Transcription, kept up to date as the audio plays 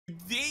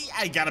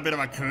I got a bit of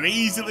a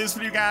crazy list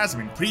for you guys. I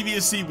mean,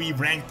 previously we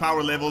ranked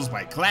power levels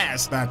by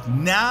class, but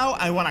now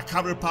I want to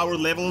cover power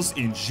levels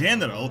in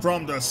general,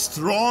 from the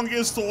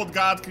strongest old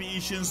god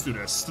creations to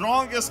the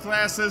strongest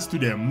classes to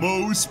the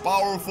most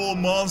powerful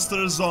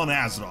monsters on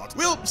Azeroth.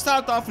 We'll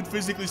start off with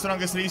physically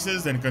strongest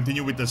races, then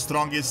continue with the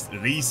strongest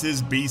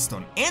races based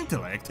on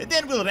intellect, and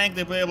then we'll rank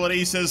the playable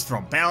races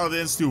from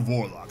paladins to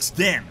warlocks.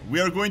 Then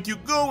we are going to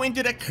go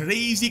into the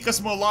crazy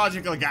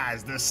cosmological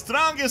guys, the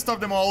strongest of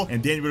them all,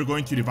 and then we're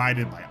going to divide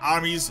it by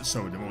armies,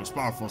 so the most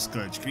powerful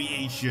scourge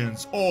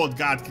creations, old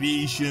god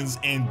creations,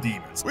 and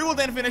demons. We will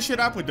then finish it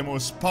up with the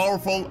most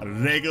powerful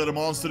regular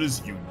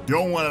monsters you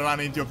don't want to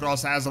run into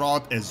across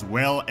Azeroth, as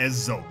well as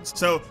zones.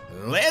 So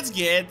let's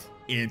get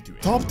into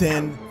it. Top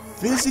 10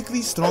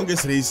 physically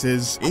strongest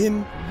races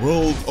in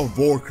World of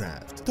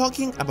Warcraft.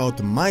 Talking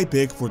about my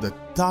pick for the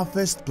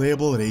toughest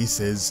playable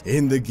races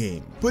in the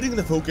game. Putting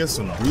the focus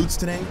on brute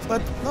strength,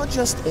 but not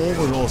just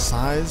overall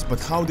size, but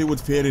how they would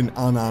fare in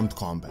unarmed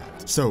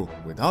combat. So,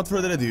 without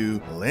further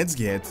ado, let's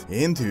get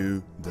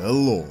into the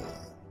lore.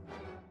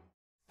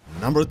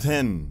 Number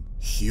 10.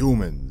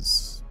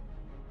 Humans.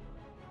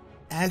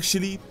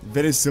 Actually,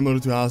 very similar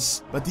to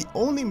us, but the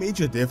only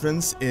major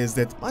difference is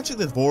that much like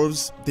the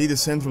dwarves, they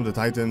descend from the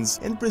titans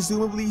and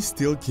presumably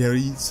still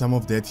carry some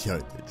of that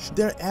heritage.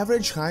 Their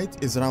average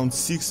height is around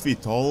 6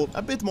 feet tall,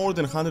 a bit more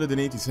than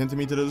 180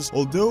 centimeters,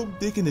 although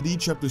they can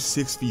reach up to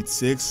 6 feet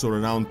 6 or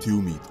around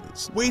 2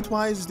 meters.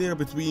 Weight-wise, they are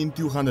between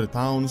 200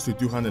 pounds to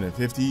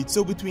 250,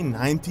 so between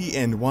 90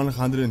 and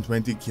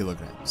 120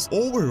 kilograms.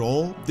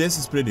 Overall, this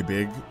is pretty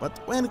big,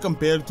 but when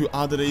compared to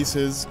other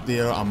races,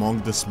 they are among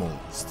the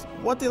smallest.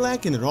 What they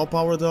lack in raw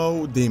power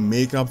though, they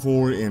make up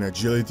for in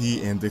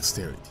agility and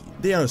dexterity.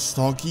 They are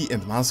stocky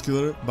and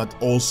muscular, but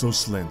also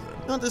slender.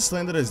 Not as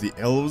slender as the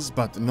elves,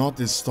 but not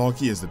as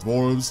stocky as the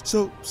dwarves,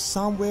 so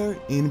somewhere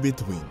in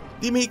between.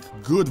 They make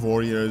good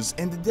warriors,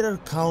 and there are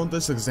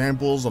countless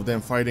examples of them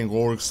fighting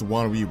orcs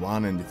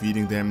 1v1 and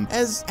defeating them,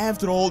 as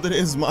after all there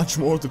is much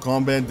more to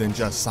combat than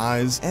just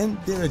size,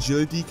 and their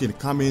agility can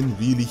come in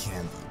really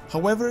handy.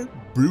 However,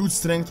 brute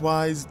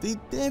strength-wise, they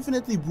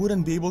definitely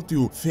wouldn't be able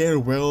to fare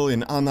well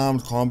in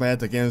unarmed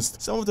combat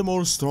against some of the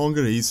more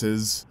stronger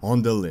races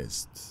on the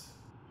list.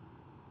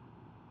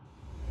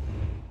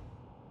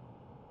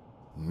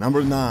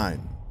 Number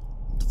 9.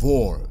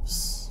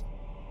 Dwarves.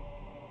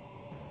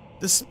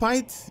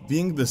 Despite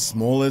being the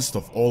smallest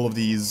of all of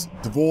these,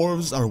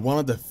 dwarves are one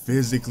of the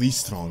physically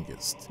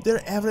strongest.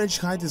 Their average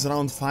height is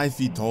around 5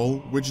 feet tall,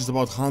 which is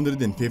about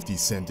 150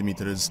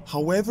 centimeters.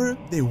 However,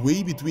 they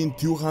weigh between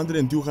 200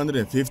 and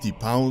 250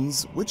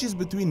 pounds, which is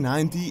between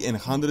 90 and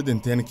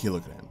 110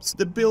 kilograms.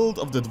 The build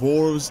of the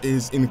dwarves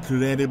is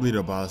incredibly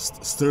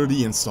robust,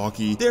 sturdy and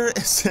stocky. They're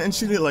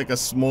essentially like a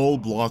small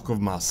block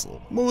of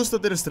muscle. Most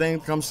of their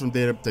strength comes from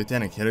their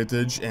titanic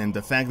heritage and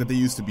the fact that they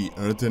used to be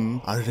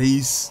earthen, a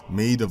race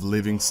made of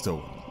living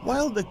stone.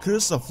 While the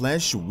curse of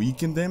flesh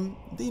weakened them,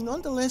 they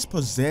nonetheless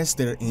possess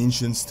their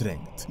ancient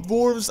strength.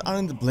 Dwarves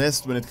aren't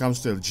blessed when it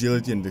comes to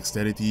agility and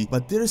dexterity,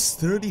 but their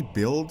sturdy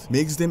build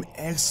makes them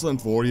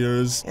excellent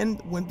warriors, and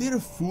when they're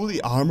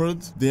fully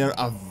armored, they are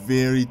a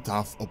very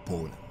tough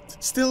opponent.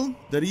 Still,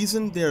 the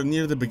reason they are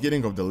near the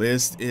beginning of the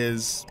list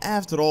is,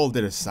 after all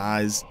their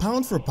size,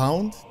 pound for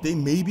pound, they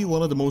may be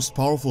one of the most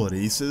powerful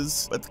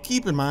races, but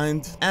keep in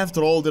mind,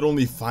 after all they're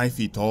only 5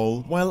 feet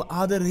tall, while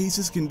other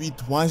races can be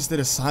twice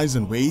their size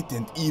and weight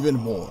and even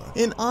more.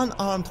 In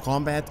unarmed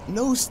combat,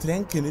 no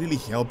strength can really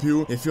help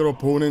you if your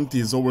opponent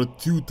is over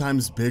 2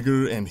 times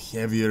bigger and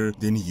heavier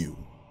than you.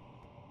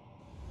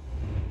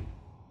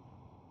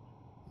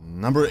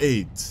 Number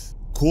 8.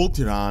 Kul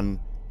Tiran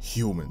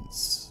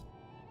Humans.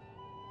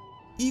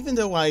 Even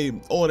though I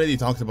already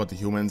talked about the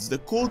humans, the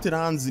Kul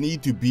Tirans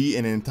need to be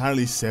an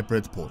entirely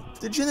separate point.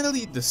 They're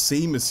generally the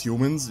same as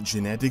humans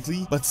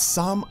genetically, but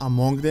some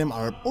among them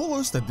are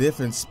almost a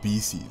different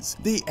species.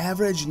 They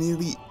average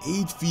nearly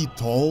 8 feet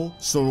tall,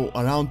 so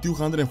around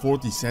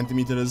 240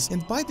 centimeters,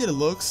 and by their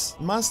looks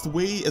must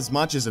weigh as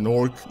much as an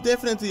orc,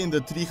 definitely in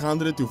the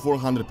 300 to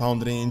 400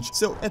 pound range,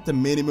 so at the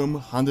minimum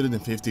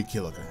 150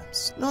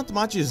 kilograms. Not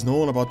much is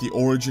known about the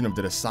origin of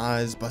their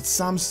size, but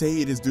some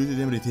say it is due to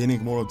them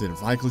retaining more of their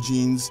vital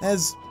genes,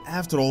 as,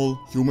 after all,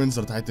 humans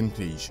are titan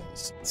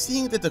creations.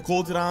 Seeing that the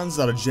Kul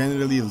Tirans are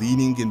generally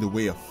leaning in the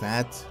way of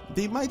fat,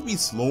 they might be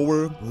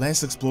slower,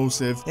 less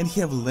explosive, and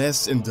have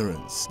less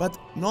endurance, but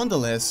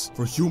nonetheless,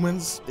 for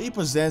humans, they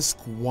possess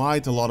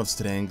quite a lot of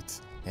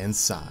strength and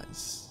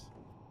size.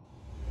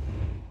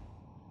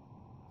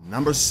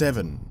 Number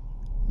 7.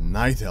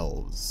 Night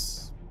Elves.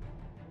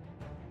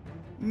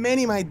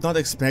 Many might not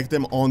expect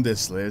them on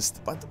this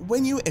list, but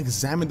when you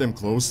examine them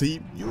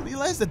closely, you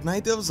realize that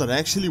Night Elves are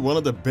actually one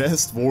of the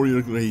best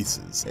warrior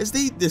races. As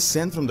they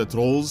descend from the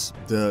trolls,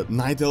 the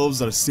Night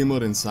Elves are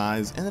similar in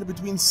size and are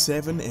between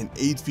 7 and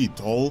 8 feet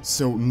tall,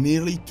 so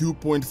nearly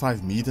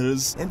 2.5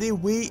 meters, and they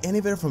weigh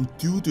anywhere from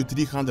 2 to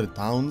 300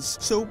 pounds,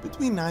 so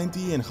between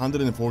 90 and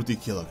 140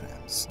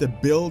 kilograms. The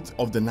build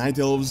of the Night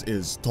Elves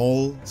is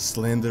tall,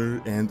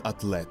 slender, and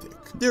athletic.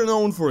 They're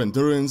known for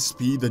endurance,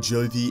 speed,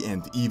 agility,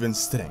 and even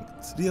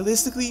strength.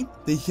 Realistically,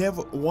 they have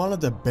one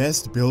of the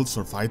best builds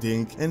for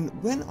fighting, and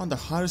when on the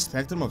higher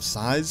spectrum of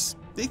size,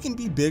 they can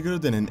be bigger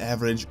than an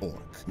average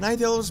orc.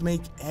 Night Elves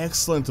make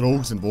excellent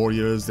rogues and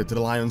warriors that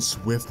rely on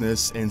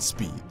swiftness and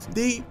speed.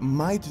 They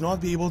might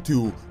not be able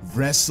to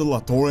wrestle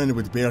a Tauren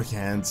with bare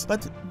hands,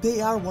 but they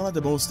are one of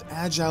the most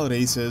agile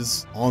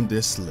races on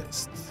this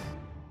list.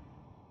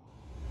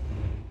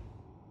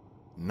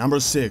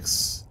 Number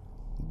 6.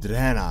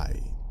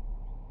 Draenei.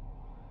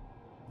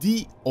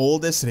 The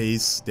oldest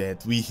race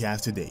that we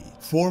have today.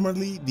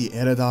 Formerly the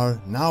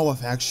Eredar, now a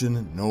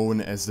faction known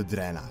as the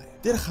Draenei.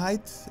 Their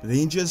height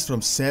ranges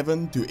from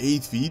 7 to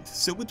 8 feet,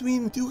 so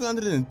between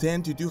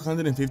 210 to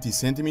 250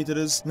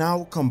 centimeters.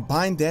 Now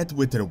combine that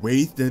with their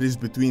weight that is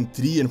between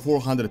 3 and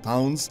 400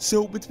 pounds,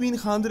 so between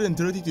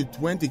 130 to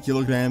 20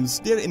 kilograms,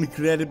 they're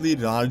incredibly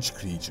large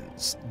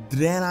creatures.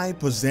 Draenei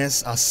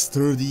possess a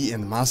sturdy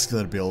and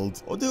muscular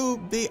build, although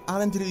they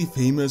aren't really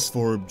famous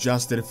for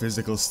just their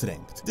physical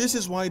strength. This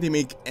is why they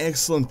make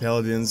excellent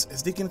paladins,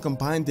 as they can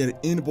combine their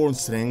inborn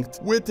strength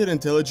with their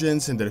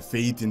intelligence and their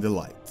faith in the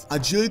light.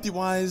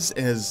 Agility-wise,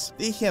 as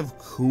they have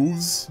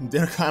hooves,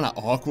 they're kinda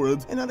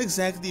awkward and not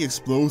exactly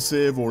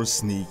explosive or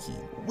sneaky.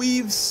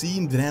 We've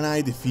seen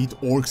Draenei defeat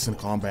orcs in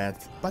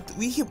combat, but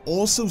we have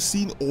also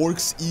seen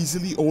orcs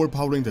easily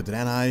overpowering the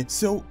Draenei,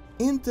 so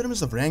in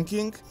terms of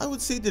ranking, I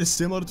would say they're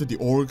similar to the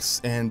orcs,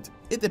 and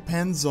it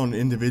depends on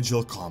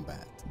individual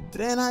combat.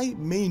 Draenei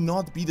may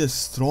not be the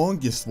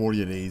strongest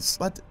warrior race,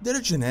 but their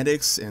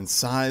genetics and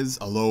size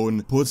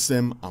alone puts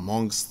them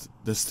amongst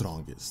the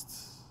strongest.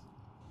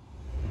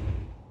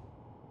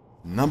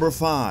 Number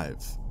 5.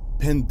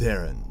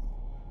 Pandaren.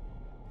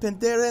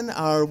 Pandaren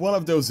are one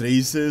of those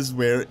races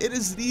where it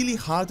is really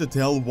hard to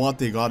tell what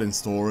they got in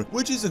store,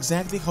 which is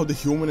exactly how the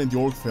human and the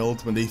orc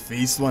felt when they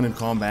faced one in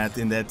combat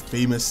in that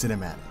famous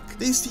cinematic.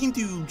 They seem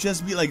to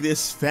just be like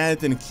this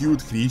fat and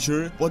cute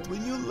creature, but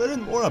when you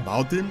learn more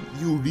about them,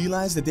 you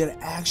realize that they're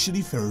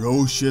actually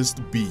ferocious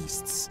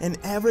beasts. An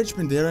average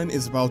Pandaren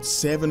is about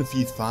 7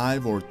 feet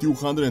 5 or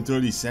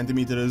 230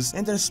 centimeters,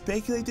 and they're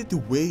speculated to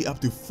weigh up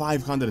to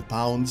 500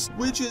 pounds,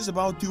 which is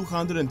about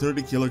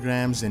 230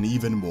 kilograms and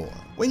even more.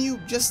 When you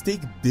just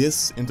take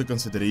this into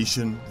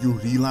consideration, you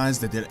realize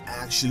that they're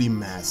actually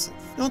massive.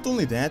 Not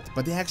only that,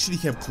 but they actually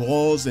have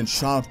claws and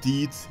sharp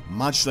teeth,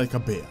 much like a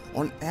bear.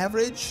 On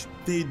average,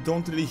 they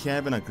don't really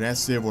have an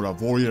aggressive or a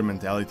warrior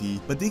mentality,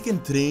 but they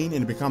can train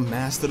and become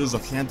masters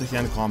of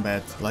hand-to-hand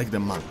combat like the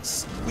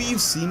monks.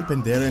 We've seen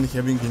Pandaren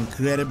having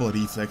incredible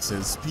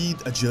reflexes, speed,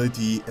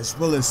 agility, as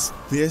well as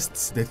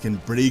fists that can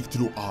break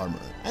through armor.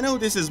 I know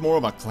this is more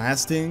of a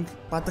class thing,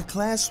 but the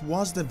class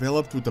was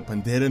developed with the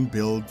Pandaren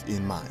build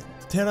in mind.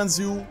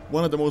 Terranzu,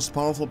 one of the most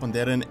powerful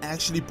Pandaren,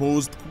 actually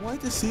posed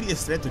quite a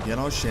serious threat to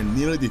Garrosh and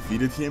nearly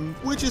defeated him,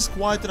 which is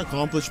quite an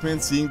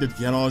accomplishment seeing that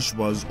Garrosh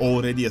was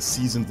already a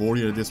seasoned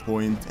warrior at this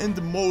point,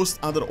 and most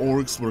other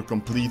orcs were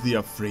completely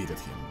afraid of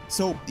him.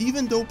 So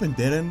even though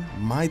Pandaren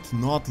might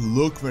not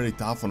look very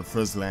tough on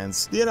first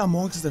glance, they are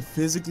amongst the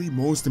physically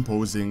most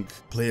imposing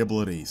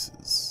playable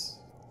races.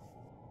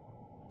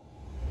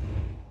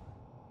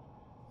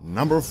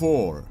 Number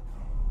 4.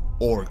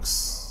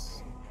 Orcs.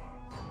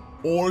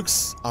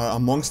 Orcs are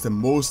amongst the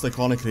most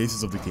iconic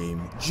races of the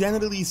game,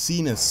 generally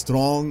seen as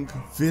strong,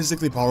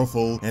 physically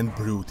powerful, and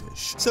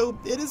brutish, so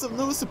it is of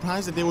no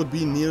surprise that they would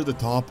be near the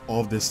top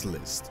of this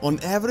list. On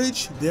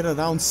average, they're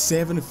around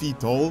 7 feet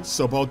tall,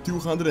 so about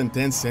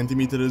 210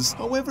 centimeters,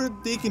 however,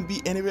 they can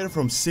be anywhere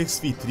from 6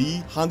 feet 3,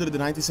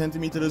 190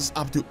 centimeters,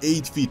 up to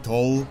 8 feet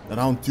tall,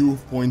 around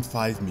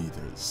 2.5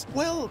 meters.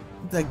 While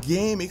the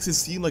game makes it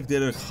seem like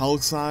they're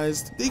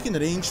Hulk-sized, they can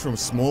range from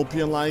small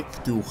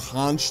peon-like to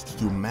hunched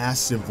to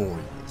massive warriors.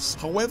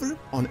 However,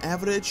 on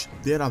average,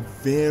 they're a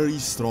very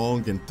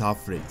strong and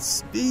tough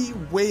race. They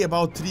weigh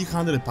about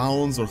 300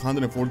 pounds or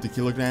 140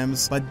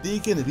 kilograms, but they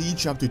can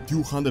reach up to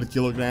 200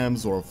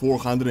 kilograms or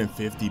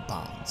 450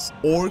 pounds.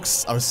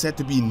 Orcs are said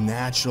to be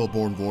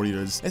natural-born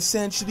warriors,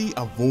 essentially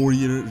a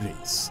warrior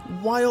race.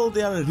 While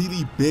they are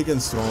really big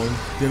and strong,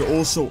 they're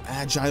also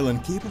agile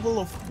and capable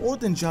of more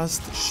than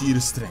just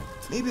sheer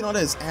strength. Maybe not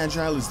as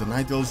agile as the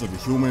Night Elves or the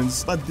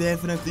humans, but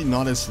definitely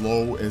not as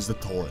slow as the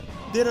Tauren.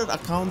 There are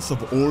accounts of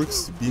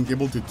orcs being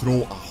able to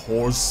throw a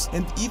horse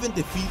and even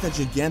defeat a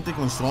gigantic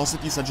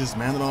monstrosity such as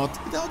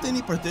Manrot without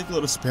any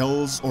particular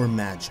spells or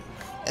magic.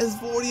 As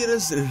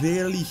warriors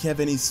rarely have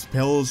any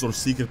spells or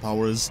secret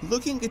powers,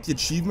 looking at the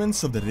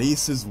achievements of the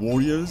race's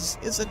warriors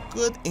is a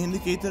good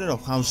indicator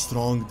of how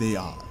strong they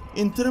are.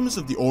 In terms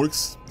of the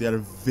orcs, they are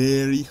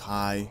very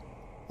high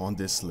on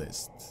this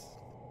list.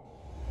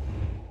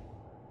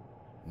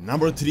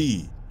 Number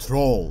 3.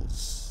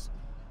 Trolls.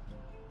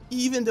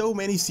 Even though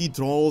many see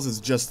trolls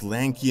as just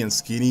lanky and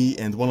skinny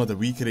and one of the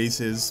weak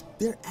races,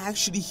 they're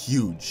actually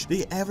huge.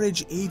 They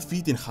average 8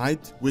 feet in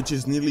height, which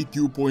is nearly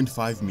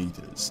 2.5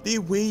 meters. They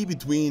weigh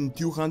between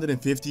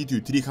 250 to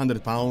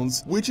 300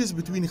 pounds, which is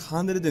between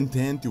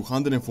 110 to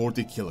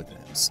 140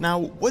 kilograms.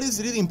 Now, what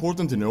is really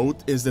important to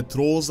note is that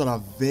trolls are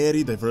a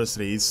very diverse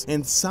race,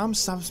 and some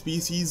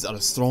subspecies are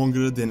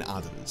stronger than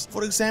others.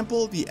 For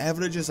example, the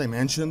averages I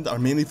mentioned are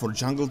mainly for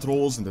jungle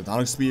trolls in the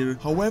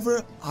Darkspear.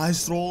 However,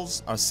 ice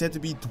trolls are said to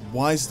be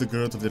twice the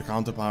girth of their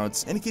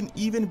counterparts and can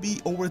even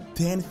be over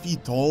 10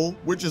 feet tall,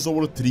 which is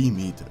over 3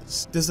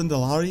 meters. The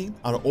Zandalari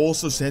are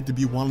also said to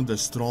be one of the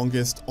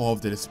strongest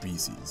of their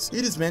species.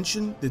 It is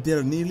mentioned that they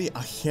are nearly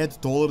a head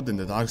taller than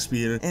the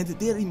Darkspear, and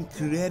they are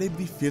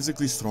incredibly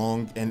physically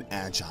strong and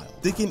agile.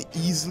 They can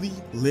easily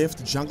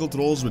lift jungle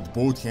trolls with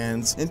both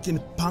hands and can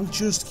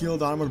puncture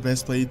skilled armor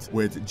breastplate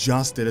with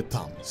just their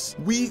thumbs.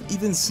 We've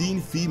even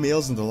seen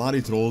females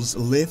Zandalari trolls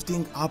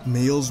lifting up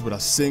males with a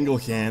single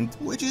hand,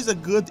 which is a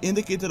good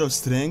indicator of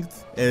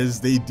strength as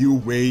they do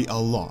weigh a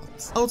lot.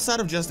 Outside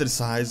of just their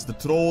size, the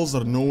trolls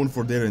are known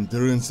for their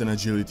endurance and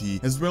agility,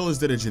 as well as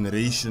their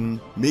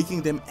regeneration,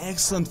 making them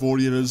excellent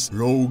warriors,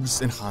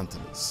 rogues, and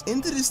hunters.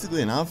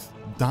 Interestingly enough,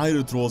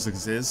 dire trolls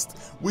exist,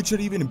 which are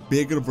even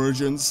bigger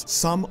versions,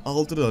 some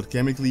altered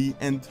alchemically,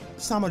 and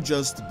some are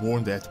just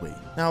born that way.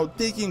 Now,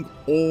 taking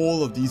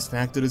all of these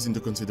factors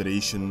into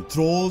consideration,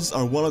 trolls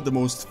are one of the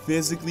most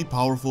physically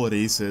powerful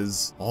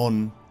races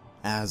on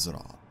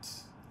Azeroth.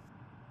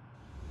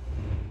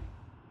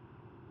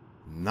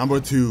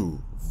 Number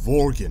 2.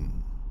 Vorgen.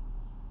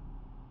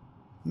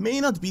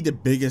 May not be the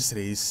biggest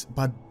race,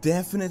 but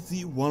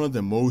definitely one of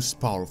the most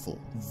powerful.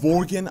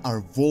 Vorgen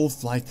are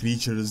wolf-like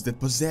creatures that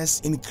possess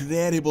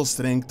incredible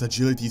strength,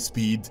 agility,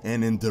 speed,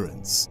 and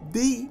endurance.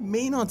 They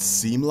may not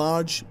seem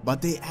large,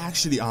 but they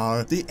actually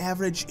are. They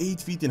average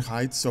 8 feet in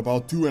height, so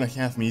about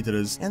 2.5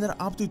 meters, and are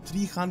up to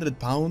 300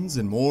 pounds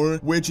and more,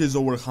 which is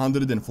over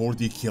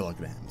 140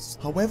 kilograms.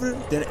 However,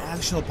 their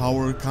actual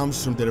power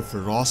comes from their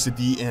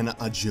ferocity and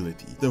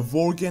agility. The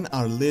Vorgen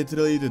are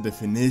literally the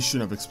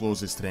definition of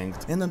explosive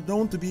strength, and are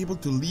known to be able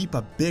to leap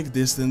a big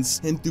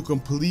distance and to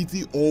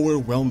completely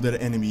overwhelm their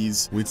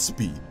enemies with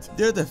speed.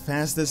 They're the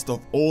fastest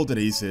of all the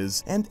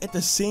races, and at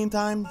the same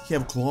time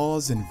have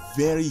claws and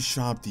very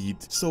sharp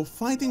teeth, so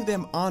fighting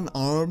them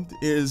unarmed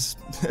is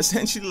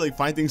essentially like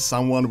fighting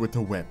someone with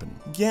a weapon.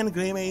 Gan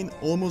Greymane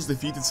almost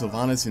defeated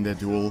Sylvanas in that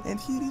duel, and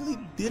he really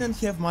didn't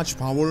have much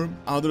power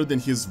other than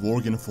his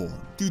Vorgen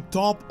form. To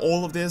top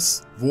all of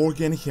this,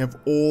 Vorgen have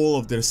all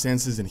of their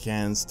senses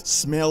enhanced: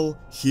 smell,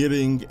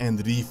 hearing,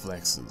 and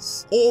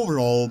reflexes.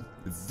 Overall,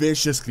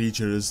 vicious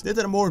creatures that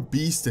are more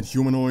beasts than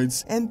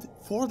humanoids, and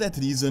for that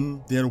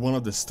reason, they are one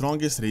of the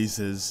strongest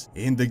races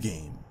in the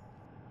game.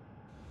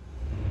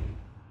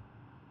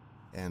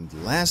 And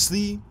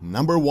lastly,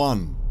 number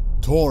 1.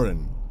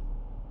 Tauren.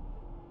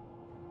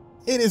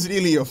 It is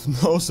really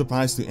of no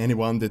surprise to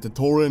anyone that the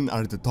Tauren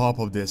are at the top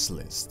of this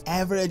list.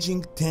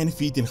 Averaging 10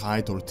 feet in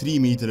height or 3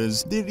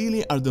 meters, they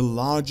really are the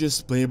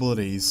largest playable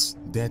race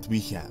that we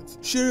have.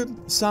 Sure,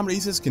 some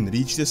races can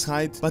reach this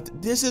height, but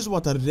this is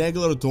what a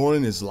regular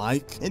Tauren is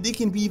like, and they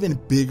can be even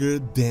bigger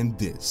than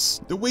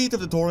this. The weight of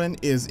the Tauren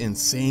is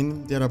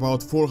insane. They're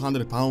about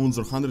 400 pounds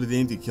or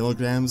 180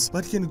 kilograms,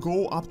 but can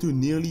go up to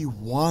nearly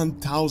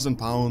 1,000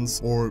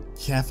 pounds or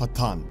half a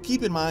ton.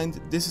 Keep in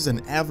mind, this is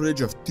an average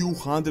of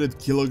 200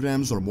 kilograms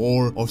or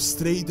more of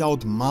straight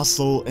out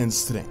muscle and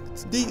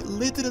strength. They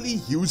literally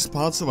use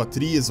parts of a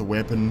tree as a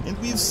weapon, and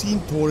we've seen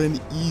Tauren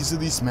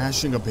easily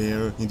smashing a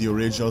bear in the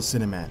original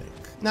cinematic.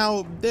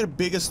 Now, their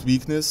biggest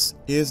weakness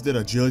is their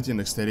agility and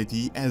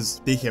dexterity,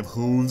 as they have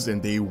hooves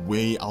and they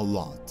weigh a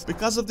lot.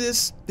 Because of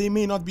this, they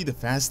may not be the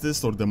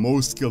fastest or the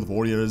most skilled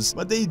warriors,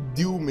 but they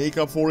do make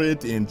up for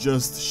it in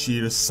just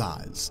sheer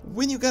size.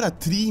 When you got a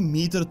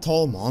 3-meter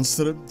tall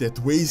monster that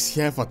weighs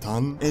half a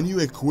ton, and you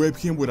equip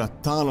him with a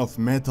ton of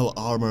metal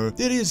armor,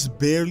 there is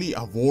barely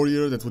a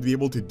warrior that would be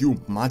able to do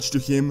much to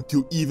him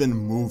to even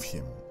move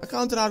him. A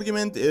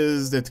counter-argument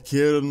is that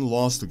Kieran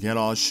lost to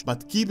Garrosh,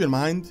 but keep in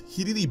mind,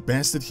 he really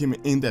bested him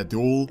in that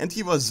duel, and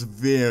he was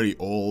very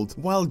old,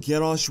 while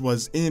Garrosh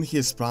was in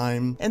his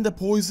prime, and the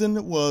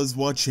poison was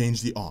what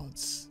changed the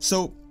odds.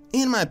 So,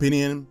 in my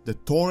opinion, the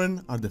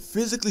Tauren are the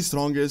physically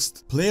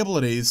strongest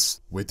playable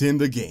race within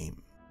the game.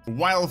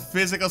 While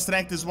physical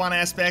strength is one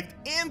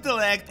aspect,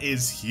 intellect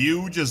is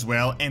huge as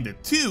well, and the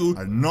two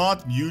are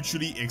not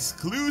mutually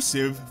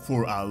exclusive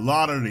for a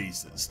lot of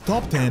races.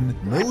 Top 10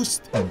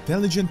 most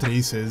intelligent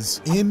races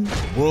in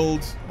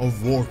World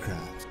of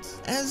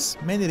Warcraft. As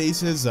many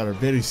races are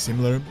very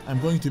similar,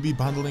 I'm going to be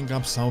bundling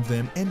up some of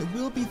them and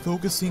will be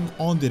focusing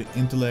on their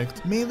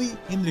intellect, mainly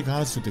in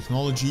regards to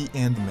technology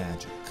and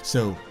magic.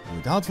 So,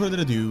 without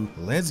further ado,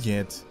 let's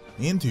get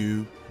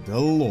into the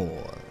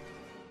lore.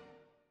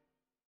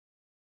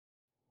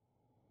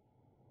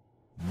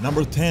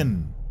 Number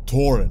 10.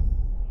 Tauren.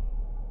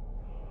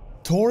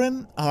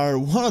 Tauren are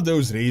one of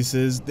those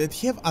races that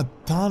have a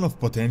ton of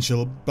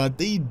potential, but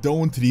they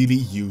don't really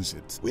use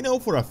it. We know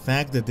for a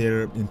fact that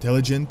they're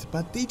intelligent,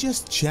 but they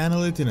just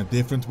channel it in a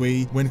different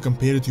way when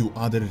compared to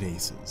other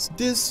races.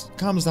 This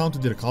comes down to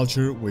their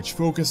culture, which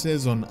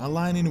focuses on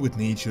aligning with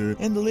nature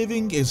and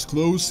living as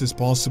close as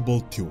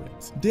possible to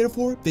it.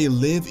 Therefore, they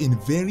live in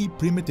very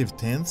primitive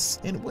tents,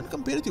 and when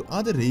compared to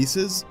other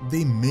races,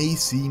 they may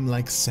seem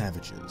like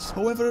savages.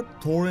 However,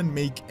 Tauren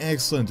make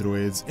excellent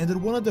druids and are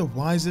one of the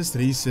wisest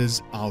races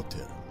out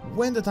there.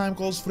 When the time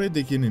calls for it,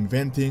 they can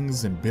invent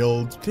things and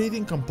build,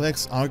 creating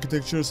complex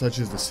architecture such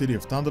as the city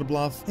of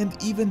Thunderbluff and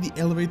even the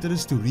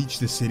elevators to reach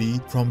the city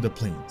from the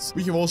plains.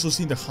 We have also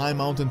seen the High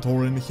Mountain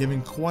Tauren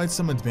having quite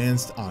some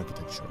advanced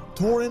architecture.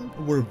 Tauren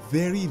were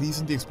very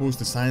recently exposed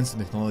to science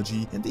and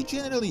technology, and they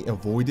generally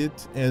avoid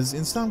it, as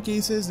in some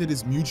cases it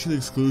is mutually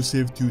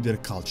exclusive to their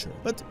culture.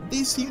 But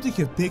they seem to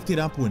have picked it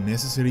up when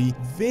necessary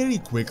very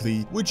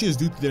quickly, which is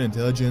due to their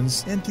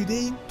intelligence, and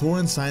today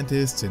Tauren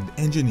scientists and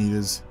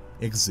engineers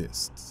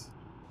exist.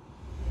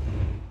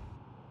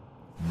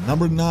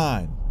 Number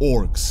 9.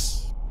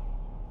 Orcs.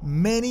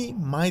 Many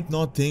might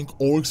not think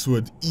orcs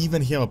would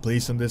even have a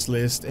place on this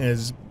list,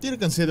 as they're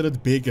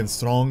considered big and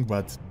strong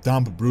but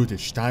dumb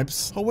brutish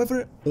types.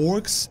 However,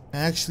 orcs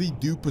actually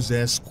do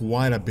possess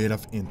quite a bit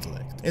of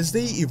intellect. As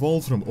they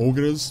evolved from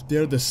ogres,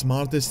 they're the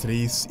smartest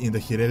race in the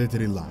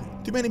hereditary line.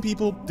 To many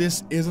people,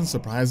 this isn't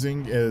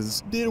surprising,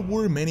 as there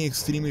were many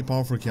extremely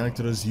powerful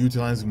characters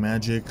utilizing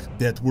magic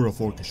that were of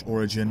orcish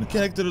origin.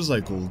 Characters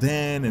like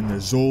Gul'dan and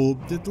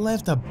Ner'zhul that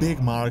left a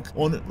big mark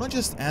on not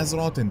just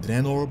Azeroth and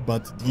Draenor,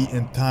 but the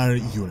entire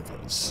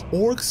universe.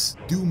 Orcs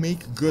do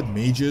make good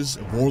mages,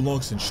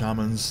 warlocks and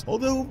shamans,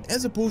 although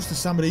as opposed to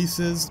some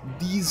races,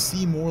 these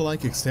seem more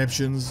like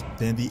exceptions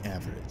than the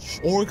average.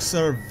 Orcs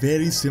are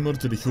very similar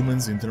to the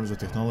humans in terms of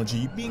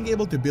technology, being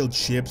able to build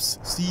ships,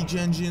 siege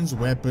engines,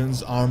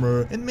 weapons,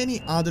 armor, and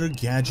many other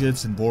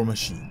gadgets and war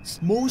machines.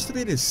 Most of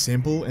it is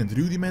simple and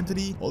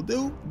rudimentary,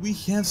 although we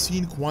have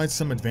seen quite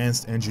some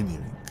advanced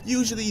engineering.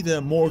 Usually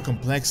the more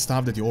complex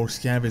stuff that the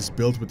orcs have is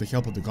built with the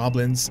help of the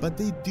goblins, but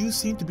they do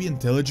seem to be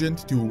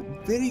intelligent to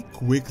very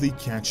quickly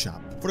catch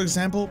up. For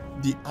example,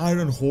 the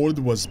Iron Horde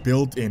was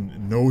built in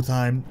no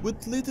time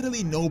with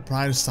literally no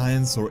prior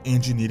science or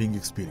engineering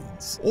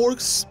experience.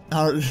 Orcs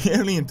are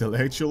rarely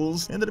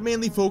intellectuals and are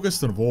mainly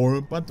focused on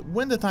war, but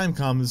when the time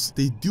comes,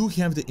 they do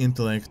have the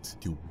intellect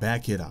to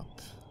back it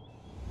up.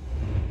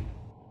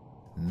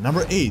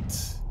 Number 8.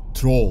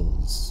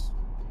 Trolls.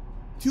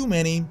 Too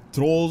many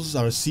trolls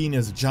are seen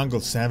as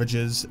jungle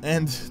savages,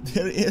 and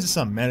there is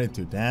some merit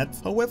to that.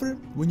 However,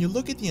 when you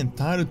look at the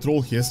entire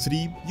troll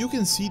history, you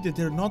can see that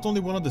they're not only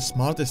one of the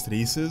smartest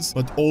races,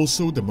 but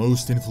also the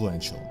most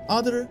influential.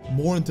 Other,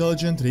 more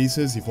intelligent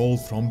races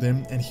evolved from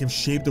them and have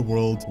shaped the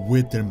world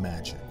with their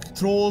magic.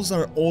 Trolls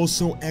are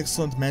also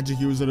excellent magic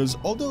users,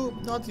 although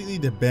not really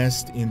the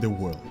best in the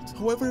world.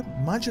 However,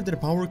 much of their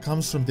power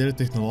comes from their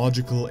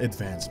technological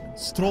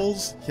advancements.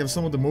 Trolls have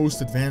some of the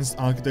most advanced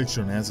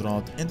architecture in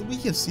Azeroth, and we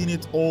have seen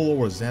it all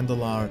over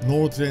Zandalar,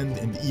 Northrend,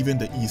 and even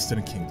the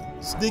Eastern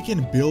Kingdoms. They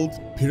can build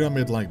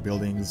pyramid-like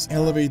buildings,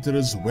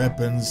 elevators,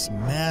 weapons,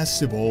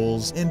 massive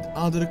walls, and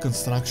other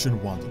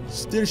construction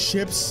wonders. Their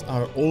ships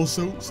are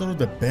also some of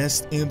the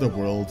best in the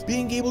world,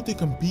 being able to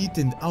compete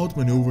and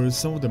outmaneuver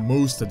some of the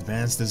most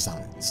advanced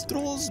designs.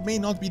 Trolls may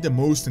not be the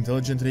most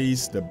intelligent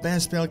race, the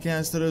best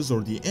spellcasters,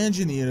 or the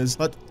engineers,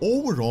 but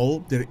overall,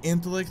 their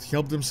intellect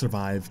helped them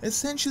survive,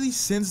 essentially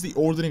since the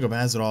ordering of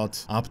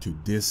Azeroth up to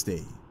this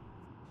day.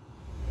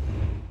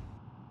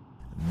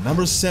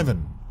 Number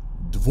 7.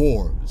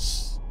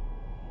 Dwarves.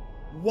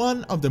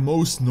 One of the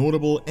most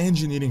notable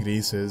engineering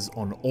races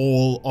on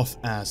all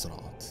of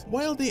Azeroth.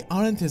 While they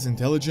aren't as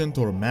intelligent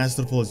or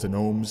masterful as the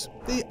gnomes,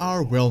 they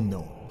are well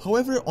known.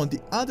 However, on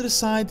the other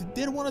side,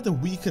 they're one of the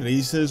weaker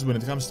races when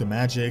it comes to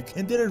magic,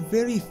 and there are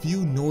very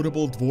few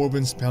notable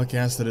dwarven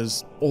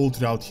spellcasters all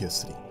throughout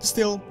history.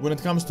 Still, when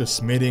it comes to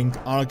smithing,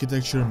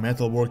 architecture,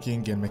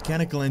 metalworking, and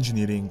mechanical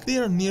engineering, they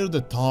are near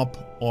the top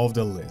of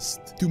the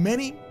list. To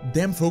many,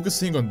 them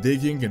focusing on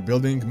digging and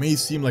building may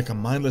seem like a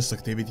mindless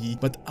activity,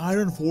 but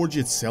Ironforge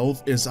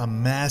itself is a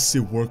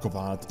massive work of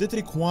art that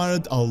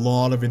required a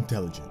lot of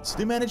intelligence.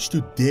 They managed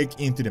to dig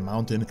into the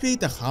mountain,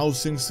 create a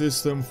housing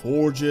system,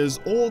 forges,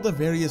 all the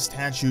various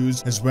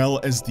statues, as well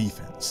as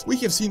defense. We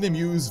have seen them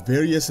use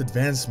various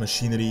advanced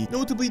machinery,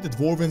 notably the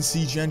Dwarven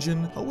siege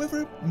engine.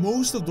 However,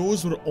 most of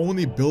those were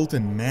only built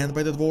and manned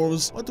by the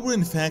dwarves, but were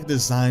in fact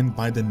designed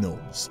by the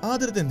gnomes.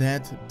 Other than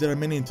that, there are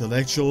many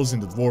intellectuals in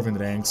the Dwarven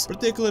ranks,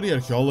 particularly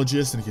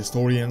archaeologists and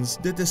historians,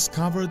 that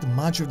discovered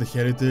much of the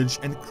heritage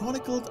and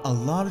chronicled a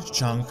large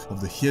chunk of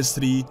the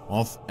history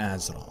of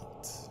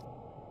Azeroth.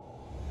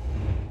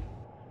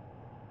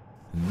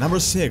 Number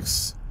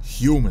 6.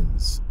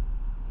 Humans.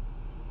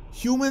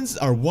 Humans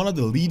are one of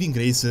the leading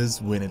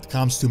races when it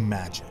comes to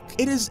magic.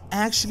 It is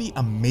actually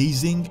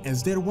amazing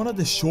as they're one of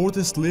the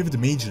shortest lived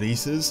mage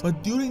races,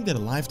 but during their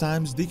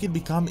lifetimes they can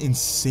become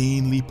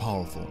insanely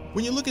powerful.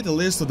 When you look at the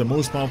list of the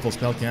most powerful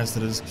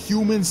spellcasters,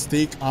 humans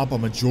take up a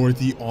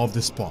majority of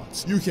the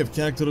spots. You have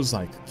characters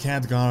like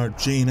Khadgar,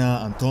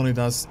 Jaina,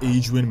 Antonidas,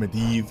 Aegwynn,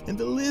 Medivh, and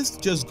the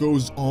list just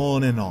goes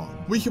on and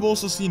on. We have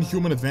also seen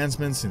human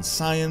advancements in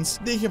science,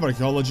 they have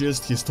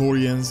archaeologists,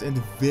 historians,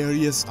 and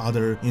various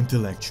other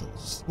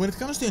intellectuals. When it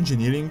comes to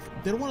engineering,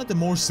 they're one of the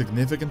more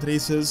significant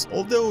races,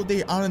 although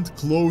they aren't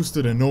close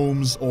to the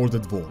gnomes or the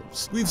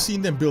dwarves. We've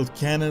seen them build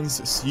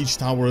cannons, siege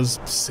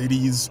towers,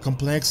 cities,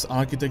 complex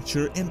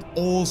architecture, and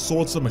all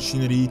sorts of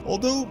machinery,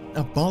 although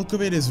a bulk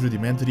of it is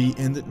rudimentary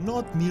and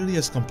not nearly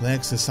as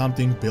complex as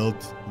something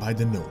built by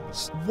the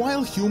gnomes.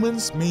 While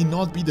humans may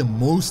not be the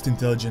most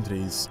intelligent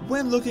race,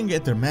 when looking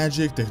at their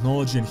magic,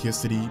 technology, and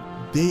history,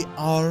 they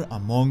are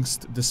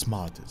amongst the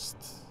smartest.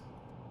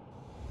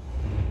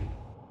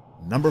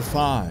 Number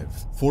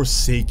 5.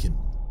 Forsaken.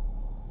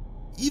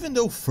 Even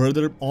though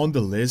further on the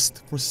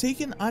list,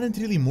 Forsaken aren't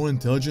really more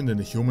intelligent than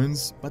the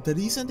humans, but the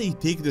reason they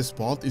take this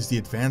spot is the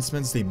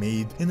advancements they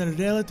made in a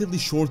relatively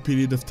short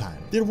period of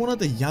time. They're one of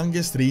the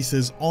youngest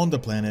races on the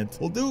planet,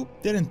 although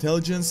their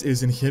intelligence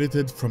is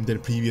inherited from their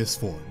previous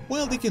form.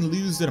 While they can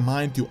lose their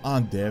mind to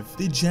undeath,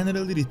 they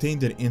generally retain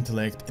their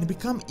intellect and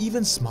become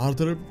even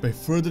smarter by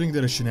furthering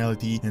their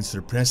rationality and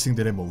suppressing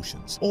their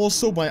emotions,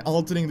 also by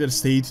altering their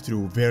state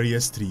through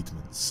various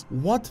treatments.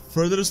 What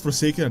furthers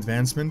Forsaken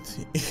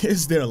advancement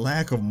is their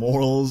lack of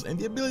morals and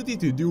the ability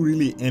to do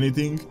really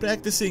anything,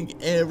 practicing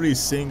every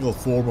single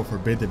form of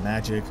forbidden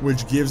magic,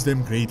 which gives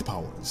them great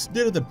powers.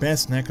 They're the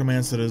best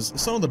necromancers,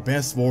 some of the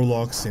best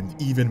warlocks,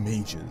 and even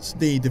mages.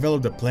 They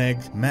develop the plague,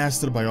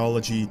 master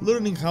biology,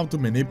 learning how to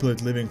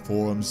manipulate living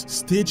forms,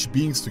 stitch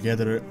beings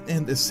together,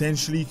 and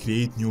essentially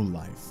create new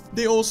life.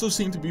 They also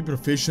seem to be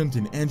proficient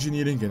in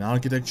engineering and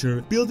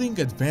architecture, building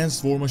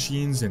advanced war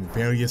machines and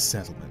various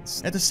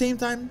settlements. At the same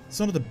time,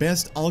 some of the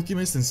best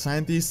alchemists and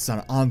scientists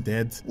are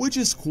undead, which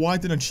is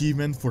quite an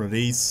achievement for a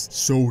race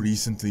so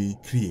recently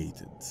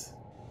created.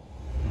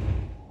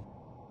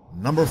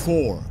 Number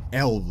 4.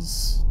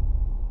 Elves.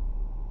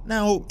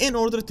 Now, in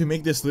order to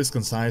make this list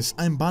concise,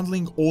 I'm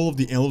bundling all of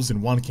the elves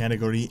in one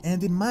category,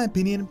 and in my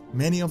opinion,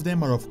 many of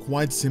them are of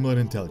quite similar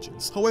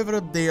intelligence. However,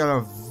 they are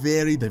a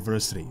very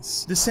diverse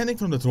race. Descending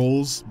from the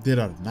trolls, there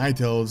are night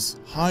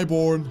elves,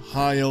 highborn,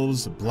 high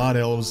elves, blood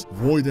elves,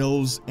 void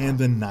elves, and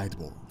the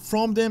nightborn.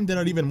 From them, there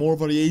are even more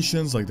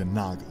variations like the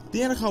Naga.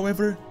 They are,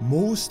 however,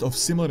 most of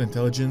similar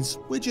intelligence,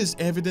 which is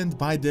evident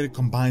by their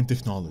combined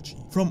technology.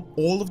 From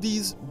all of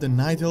these, the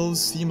Night Elves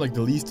seem like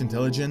the least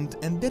intelligent,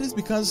 and that is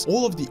because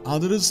all of the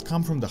others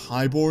come from the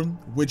Highborn,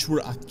 which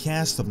were a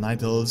caste of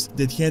Night Elves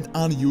that had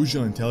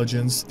unusual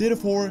intelligence,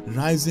 therefore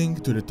rising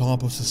to the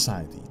top of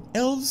society.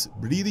 Elves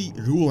really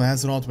rule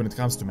Azeroth when it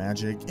comes to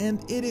magic,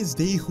 and it is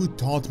they who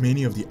taught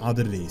many of the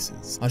other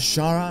races.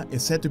 Ashara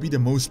is said to be the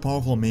most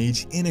powerful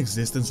mage in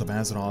existence of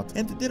Azeroth,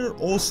 and there are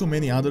also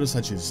many others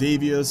such as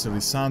Xavius,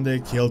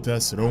 Elisande,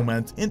 Keltas,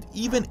 Romant, and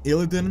even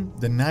Illidan,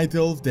 the Night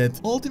Elf that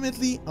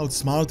ultimately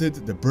outsmarted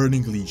the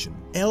Burning Legion.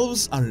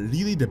 Elves are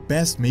really the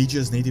best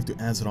mages native to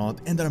Azeroth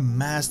and are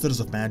masters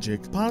of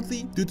magic,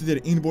 partly due to their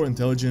inborn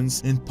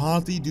intelligence and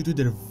partly due to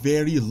their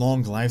very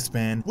long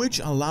lifespan, which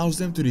allows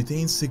them to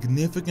retain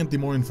significantly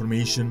more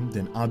information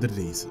than other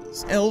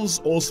races. Elves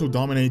also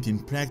dominate in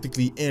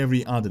practically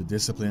every other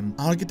discipline.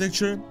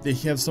 Architecture, they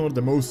have some of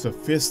the most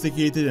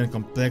sophisticated and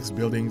complex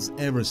buildings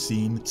ever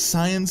seen.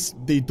 Science,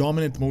 they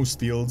dominate most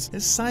fields,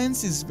 as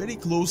science is very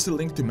closely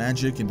linked to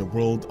magic in the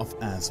world of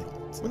Azeroth.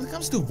 When it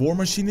comes to war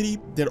machinery,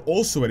 they're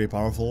also very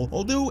powerful,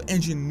 although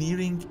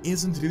engineering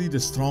isn't really the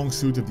strong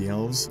suit of the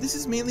elves. This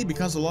is mainly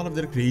because a lot of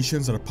their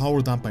creations are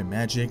powered up by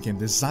magic and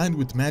designed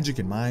with magic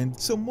in mind,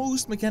 so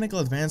most mechanical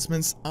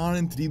advancements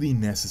aren't really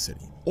necessary.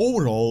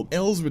 Overall,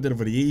 elves with their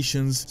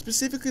variations,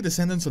 specifically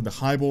descendants of the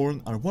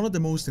Highborn, are one of the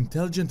most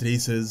intelligent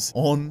races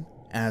on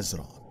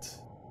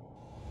Azeroth.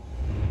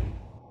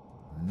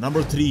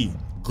 Number 3.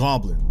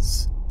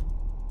 Goblins.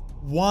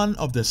 One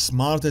of the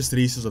smartest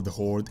races of the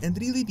Horde, and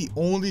really the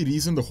only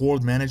reason the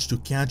Horde managed to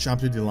catch up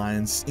to the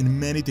Alliance in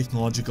many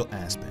technological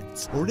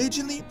aspects.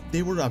 Originally,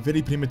 they were a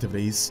very primitive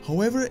race,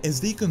 however, as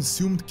they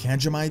consumed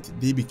Khajiit,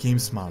 they became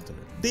smarter.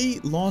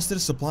 They lost their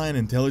supply and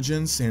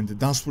intelligence and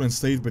thus were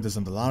enslaved by the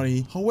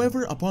Zandalari.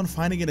 However, upon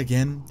finding it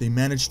again, they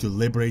managed to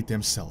liberate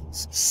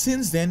themselves.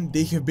 Since then,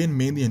 they have been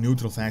mainly a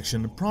neutral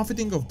faction,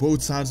 profiting of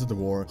both sides of the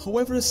war.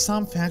 However,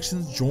 some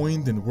factions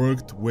joined and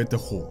worked with the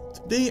Horde.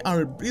 They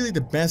are really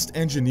the best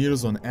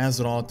engineers on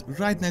Azeroth,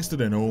 right next to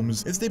the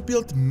gnomes, as they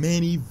built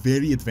many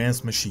very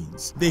advanced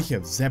machines. They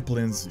have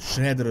zeppelins,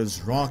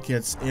 shredders,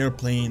 rockets,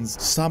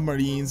 airplanes,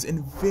 submarines,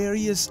 and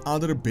various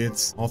other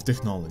bits of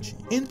technology.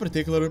 In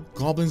particular,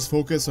 goblins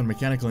focus on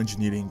mechanical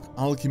engineering,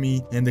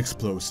 alchemy, and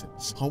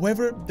explosives.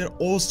 However, they're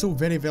also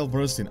very well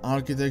versed in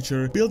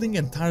architecture, building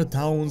entire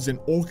towns, and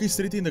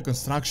orchestrating the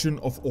construction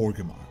of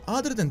Orgrimmar.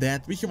 Other than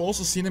that, we have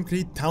also seen them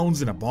create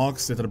towns in a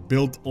box that are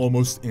built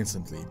almost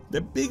instantly.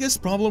 The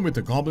biggest problem with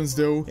the goblins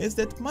though is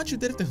that much Much of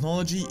their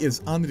technology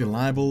is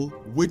unreliable,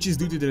 which is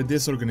due to their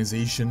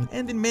disorganization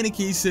and in many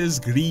cases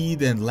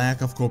greed and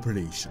lack of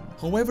cooperation.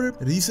 However,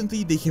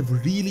 recently they have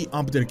really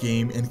upped their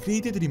game and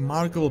created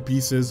remarkable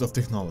pieces of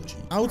technology.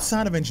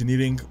 Outside of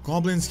engineering,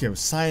 goblins have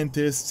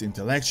scientists,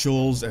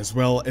 intellectuals, as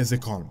well as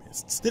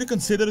economists. They're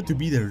considered to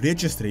be the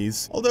richest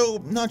race,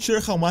 although not sure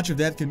how much of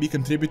that can be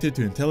contributed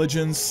to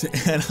intelligence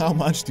and how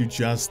much to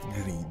just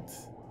greed.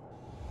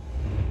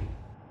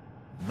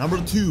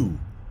 Number 2.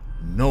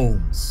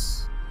 Gnomes.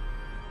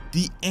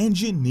 The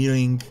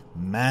engineering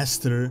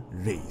master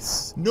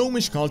race.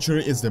 Gnomish culture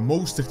is the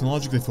most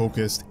technologically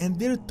focused, and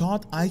they're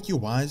thought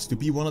IQ-wise to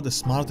be one of the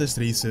smartest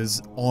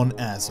races on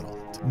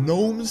Azeroth.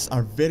 Gnomes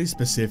are very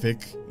specific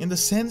in the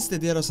sense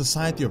that they are a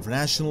society of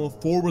rational,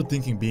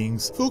 forward-thinking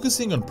beings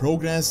focusing on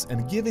progress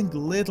and giving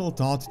little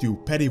thought to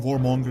petty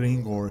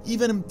warmongering or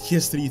even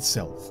history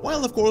itself.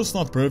 While of course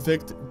not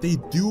perfect, they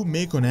do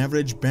make on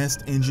average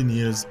best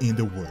engineers in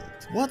the world.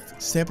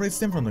 What separates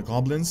them from the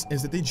goblins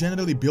is that they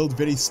generally build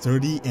very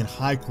sturdy and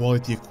high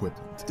quality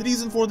equipment. The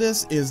reason for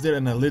this is their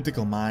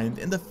analytical mind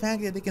and the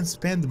fact that they can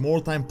spend more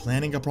time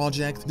planning a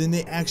project than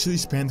they actually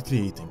spend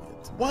creating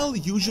it. While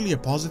usually a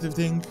positive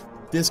thing,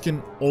 this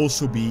can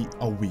also be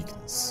a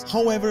weakness.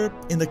 However,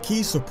 in the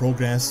case of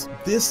progress,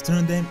 this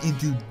turned them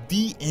into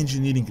the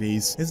engineering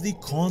race as they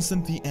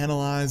constantly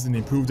analyze and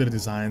improve their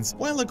designs,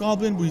 while a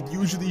goblin would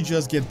usually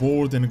just get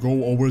bored and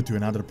go over to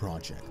another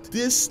project.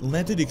 This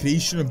led to the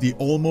creation of the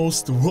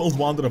almost world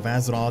wonder of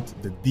Azeroth,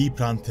 the Deep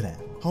Run Tram.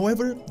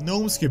 However,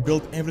 gnomes have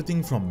built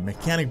everything from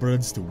mechanic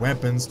birds to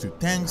weapons to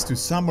tanks to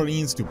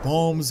submarines to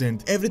bombs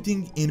and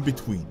everything in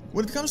between.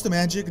 When it comes to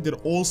magic, they're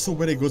also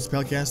very good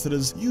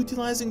spellcasters,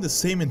 utilizing the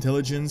same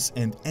intelligence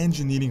and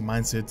engineering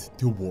mindset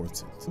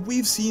towards it.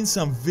 We've seen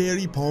some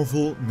very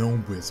powerful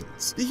gnome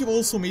wizards. They have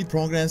also made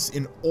progress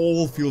in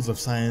all fields of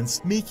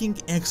science,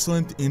 making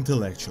excellent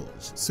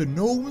intellectuals. So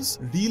gnomes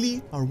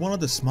really are one of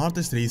the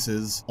smartest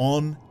races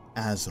on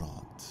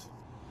Azeroth.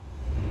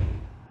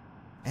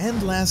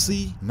 And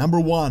lastly, number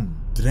 1,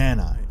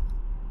 Draenei.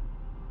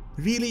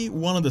 Really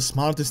one of the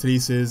smartest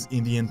races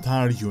in the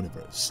entire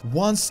universe.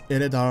 Once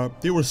Eredar,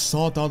 they were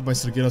sought out by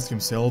Sargeras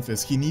himself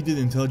as he needed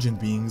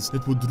intelligent beings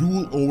that would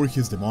rule over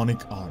his demonic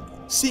army.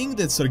 Seeing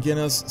that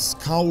Sargeras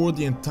scoured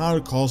the entire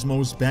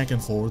cosmos back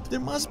and forth, there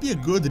must be a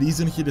good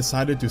reason he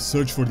decided to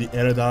search for the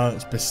Eredar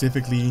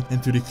specifically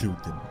and to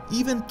recruit them.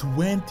 Even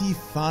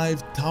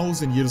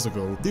 25,000 years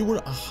ago, they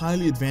were a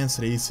highly advanced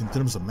race in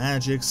terms of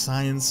magic,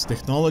 science,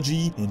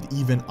 technology, and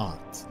even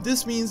art.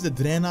 This means that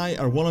Draenei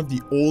are one of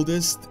the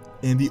oldest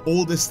and the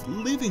oldest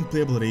living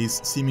playable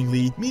race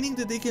seemingly, meaning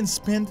that they can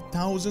spend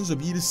thousands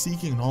of years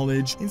seeking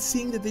knowledge, and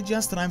seeing that they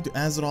just arrived to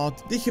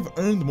Azeroth, they have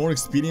earned more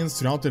experience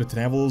throughout their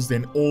travels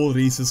than all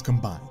races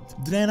combined.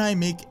 Draenei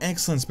make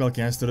excellent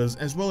spellcasters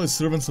as well as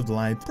servants of the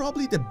light,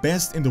 probably the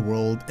best in the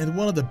world and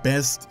one of the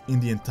best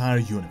in the entire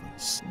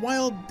universe.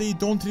 While they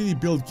don't really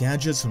build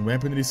gadgets and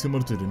weaponry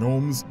similar to the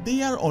gnomes,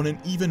 they are on an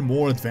even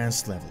more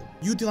advanced level.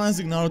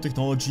 Utilizing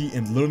nanotechnology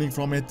and learning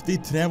from it, they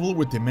travel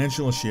with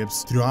dimensional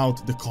ships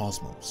throughout the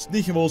cosmos.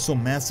 They have also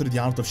mastered the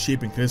art of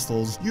shaping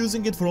crystals,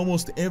 using it for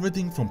almost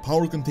everything from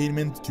power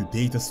containment to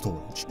data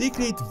storage. They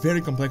create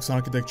very complex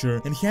architecture,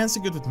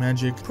 enhancing it with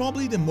magic,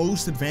 probably the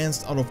most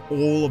advanced out of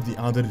all of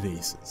the other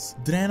races.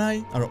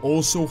 Draenei are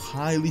also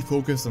highly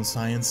focused on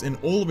science and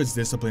all of its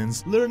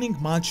disciplines, learning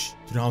much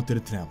throughout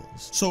their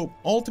travels. So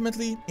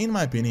ultimately, in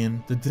my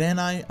opinion, the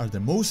Draenei are the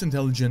most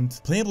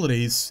intelligent, playable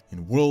race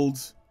in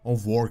World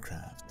of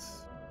Warcraft.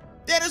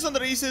 That is on the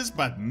races,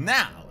 but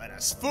now let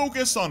us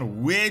focus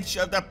on which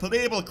of the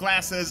playable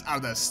classes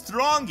are the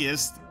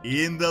strongest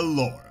in the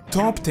lore.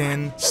 Top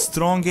 10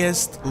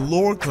 strongest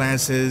lore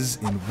classes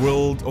in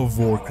World of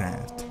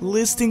Warcraft.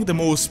 Listing the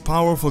most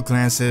powerful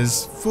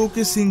classes,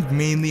 focusing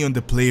mainly on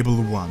the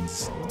playable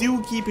ones.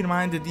 Do keep in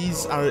mind that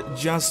these are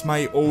just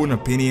my own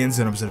opinions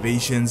and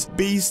observations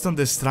based on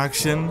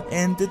destruction,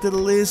 and that the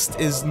list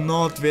is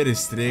not very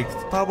strict.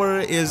 Power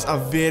is a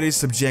very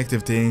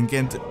subjective thing,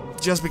 and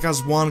just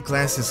because one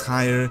class is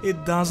higher,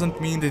 it doesn't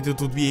mean that it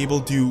would be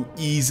able to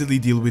easily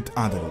deal with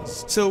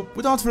others. So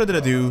without further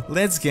ado,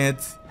 let's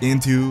get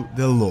into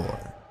the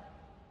lore.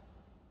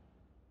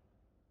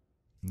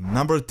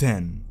 Number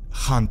 10.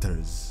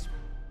 Hunters.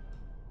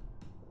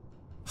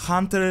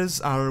 Hunters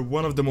are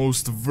one of the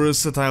most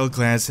versatile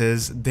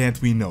classes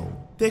that we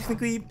know.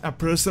 Technically, a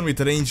person with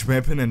a ranged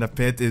weapon and a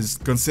pet is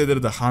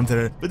considered a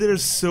hunter, but there are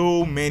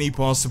so many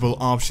possible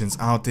options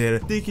out there.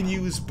 They can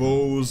use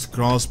bows,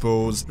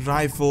 crossbows,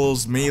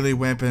 rifles, melee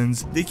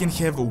weapons. They can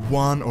have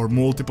one or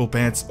multiple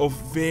pets of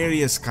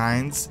various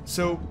kinds.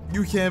 So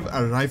you have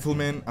a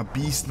rifleman, a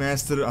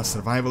beastmaster, a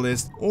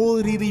survivalist,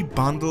 all really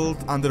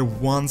bundled under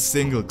one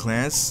single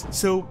class.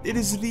 So it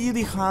is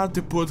really hard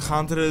to put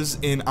hunters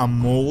in a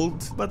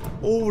mold, but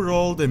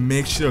overall the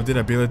mixture of their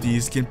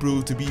abilities can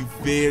prove to be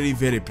very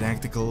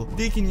practical cosmological,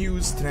 they can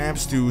use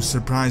traps to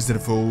surprise their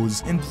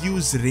foes and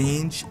use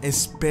range,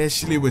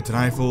 especially with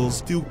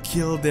rifles, to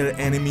kill their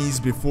enemies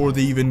before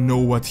they even know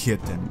what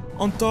hit them.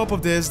 On top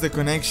of this, the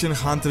connection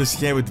hunters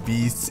have with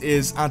beasts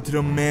is a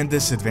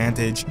tremendous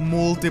advantage,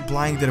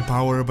 multiplying their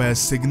power by a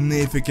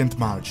significant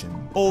margin.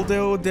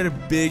 Although their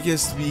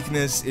biggest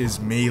weakness is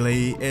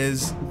melee,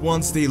 as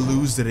once they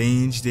lose the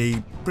range,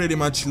 they pretty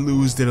much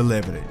lose their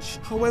leverage.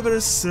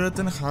 However,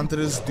 certain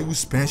hunters do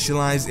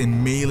specialize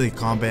in melee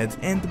combat,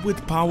 and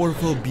with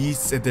powerful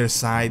beasts at their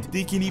side,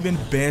 they can even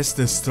best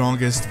the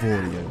strongest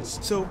warriors.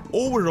 So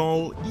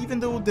overall,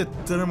 even though the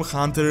term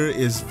hunter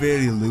is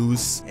very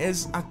loose,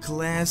 as a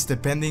class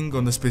depending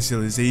on the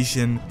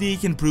specialization, they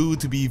can prove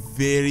to be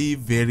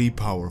very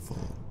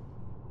powerful.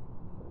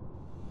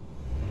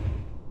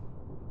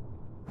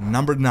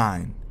 Number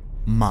 9.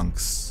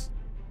 Monks.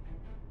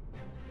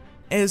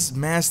 As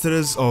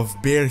masters of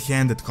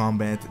bare-handed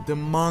combat, the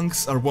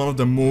monks are one of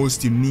the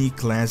most unique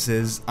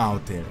classes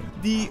out there.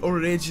 The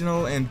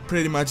original and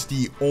pretty much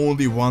the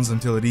only ones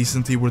until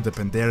recently were the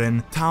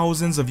Pandaren.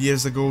 Thousands of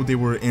years ago they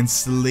were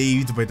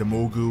enslaved by the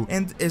Mogu,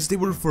 and as they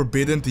were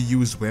forbidden to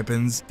use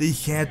weapons, they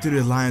had to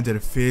rely on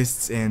their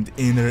fists and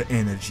inner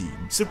energy.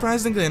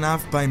 Surprisingly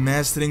enough, by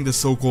mastering the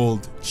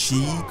so-called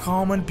Chi,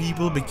 common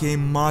people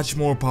became much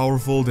more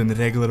powerful than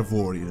regular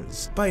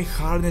warriors. By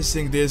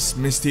harnessing this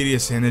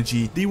mysterious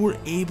energy, they were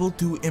able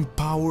to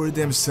empower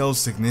themselves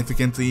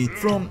significantly,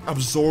 from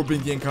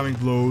absorbing incoming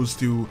blows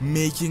to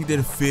making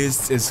their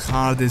fists as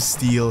hard as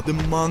steel. The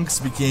monks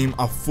became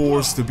a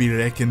force to be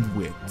reckoned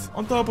with.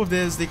 On top of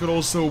this, they could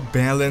also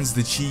balance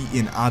the chi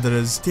in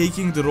others,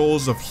 taking the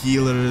roles of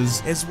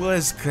healers as well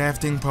as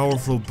crafting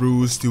powerful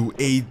brews to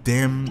aid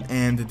them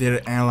and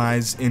their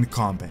allies in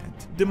combat.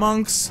 The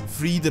monks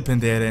freed the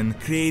Pandaren,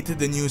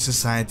 created a new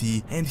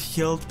society, and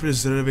helped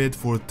preserve it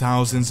for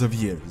thousands of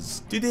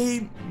years.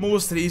 Today,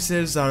 most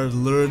races are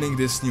learning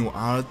this new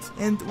art,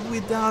 and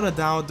without a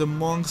doubt the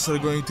monks are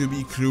going to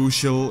be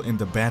crucial in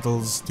the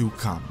battles to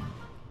come.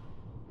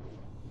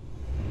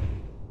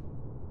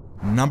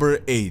 Number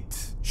 8.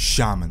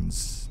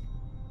 Shamans.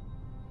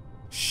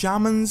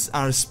 Shamans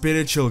are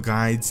spiritual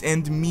guides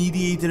and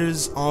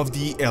mediators of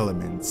the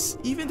elements.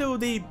 Even though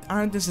they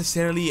aren't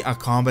necessarily a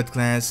combat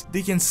class,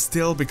 they can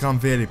still become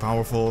very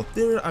powerful.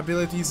 Their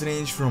abilities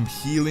range from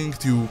healing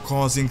to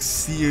causing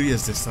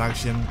serious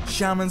destruction.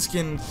 Shamans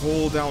can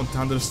hold down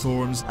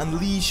thunderstorms,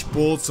 unleash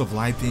bolts of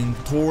lightning,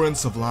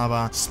 torrents of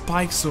lava,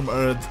 spikes from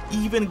earth,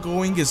 even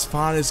going as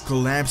far as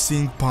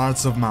collapsing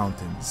parts of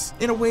mountains.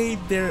 In a way,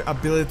 their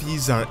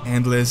abilities are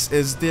endless,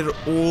 as they're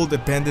all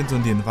dependent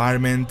on the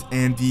environment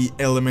and the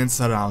elements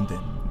around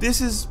them.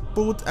 This is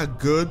both a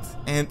good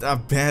and a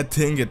bad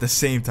thing at the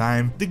same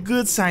time. The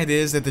good side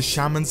is that the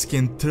shamans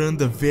can turn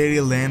the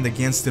very land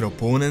against their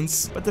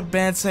opponents, but the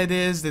bad side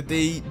is that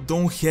they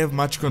don't have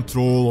much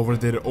control over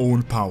their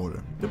own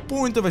power. The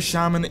point of a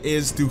shaman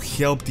is to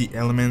help the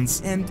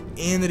elements, and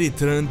in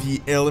return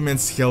the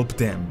elements help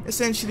them.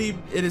 Essentially,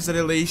 it is a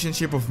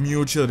relationship of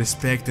mutual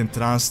respect and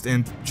trust,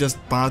 and just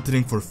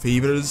bartering for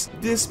favors.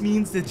 This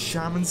means that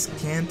shamans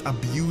can't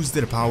abuse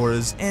their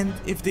powers, and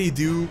if they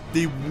do,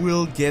 they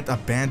will get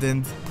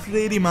abandoned,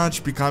 pretty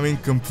much becoming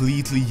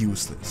completely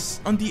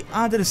useless. On the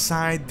other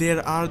side,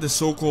 there are the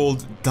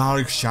so-called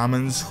dark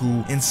shamans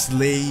who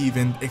enslave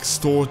and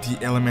extort the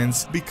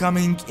elements,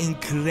 becoming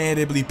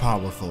incredibly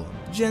powerful.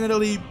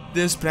 Generally,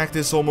 this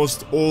practice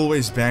almost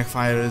always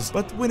backfires,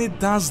 but when it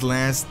does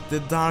last, the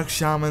dark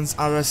shamans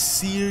are a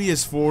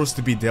serious force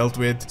to be dealt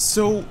with.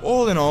 So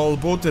all in all,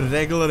 both the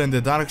regular and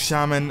the dark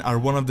shaman are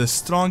one of the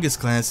strongest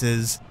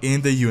classes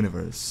in the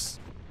universe.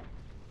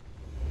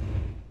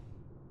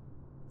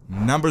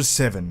 Number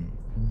 7.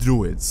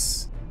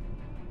 Druids.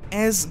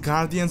 As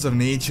guardians of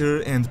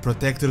nature and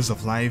protectors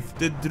of life,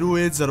 the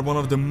druids are one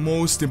of the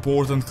most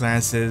important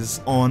classes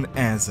on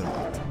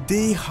Azeroth.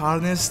 They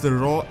harness the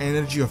raw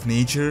energy of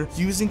nature,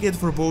 using it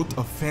for both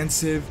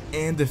offensive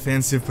and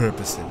defensive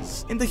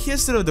purposes. In the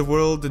history of the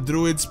world, the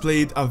druids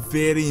played a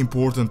very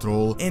important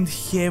role and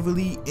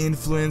heavily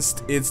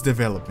influenced its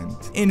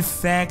development. In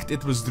fact,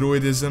 it was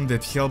druidism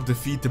that helped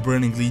defeat the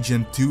Burning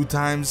Legion 2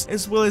 times,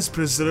 as well as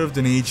preserve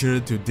the nature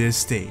to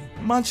this day.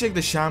 Much like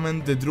the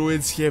shaman, the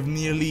druids have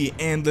nearly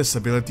endless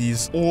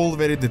abilities, all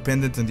very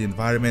dependent on the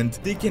environment.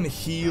 They can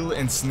heal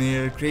and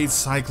snare, create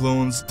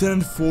cyclones, turn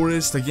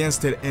forest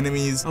against their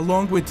enemies,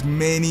 along with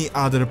many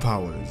other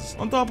powers.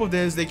 On top of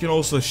this, they can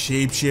also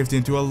shapeshift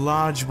into a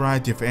large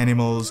variety of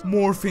animals,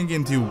 morphing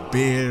into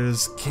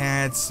bears,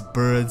 cats,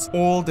 birds,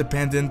 all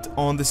dependent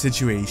on the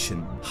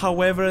situation.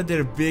 However,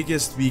 their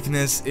biggest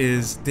weakness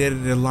is their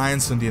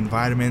reliance on the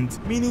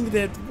environment, meaning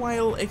that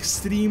while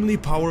extremely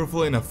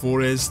powerful in a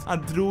forest, a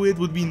druid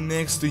would be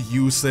next to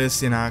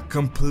useless in a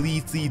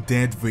completely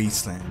dead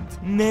wasteland.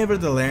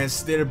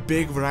 Nevertheless, their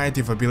big variety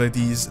of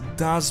abilities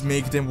does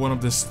make them one of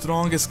the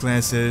strongest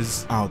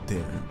classes out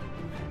there.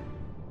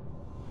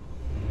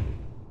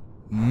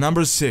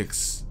 Number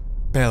 6.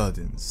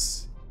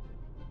 Paladins.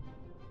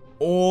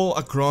 all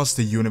across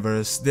the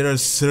universe there are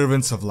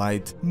servants of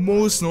light.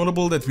 Most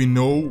notable that we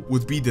know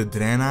would be the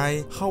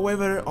Draenei.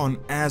 However, on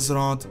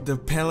Azeroth, the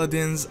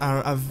Paladins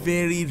are a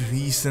very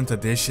recent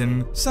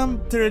addition. Some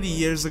 30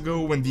 years ago,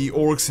 when the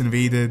Orcs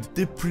invaded,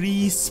 the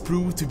priests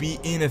proved to be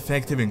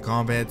ineffective in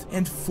combat,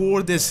 and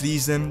for this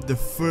reason the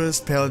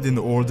first Paladin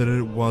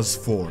Order was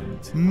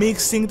formed.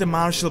 Mixing the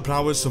martial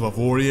prowess of a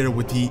warrior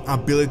with the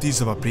abilities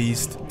of a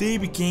priest, they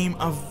became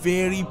a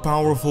very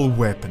powerful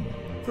weapon.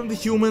 From the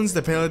humans,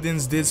 the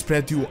Paladins did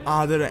spread to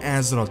other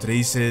Azeroth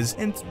races,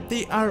 and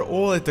they are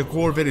all at the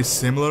core very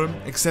similar,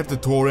 except the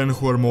Tauren,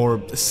 who are more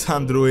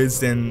sun druids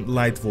than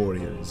light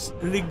warriors.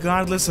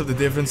 Regardless of the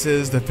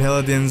differences, the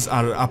Paladins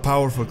are a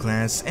powerful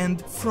class,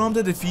 and from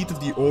the defeat of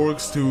the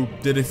Orcs to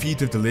the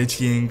defeat of the Lich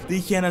King, they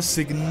had a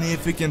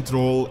significant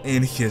role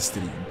in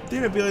history.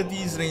 Their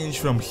abilities range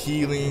from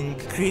healing,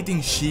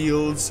 creating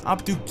shields,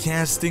 up to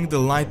casting the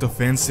light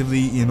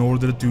offensively in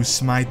order to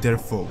smite their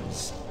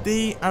foes.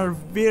 They are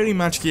very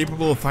much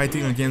capable of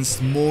fighting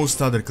against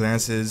most other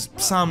classes,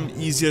 some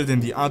easier than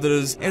the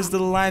others, as the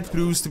light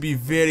proves to be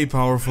very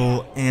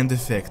powerful and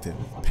effective.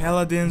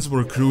 Paladins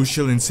were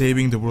crucial in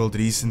saving the world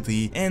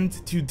recently,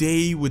 and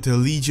today, with a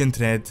Legion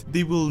threat,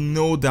 they will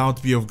no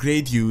doubt be of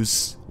great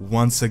use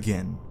once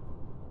again.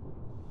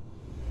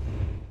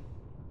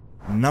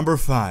 Number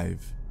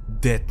 5.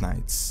 Death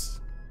Knights.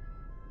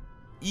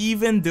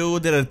 Even though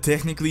there are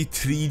technically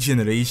 3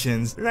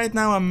 generations, right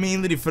now I'm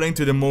mainly referring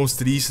to the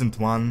most recent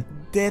one,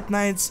 Death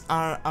Knights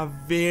are a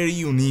very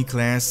unique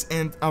class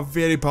and a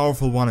very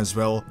powerful one as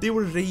well. They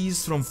were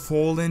raised from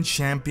fallen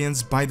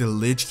champions by the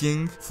Lich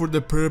King for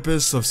the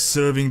purpose of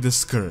serving the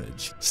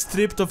Scourge.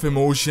 Stripped of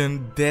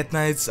emotion, Death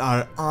Knights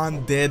are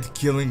undead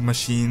killing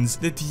machines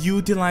that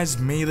utilize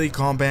melee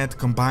combat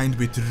combined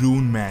with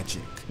rune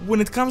magic. When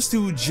it comes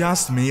to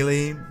just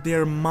melee, they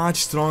are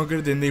much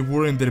stronger than they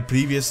were in their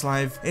previous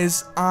life,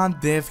 as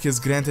Undeath has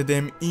granted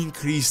them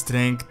increased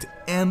strength,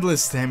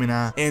 endless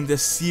stamina, and a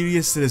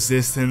serious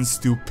resistance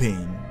to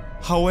pain.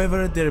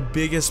 However, their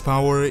biggest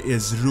power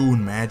is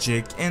rune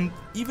magic, and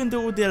even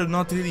though they are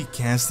not really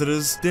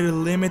casters, their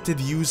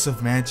limited use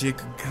of magic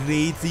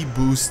greatly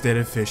boosts their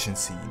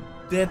efficiency.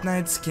 Death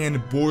Knights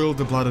can boil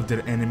the blood of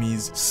their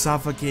enemies,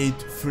 suffocate,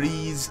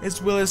 freeze,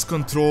 as well as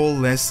control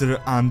lesser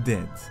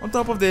undead. On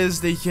top of this,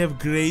 they have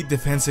great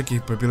defensive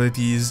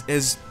capabilities,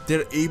 as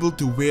they're able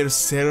to wear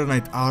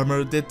Serenite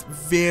armor that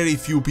very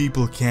few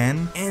people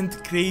can,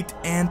 and create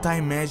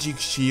anti-magic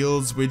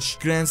shields which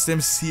grants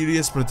them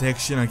serious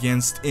protection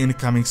against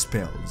incoming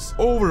spells.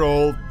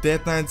 Overall,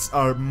 Death Knights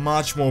are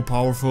much more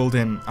powerful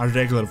than a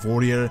regular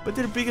warrior, but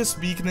their biggest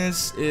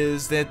weakness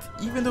is that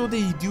even though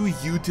they do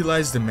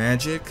utilize the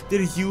magic,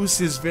 their use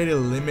is very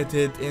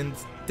limited and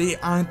they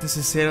aren't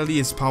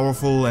necessarily as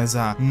powerful as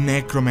a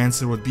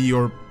necromancer would be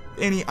or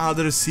any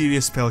other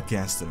serious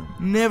spellcaster.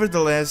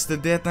 Nevertheless, the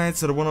Death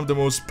Knights are one of the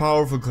most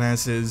powerful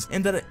classes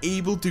and are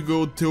able to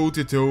go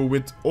toe-to-toe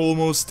with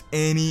almost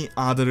any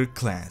other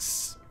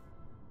class.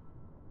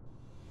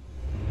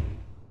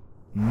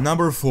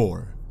 Number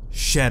 4.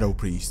 Shadow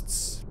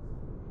Priests.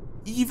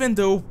 Even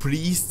though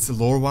priests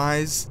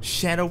lore-wise,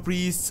 Shadow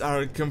Priests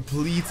are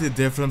completely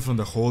different from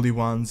the Holy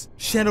Ones.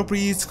 Shadow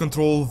Priests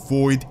control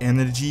void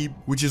energy,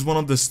 which is one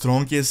of the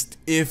strongest,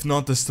 if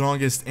not the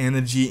strongest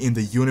energy in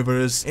the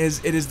universe, as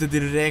it is the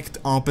direct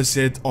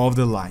opposite of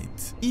the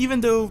light.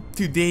 Even though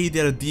today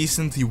they are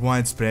decently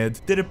widespread,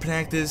 their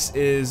practice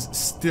is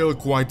still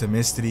quite a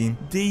mystery.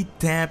 They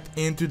tap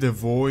into the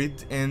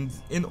void, and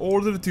in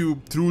order to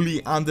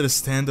truly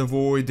understand the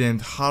void and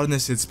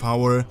harness its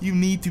power, you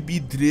need to be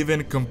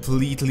driven completely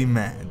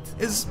mad.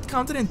 As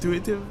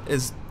counterintuitive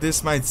as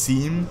this might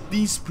seem,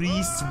 these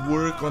priests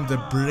work on the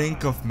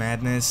brink of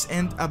madness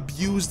and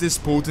abuse this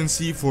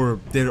potency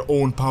for their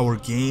own power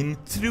gain.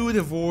 Through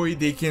the void,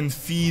 they can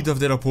feed off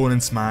their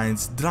opponents'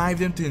 minds, drive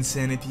them to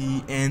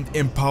insanity, and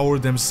empower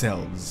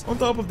themselves. On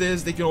top of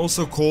this, they can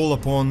also call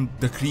upon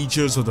the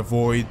creatures of the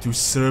void to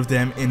serve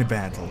them in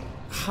battle.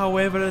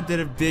 However,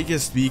 their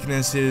biggest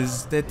weakness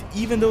is that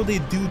even though they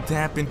do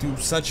tap into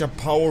such a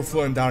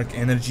powerful and dark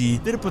energy,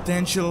 their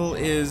potential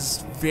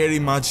is very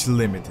much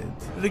limited.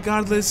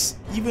 Regardless,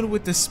 even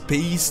with the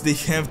space they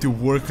have to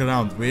work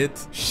around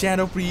with,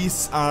 Shadow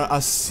Priests are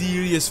a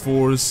serious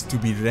force to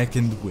be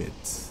reckoned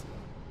with.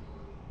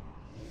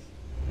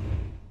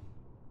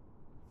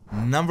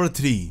 Number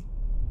 3.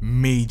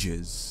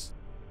 Mages.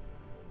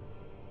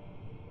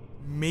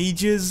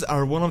 Mages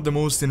are one of the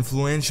most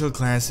influential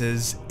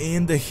classes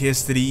in the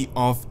history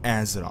of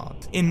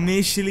Azeroth.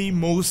 Initially,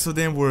 most of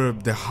them were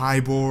the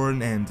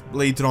Highborn and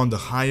later on the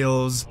High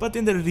Elves, but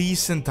in the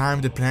recent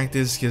time the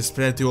practice has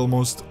spread to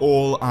almost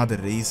all other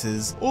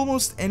races.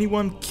 Almost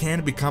anyone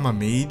can become a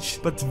mage,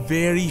 but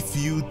very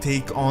few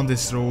take on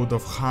this road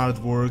of hard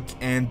work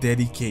and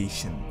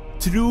dedication.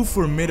 Through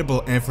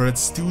formidable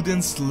efforts,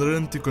 students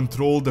learn to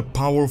control the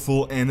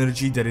powerful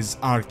energy that is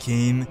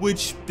arcane,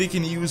 which they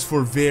can use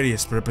for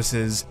various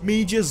purposes.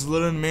 Mages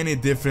learn many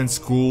different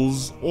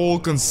schools, all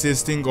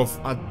consisting of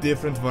a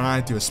different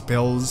variety of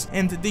spells,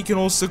 and they can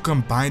also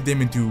combine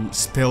them into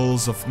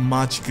spells of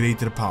much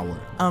greater power.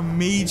 A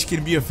mage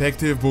can be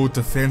effective both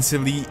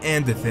offensively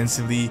and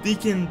defensively. They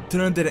can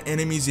turn their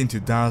enemies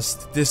into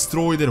dust,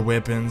 destroy their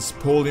weapons,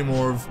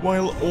 polymorph,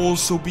 while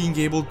also being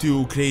able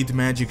to create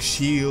magic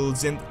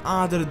shields and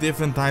other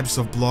different types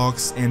of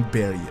blocks and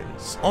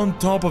barriers. On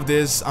top of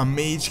this, a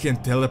mage can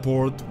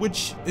teleport,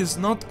 which is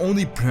not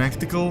only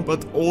practical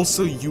but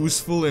also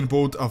useful in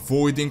both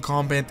avoiding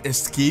combat,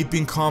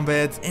 escaping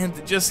combat,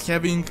 and just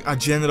having a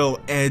general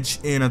edge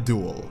in a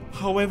duel.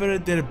 However,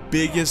 their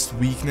biggest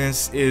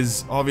weakness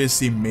is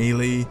obviously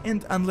melee,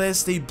 and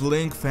unless they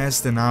blink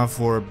fast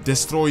enough or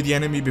destroy the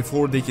enemy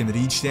before they can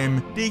reach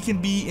them, they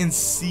can be in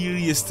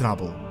serious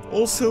trouble.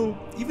 Also,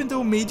 even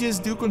though mages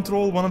do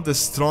control one of the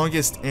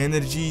strongest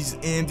energies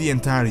in the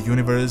entire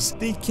universe,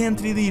 they can't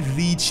really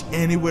reach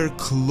anywhere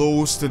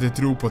close to the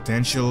true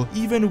potential,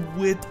 even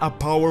with a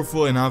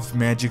powerful enough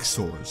magic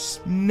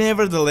source.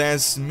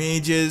 Nevertheless,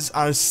 mages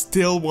are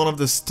still one of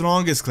the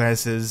strongest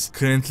classes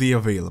currently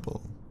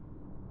available.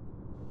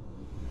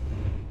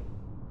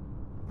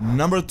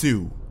 Number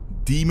 2.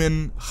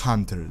 Demon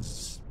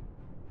Hunters.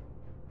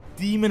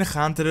 Demon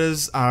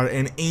Hunters are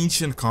an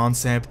ancient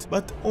concept,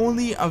 but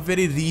only a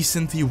very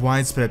recently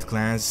widespread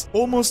class.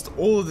 Almost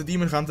all of the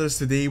Demon Hunters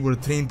today were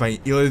trained by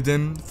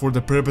Illidan for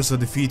the purpose of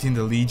defeating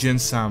the Legion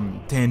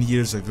some 10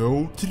 years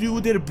ago.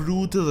 Through their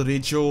brutal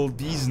ritual,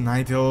 these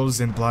Night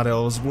Elves and Blood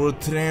Elves were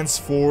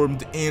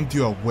transformed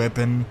into a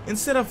weapon.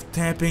 Instead of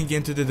tapping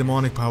into the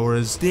demonic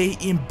powers, they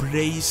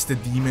embraced the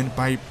demon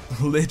by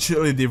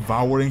literally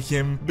devouring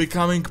him,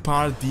 becoming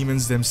part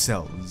demons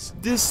themselves.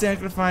 This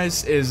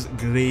sacrifice is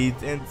great,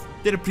 and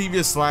their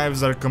previous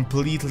lives are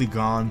completely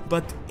gone,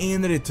 but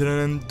in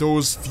return,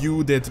 those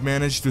few that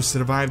manage to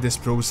survive this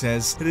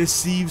process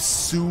receive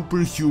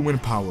superhuman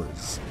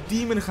powers.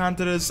 Demon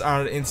Hunters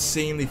are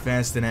insanely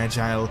fast and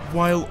agile,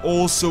 while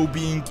also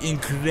being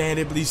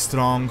incredibly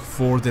strong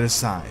for their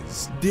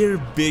size. Their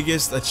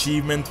biggest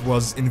achievement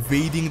was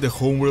invading the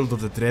homeworld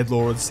of the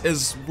Dreadlords,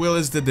 as well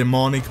as the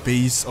demonic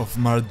base of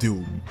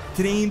Mardoom.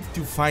 Trained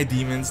to fight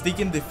demons, they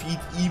can defeat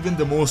even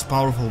the most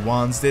powerful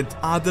ones that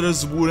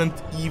others wouldn't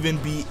even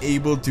be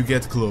able to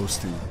get close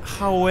to.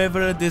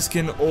 However, this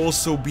can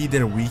also be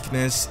their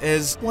weakness,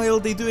 as while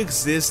they do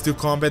exist to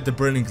combat the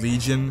Burning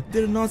Legion,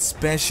 they're not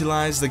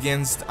specialized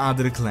against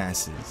other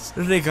classes.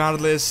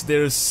 Regardless,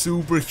 their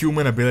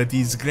superhuman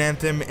abilities grant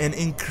them an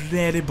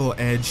incredible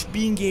edge,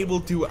 being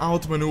able to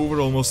outmaneuver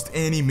almost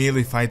any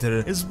melee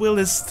fighter, as well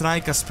as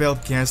strike a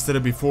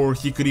spellcaster before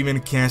he could even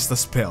cast a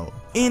spell.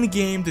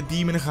 In-game, the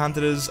Demon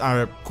Hunters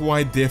are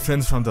quite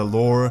different from the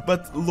lore,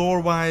 but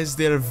lore-wise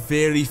they're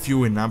very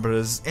few in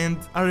numbers and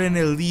are an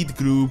elite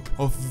group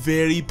of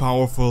very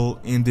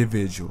powerful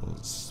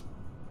individuals.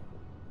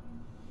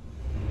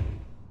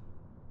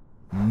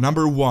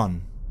 Number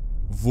 1.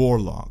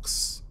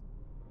 Warlocks.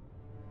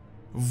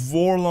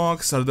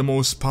 Warlocks are the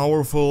most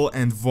powerful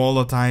and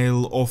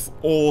volatile of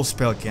all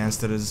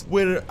spellcasters.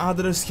 Where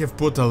others have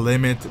put a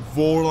limit,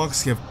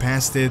 Warlocks have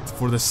passed it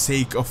for the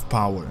sake of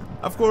power.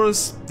 Of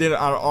course, there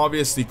are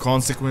obviously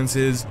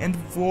consequences, and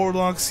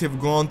Warlocks have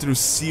gone through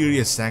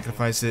serious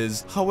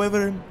sacrifices.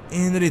 However,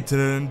 in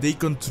return, they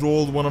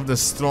control one of the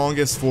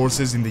strongest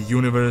forces in the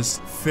universe,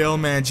 Fel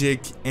Magic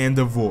and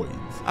the Void.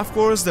 Of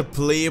course, the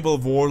playable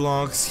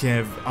Warlocks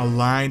have a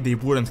line they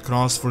wouldn't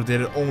cross for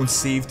their own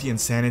safety and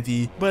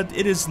sanity, but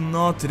it is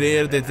not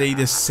rare that they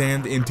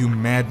descend into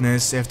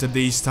madness after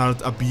they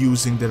start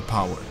abusing their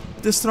power.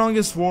 The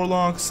strongest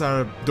Warlocks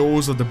are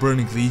those of the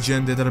Burning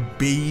Legion that are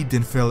bathed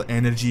in Fel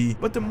energy,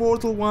 but the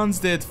mortal ones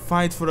that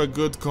fight for a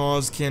good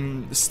cause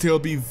can still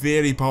be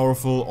very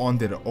powerful on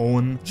their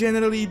own.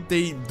 Generally,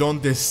 they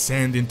don't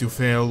descend into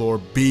Fel or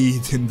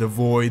bathe in the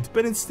Void,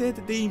 but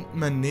instead they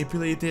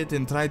manipulate it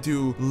and try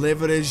to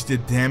leverage the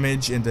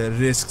damage and the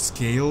risk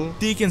scale.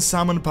 They can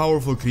summon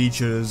powerful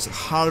creatures,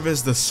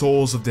 harvest the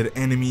souls of their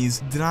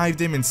enemies, drive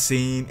them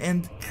insane,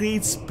 and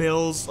create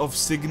spells of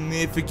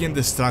significant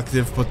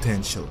destructive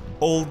potential.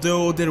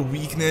 Although their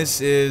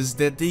weakness is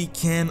that they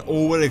can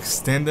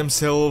overextend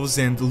themselves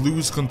and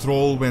lose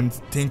control when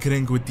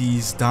tinkering with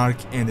these dark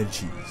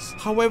energies.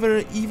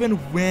 However, even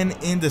when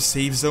in the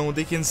safe zone,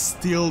 they can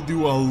still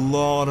do a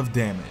lot of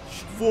damage.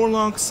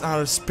 Warlocks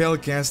are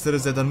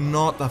spellcasters that are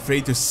not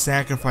afraid to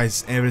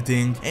sacrifice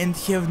everything and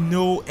have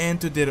no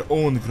end to their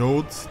own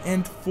growth,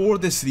 and for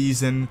this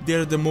reason,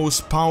 they're the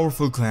most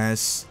powerful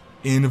class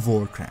in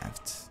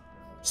Warcraft.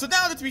 So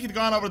now that we have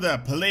gone over the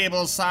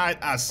playable side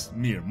as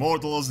mere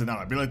mortals and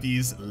our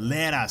abilities,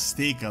 let us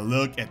take a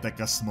look at the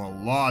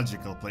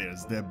cosmological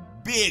players, the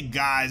big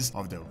guys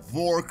of the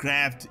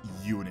Warcraft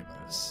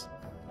universe.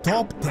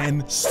 Top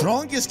 10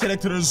 strongest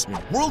characters in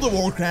World of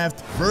Warcraft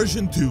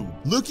version 2.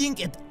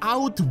 Looking at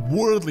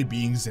outworldly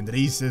beings and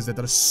races that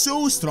are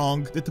so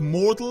strong that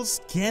mortals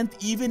can't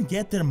even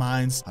get their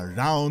minds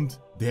around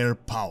their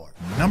power.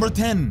 Number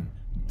 10.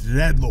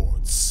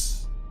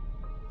 Dreadlords.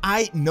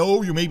 I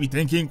know you may be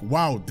thinking,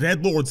 wow,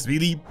 Dreadlords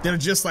really? They're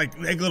just like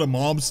regular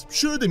mobs.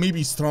 Sure, they may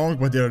be strong,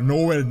 but they're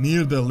nowhere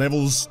near the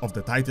levels of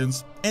the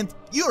Titans. And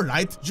you're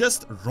right,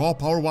 just raw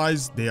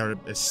power-wise, they are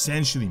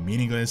essentially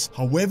meaningless.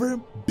 However,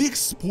 big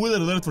spoiler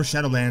alert for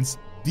Shadowlands,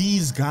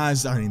 these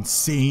guys are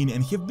insane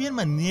and have been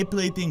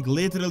manipulating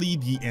literally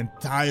the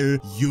entire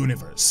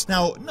universe.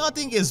 Now,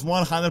 nothing is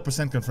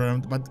 100%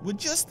 confirmed, but with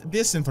just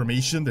this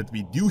information that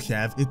we do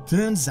have, it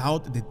turns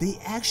out that they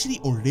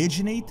actually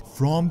originate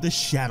from the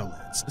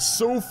Shadowlands.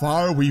 So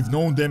far, we've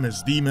known them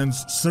as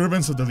demons,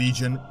 servants of the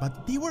Legion,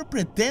 but they were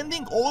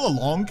pretending all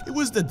along it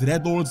was the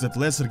Dreadlords that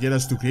led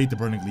Sargeras to create the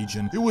Burning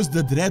Legion. It was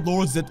the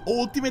Dreadlords that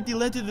ultimately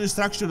led to the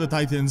destruction of the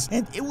Titans,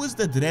 and it was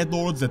the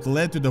Dreadlords that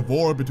led to the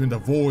war between the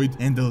Void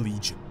and the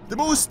Legion. The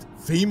most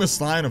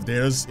famous line of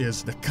theirs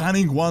is, "The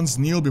cunning ones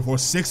kneel before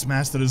 6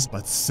 masters,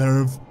 but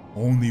serve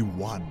only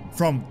one."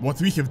 From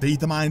what we have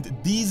data mined,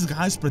 these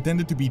guys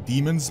pretended to be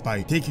demons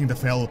by taking the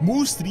Fel.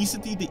 Most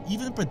recently, they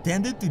even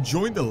pretended to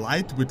join the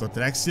Light with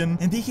Otraxian,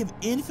 and they have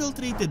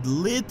infiltrated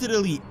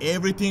literally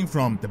everything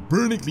from the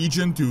Burning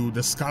Legion to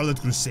the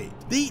Scarlet Crusade.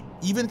 They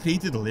even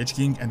created the Lich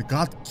King and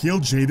got Kill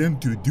Jaden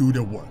to do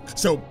the work.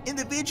 So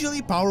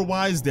individually,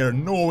 power-wise, they're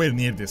nowhere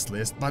near this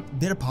list, but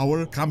their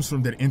power comes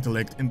from their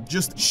intellect and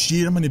just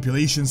sheer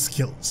manipulation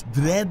skills.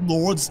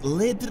 Dreadlords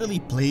literally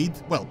played,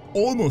 well,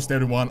 almost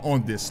everyone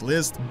on this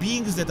list,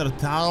 beings that are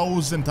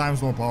 1,000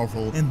 times more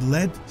powerful, and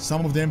led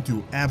some of them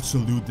to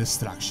absolute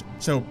destruction.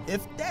 So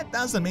if that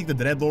doesn't make the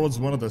Dreadlords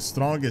one of the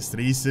strongest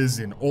races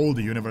in all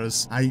the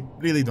universe, I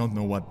really don't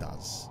know what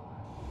does.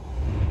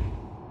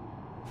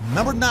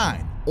 Number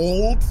 9.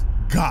 Old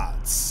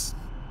Gods.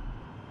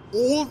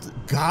 Old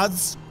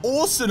Gods,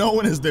 also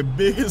known as the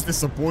biggest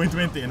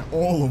disappointment in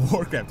all of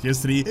Warcraft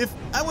history. If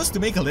I was to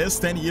make a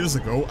list 10 years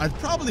ago, I'd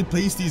probably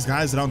place these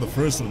guys around the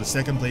first or the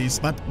second place,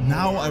 but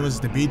now I was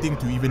debating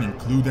to even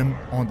include them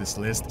on this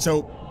list.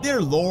 So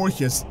their lore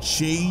has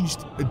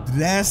changed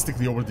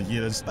drastically over the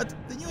years, but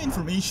the new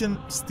information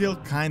still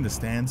kinda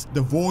stands.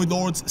 The Void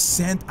Lords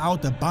sent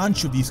out a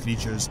bunch of these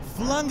creatures,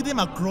 flung them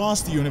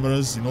across the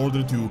universe in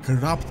order to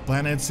corrupt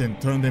planets and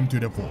turn them to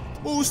the Void.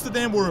 Most of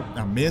them were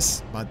a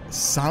miss, but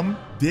some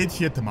did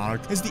hit the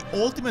mark, as the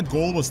ultimate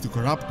goal was to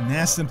corrupt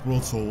nascent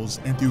world souls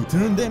and to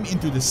turn them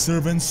into the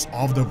servants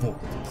of the Void.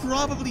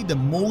 Probably the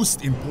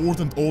most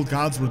important old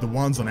gods were the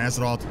ones on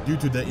Azeroth due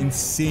to the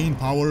insane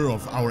power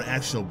of our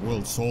actual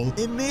world soul.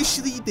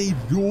 Initially, they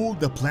ruled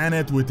the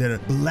planet with their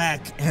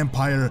Black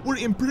Empire, were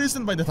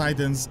imprisoned by the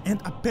Titans,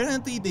 and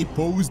apparently they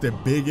posed the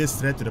biggest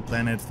threat to the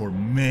planet for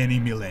many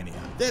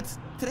millennia. That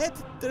threat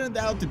turned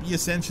out to be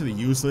essentially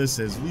useless,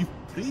 as we've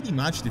pretty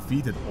much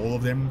defeated all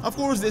of them. Of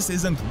course, this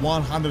isn't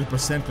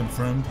 100%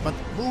 confirmed, but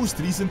most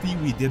recently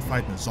we did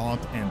fight N'Zoth,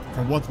 and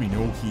from what we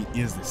know, he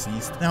is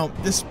deceased. Now,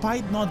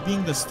 despite not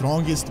being the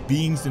strongest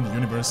beings in the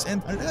universe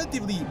and a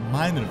relatively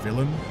minor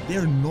villain,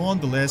 they're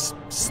nonetheless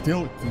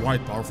still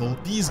quite powerful.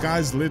 These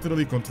guys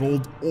literally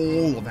controlled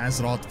all of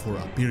Azeroth for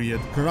a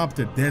period,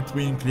 corrupted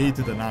Deathwing,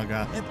 created a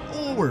Naga, and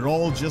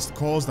overall just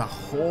caused a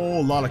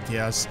whole lot of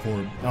chaos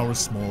for our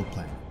small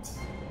planet.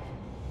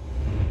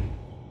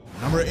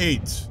 Number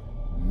 8.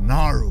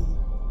 Naru.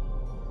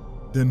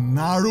 The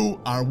Naru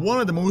are one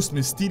of the most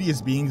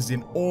mysterious beings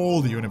in all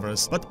the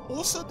universe, but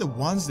also the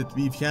ones that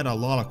we've had a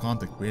lot of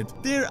contact with.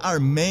 There are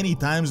many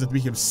times that we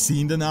have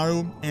seen the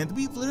Naru, and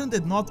we've learned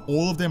that not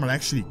all of them are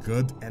actually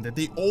good, and that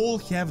they all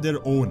have their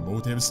own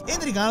motives.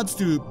 In regards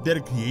to their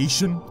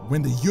creation,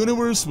 when the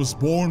universe was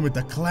born with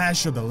the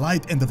clash of the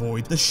light and the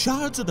void, the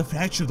shards of the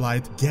fractured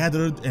light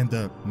gathered and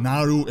the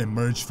Naru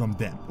emerged from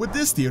them. With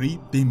this theory,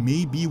 they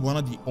may be one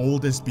of the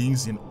oldest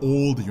beings in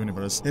all the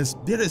universe, as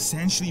they're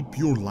essentially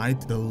pure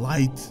light, the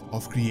light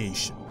of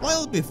creation.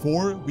 While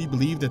before we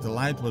believed that the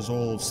light was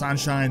all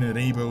sunshine and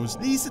rainbows,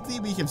 recently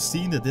we have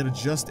seen that they're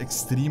just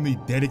extremely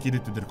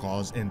dedicated to their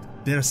cause and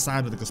their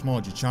side of the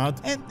cosmology chart,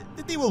 and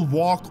that they will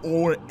walk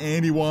over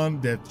anyone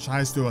that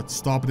tries to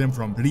stop them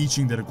from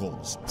reaching their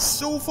goals.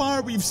 So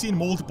far we've seen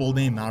multiple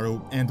named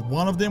Naru, and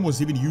one of them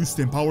was even used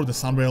to empower the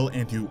Sunwell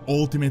and to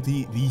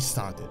ultimately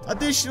restart it.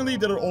 Additionally,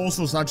 there are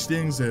also such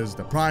things as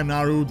the Prime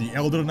Naru, the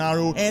Elder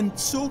Naru, and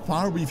so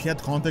far we've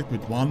had contact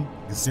with one,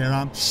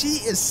 Xera.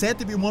 She is said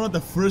to be one of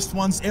the first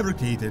ones ever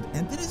created,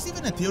 and there is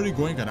even a theory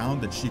going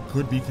around that she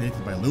could be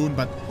created by Loon,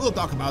 but we'll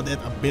talk about that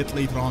a bit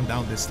later on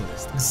down this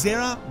list.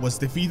 Xera was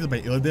defeated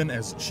by Illidan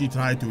as she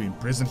tried to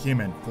imprison him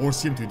and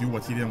force him to do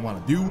what he didn't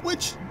want to do,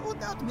 which no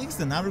doubt makes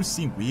the Naru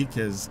seem weak,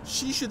 as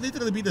she should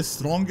literally be the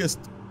strongest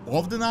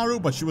of the Naru,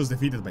 but she was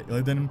defeated by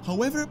Illidan.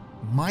 However,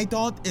 my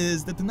thought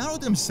is that the Naru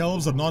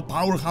themselves are not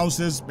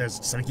powerhouses, as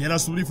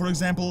Sargeras would be, for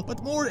example,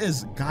 but more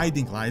as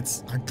guiding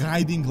lights, a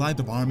guiding light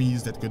of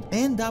armies that could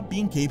end up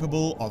being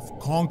capable of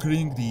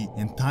conquering the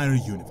entire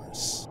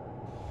universe.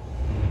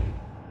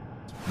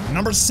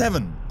 Number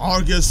 7.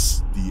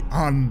 Argus the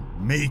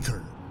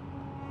Unmaker.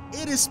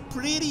 it is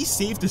pretty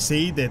safe to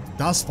say that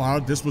thus far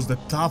this was the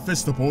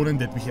toughest opponent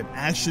that we had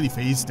actually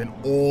faced in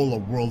all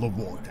of World of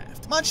Warcraft.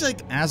 Much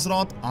like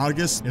Azeroth,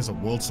 Argus is a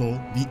world soul,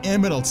 the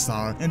Emerald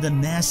Star, and the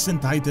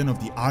nascent titan of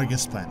the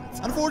Argus planet.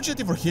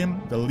 Unfortunately for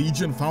him, the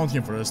Legion found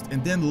him first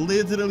and then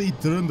literally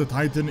turned the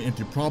titan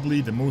into probably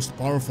the most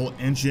powerful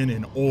engine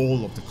in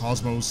all of the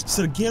cosmos.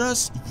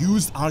 Sargeras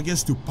used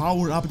Argus to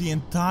power up the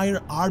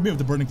entire army of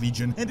the Burning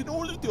Legion, and in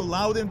order to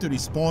allow them to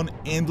respawn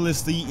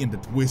endlessly in the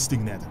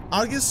twisting nether.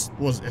 Argus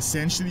was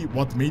essentially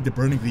what made the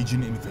Burning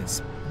Legion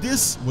invincible.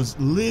 This was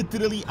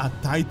literally a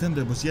titan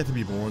that was yet to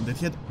be born, that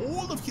had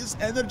all of his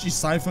energy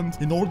siphoned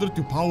in order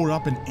to power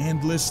up an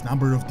endless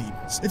number of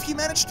demons. If he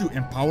managed to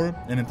empower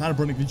an entire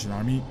Burning Legion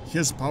army,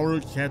 his power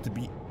had to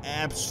be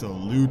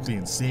absolutely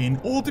insane.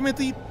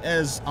 Ultimately,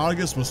 as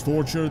Argus was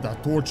tortured, a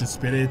tortured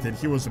spirit, and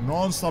he was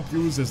non-stop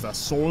used as the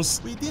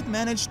source, we did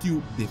manage to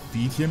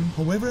defeat him.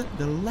 However,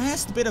 the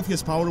last bit of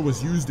his power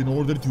was used in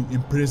order to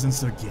imprison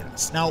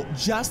Sargeras. Now,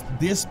 just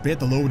this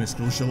bit alone is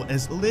crucial,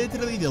 as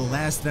literally the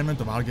last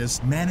remnant of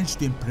Argus managed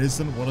to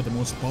imprison one of the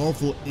most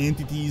powerful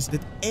entities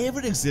that ever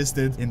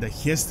existed in the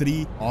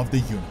history of the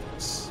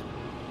universe.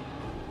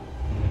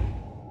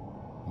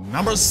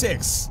 Number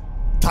 6.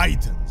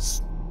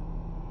 Titans.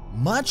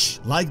 Much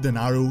like the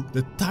Naru,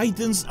 the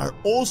Titans are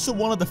also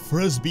one of the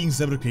first beings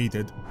ever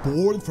created,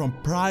 born from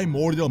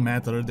primordial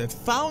matter that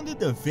founded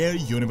the very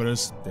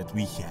universe that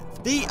we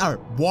have. They are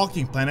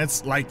walking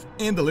planets, like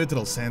in the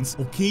literal sense.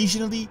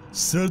 Occasionally,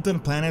 certain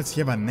planets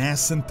have a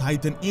nascent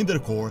titan in their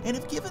core, and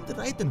if given the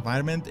right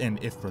environment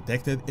and if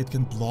protected, it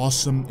can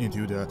blossom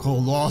into the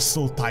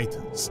colossal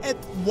titans. At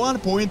one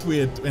point,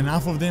 with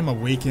enough of them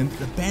awakened,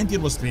 the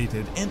Pantheon was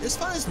created, and as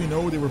far as we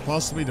know, they were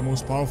possibly the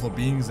most powerful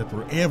beings that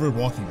were ever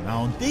walking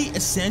around. They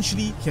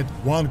essentially had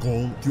one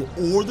goal: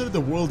 to order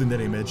the world in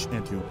their image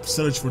and to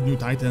search for new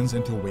titans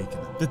and to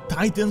awaken them. The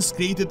Titans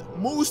created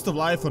most of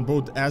life on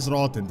both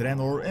Azeroth and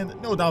Draenor, and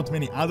no doubt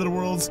many other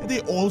worlds, and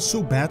they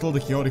also battled the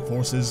chaotic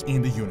forces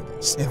in the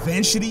universe.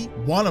 Eventually,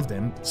 one of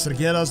them,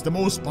 Sargeras, the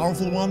most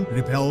powerful one,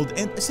 rebelled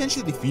and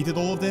essentially defeated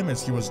all of them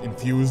as he was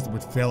infused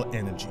with fell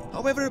energy.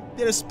 However,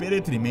 their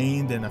spirit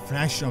remained, and a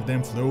fraction of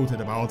them floated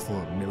about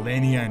for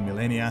millennia and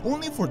millennia,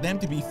 only for them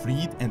to be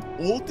freed and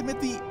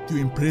ultimately to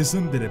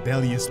imprison the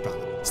rebellious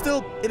brother.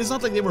 Still, it is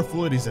not like they were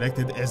fully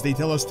resurrected, as they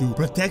tell us to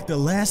protect the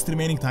last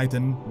remaining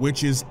titan,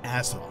 which is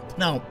Azeroth.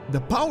 Now,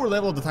 the power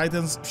level of the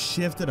Titans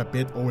shifted a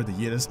bit over the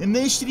years.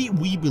 Initially,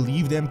 we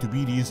believed them to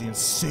be these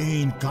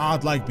insane,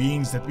 godlike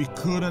beings that we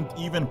couldn't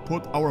even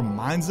put our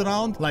minds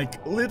around.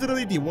 Like,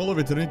 literally, the Well of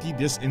Eternity,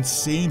 this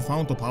insane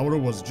fount of power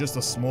was just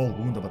a small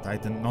wound of a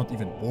Titan, not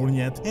even born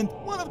yet. And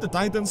one of the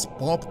Titans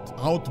popped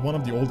out one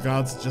of the old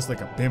gods, just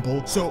like a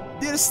pimple. So,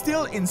 they're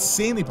still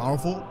insanely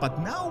powerful, but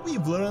now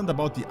we've learned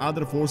about the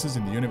other forces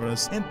in the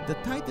universe, and the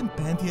Titan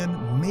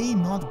Pantheon may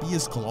not be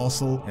as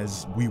colossal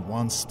as we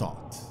once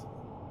thought.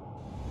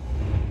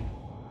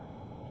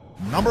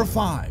 Number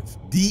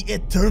 5. The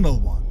Eternal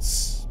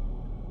Ones.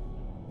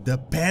 The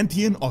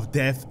Pantheon of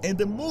Death and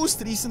the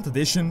most recent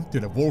addition to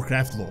the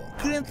Warcraft lore.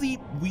 Currently,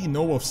 we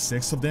know of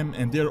 6 of them,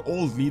 and they're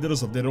all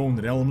leaders of their own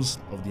realms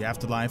of the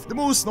afterlife. The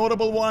most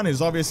notable one is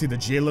obviously the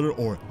Jailer,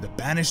 or the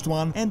Banished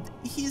One, and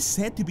he's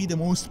said to be the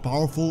most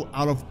powerful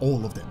out of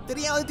all of them. The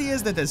reality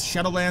is that as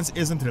Shadowlands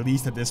isn't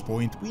released at this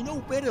point, we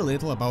know very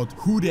little about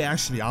who they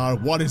actually are,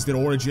 what is their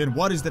origin,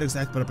 what is their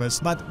exact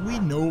purpose, but we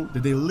know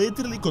that they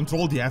literally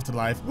control the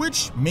afterlife,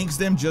 which makes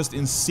them just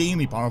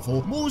insanely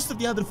powerful. Most of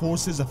the other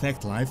forces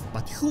affect life,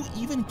 but who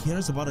even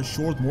cares about a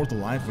short mortal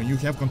life when you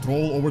have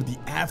control over the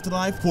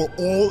afterlife for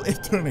all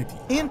eternity?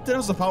 In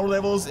terms of power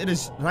levels, it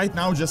is right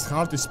now just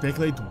hard to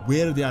speculate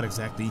where they are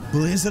exactly.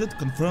 Blizzard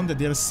confirmed that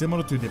they are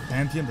similar to the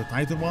Pantheon, the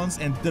Titan ones,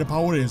 and their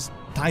power is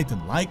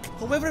Titan-like.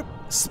 However,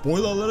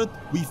 spoiler alert,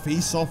 we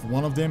face off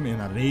one of them in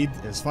a raid,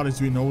 as far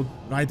as we know,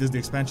 right as the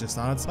expansion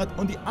starts. But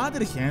on the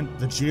other hand,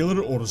 the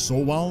Jailer, or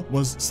Zowal,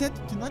 was said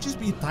to not just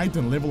be a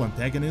Titan-level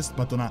antagonist,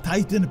 but on a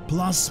Titan++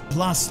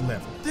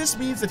 level. This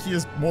means that he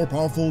is more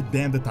powerful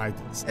than the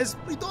Titans. As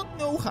we don't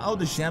know how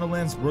the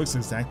Shadowlands works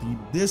exactly,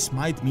 this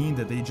might mean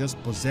that they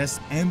just possess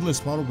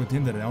endless power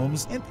within the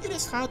realms, and it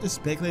is hard to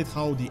speculate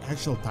how the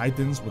actual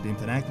Titans would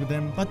interact with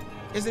them, but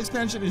as the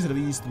expansion is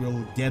released,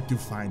 we'll get to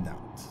find out.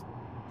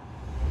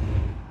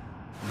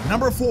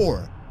 Number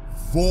 4.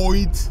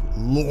 Void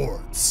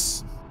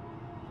Lords.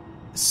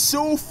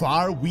 So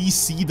far, we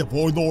see the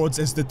Void Lords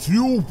as the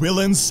true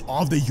villains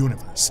of the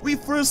universe. We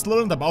first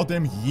learned about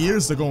them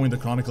years ago in the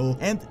Chronicle,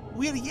 and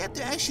we're yet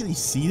to actually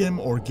see them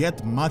or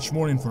get much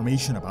more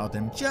information about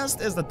them.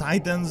 Just as the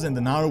Titans and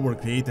the Naru were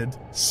created,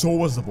 so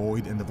was the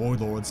Void and the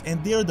Void Lords,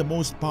 and they're the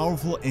most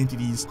powerful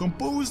entities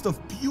composed of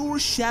pure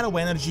shadow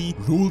energy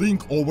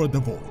ruling over the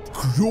Void.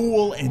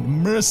 Cruel and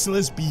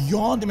merciless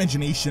beyond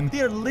imagination,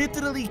 they're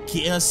literally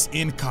chaos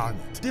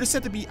incarnate. They're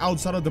said to be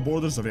outside of the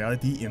borders of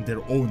reality in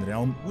their own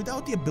realm,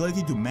 without the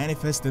ability to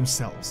manifest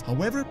themselves.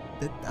 However,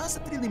 that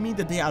doesn't really mean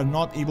that they are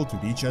not able to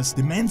reach us.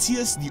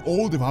 Demencius, the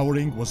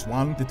All-Devouring, was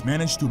one that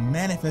managed to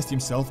manifest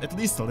himself at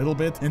least a little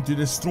bit and to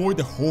destroy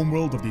the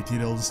homeworld of the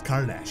Ethereals,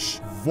 Kardash.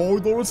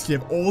 Void Lords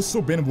have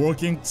also been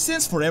working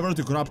since forever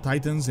to corrupt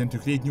titans and to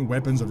create new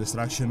weapons of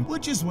destruction,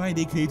 which is why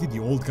they created the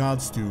old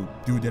gods to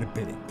do their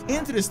bidding.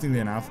 Interestingly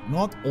enough,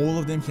 not all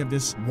of them have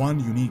this one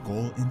unique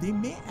goal, and they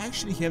may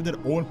actually have their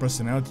own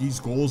personalities,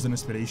 goals, and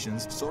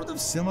aspirations, sort of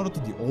similar to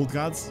the old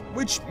gods,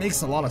 which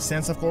makes a lot of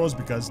sense, of course,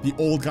 because the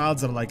old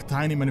gods are like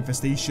tiny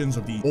manifestations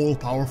of the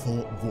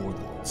all-powerful Void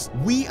Lords.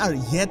 We are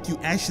yet to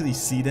actually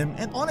see them,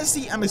 and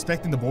honestly, I'm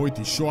expecting the Void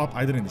to show up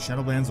either in the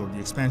Shadowlands or the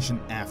expansion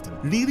after.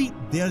 Really,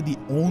 they're the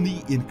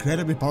only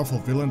incredibly powerful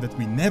villain that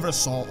we never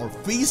saw or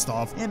faced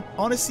off, and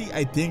honestly,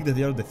 I think that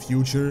they are the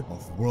future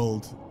of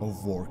World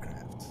of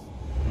Warcraft.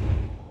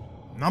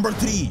 Number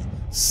 3.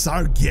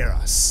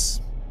 Sargeras.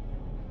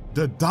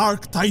 The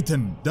Dark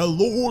Titan, the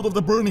Lord of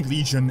the Burning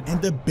Legion,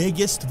 and the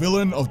biggest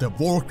villain of the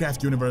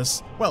Warcraft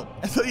universe. Well,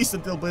 at least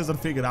until Blizzard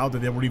figured out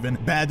that there were even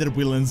badder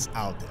villains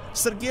out there.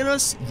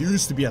 Sargeras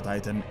used to be a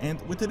Titan,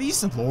 and with the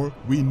recent lore,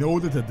 we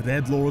know that the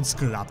Dreadlords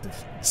corrupted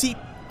him. See,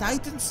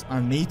 Titans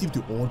are native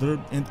to order,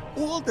 and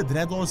all the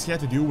Dreadlords had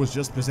to do was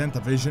just present a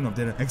vision of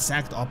their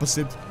exact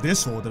opposite,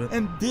 disorder,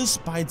 and this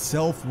by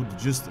itself would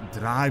just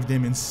drive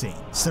them insane.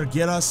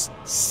 Sargeras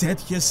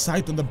set his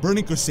sight on the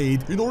Burning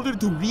Crusade in order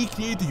to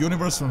recreate the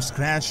universe from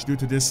scratch due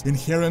to this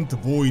inherent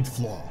void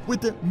flaw.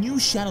 With the new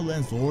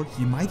Shadowlands lore,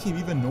 he might have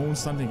even known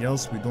something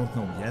else we don't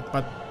know yet,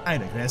 but I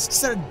digress.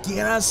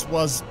 Sargeras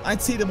was,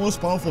 I'd say, the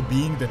most powerful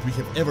being that we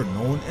have ever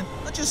known, and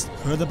not just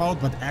heard about,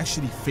 but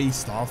actually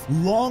faced off.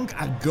 Long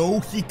ago,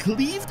 he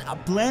cleaved a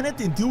planet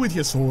in two with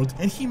his sword,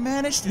 and he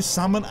managed to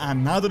summon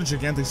another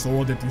gigantic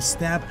sword and to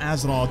stab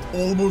Azeroth,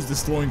 almost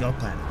destroying our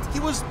planet. He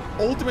was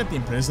ultimately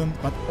imprisoned,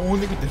 but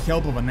only with the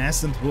help of a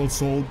nascent world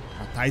soul,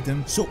 a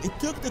Titan, so it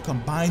took the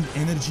combined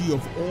energy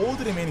of all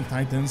the remaining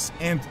Titans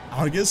and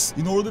Argus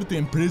in order to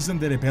imprison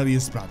the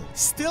rebellious brother.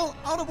 Still,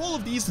 out of all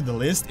of these to the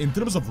list, in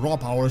terms of raw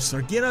power,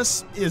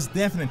 Sargeras is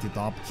definitely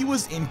top. He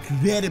was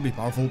incredibly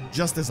powerful,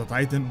 just as a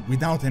Titan,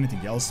 without anything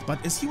else,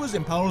 but as he was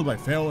empowered by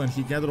Fel and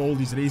he gathered all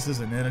these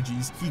races and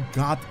energies, he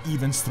got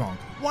even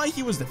stronger. Why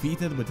he was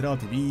defeated with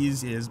relative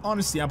ease is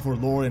honestly up for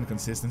lore and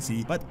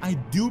consistency, but I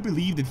do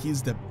believe that he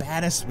is the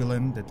baddest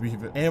villain that we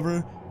have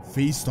ever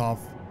faced off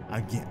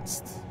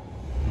against.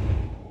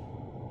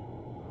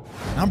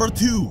 Number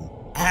 2.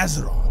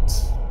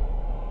 Azeroth.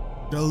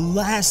 The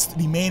last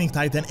remaining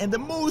Titan and the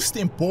most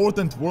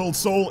important world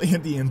soul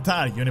in the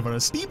entire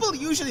universe. People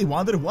usually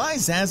wonder, why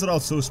is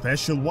Azeroth so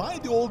special? Why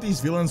do all these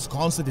villains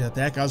constantly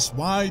attack us?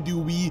 Why do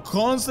we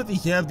constantly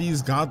have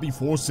these godly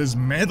forces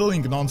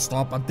meddling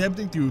non-stop,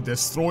 attempting to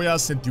destroy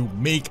us and to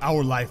make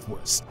our life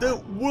worse? The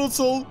world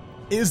soul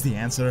is the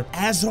answer.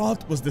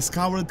 Azeroth was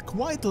discovered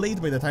quite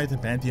late by the Titan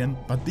Pantheon,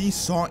 but they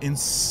saw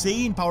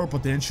insane power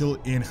potential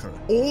in her.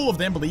 All of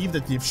them believed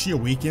that if she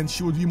awakened,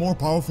 she would be more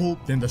powerful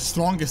than the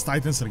strongest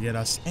Titan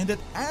Sargeras, and that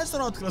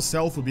Azeroth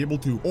herself would be able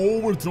to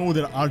overthrow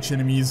their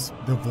archenemies,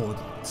 the Void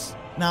Lords.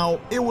 Now,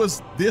 it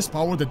was this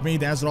power that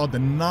made Azeroth the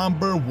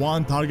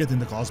 #1 target in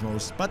the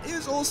cosmos, but it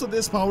is also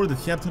this power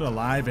that kept her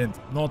alive and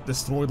not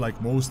destroyed like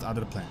most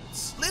other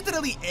planets.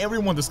 Literally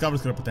everyone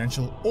discovered her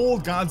potential, all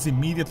gods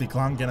immediately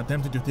clung and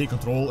attempted to take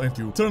control and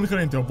to turn her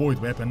into a void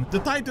weapon. The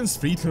Titans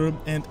freed her,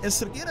 and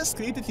as Sargeras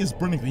created his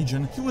Burning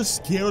Legion, he was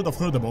scared of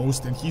her the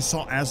most and he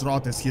saw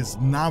Azeroth as his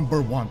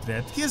 #1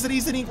 threat. His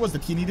reasoning was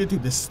that he needed to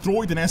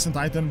destroy the nascent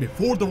Titan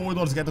before the Void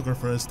Lords get to her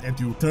first and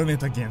to turn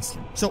it against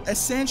him. So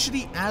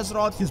essentially,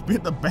 Azeroth has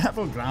been the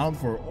battleground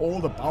for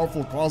all the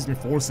powerful cosmic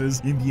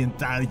forces in the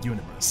entire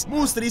universe.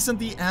 Most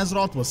recently,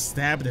 Azeroth was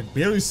stabbed and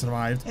barely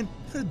survived, and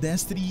her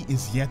destiny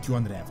is yet to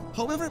unravel.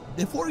 However,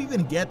 before we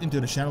even get into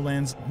the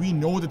Shadowlands, we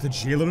know that the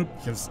Jailer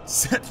has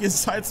set his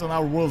sights on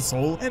our world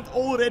soul, and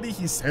already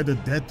he said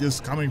that death is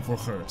coming for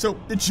her. So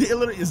the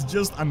Jailer is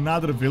just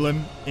another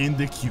villain in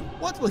the queue.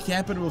 What will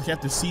happen, we'll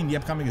have to see in the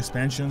upcoming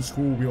expansions,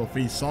 who will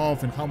face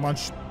off and how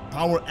much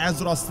power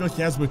Azeroth still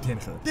has within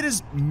her. There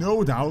is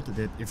no doubt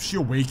that if she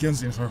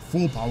awakens in her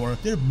full power,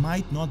 there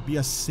might not be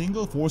a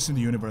single force in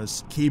the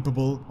universe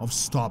capable of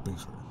stopping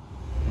her.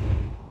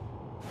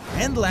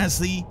 And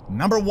lastly,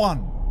 number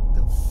 1,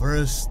 the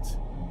First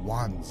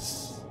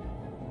Ones.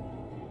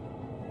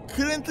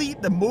 Currently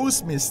the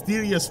most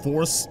mysterious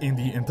force in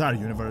the entire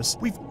universe.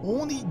 We've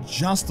only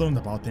just learned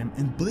about them,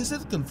 and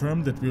Blizzard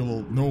confirmed that we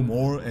will know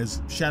more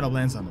as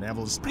Shadowlands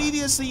unravels.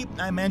 Previously,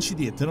 I mentioned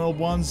the Eternal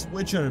Ones,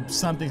 which are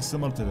something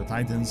similar to the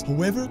Titans.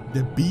 However,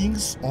 the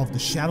beings of the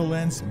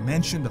Shadowlands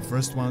mentioned the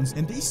First Ones,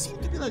 and they seem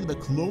to be like the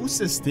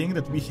closest thing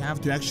that we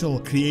have to actual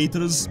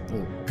creators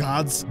or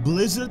gods.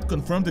 Blizzard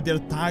confirmed that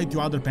they're tied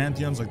to other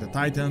pantheons like the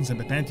Titans and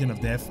the Pantheon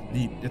of Death,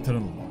 the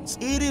Eternal Ones. Titans.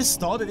 It is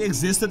thought that they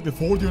existed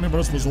before the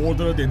universe was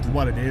ordered into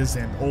what it is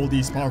and all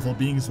these powerful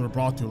beings were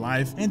brought to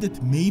life, and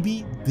that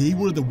maybe they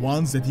were the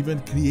ones that even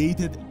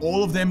created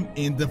all of them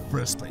in the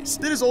first place.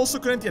 There is also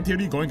currently a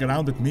theory going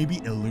around that maybe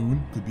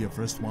Elune could be a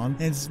first one,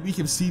 as we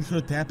have seen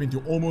her tap into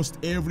almost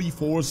every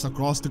force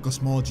across the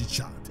cosmology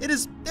chart. It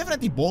is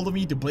definitely bold of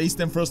me to place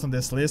them first on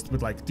this list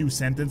with like 2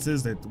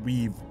 sentences that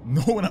we've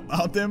known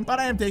about them, but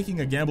I am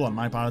taking a gamble on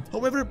my part.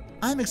 However,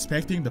 I'm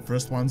expecting the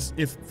first ones,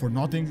 if for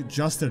nothing,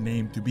 just their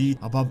name, to be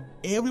above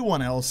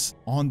everyone else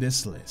on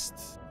this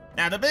list.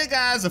 Now the big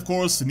guys of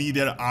course need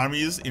their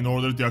armies in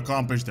order to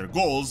accomplish their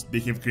goals. They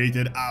have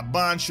created a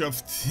bunch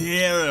of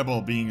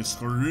terrible beings,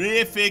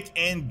 horrific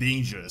and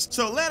dangerous.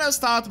 So let us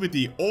start with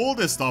the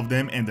oldest of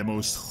them and the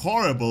most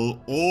horrible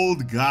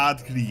old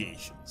god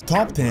creations.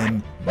 Top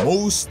 10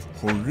 most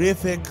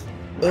horrific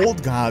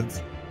old god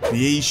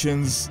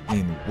creations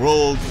in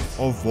World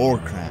of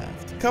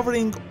Warcraft,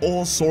 covering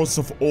all sorts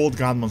of old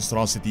god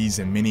monstrosities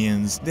and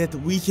minions that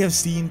we have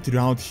seen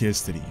throughout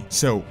history.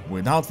 So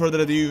without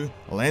further ado,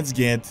 let's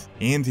get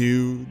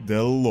into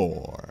the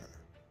lore.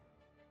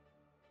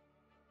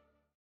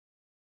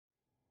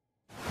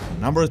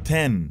 Number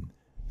 10.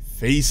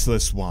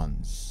 Faceless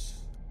Ones.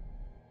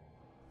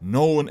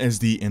 Known as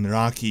the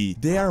Enraki,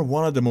 they are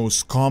one of the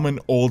most common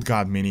old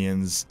god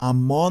minions, a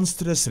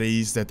monstrous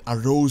race that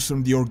arose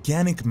from the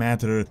organic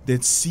matter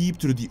that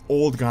seeped through the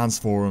old gods'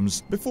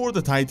 forms before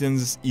the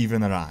Titans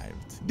even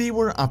arrived. They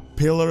were a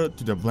pillar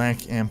to the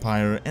Black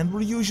Empire and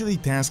were usually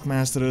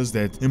taskmasters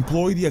that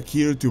employed the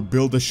Akir to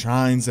build the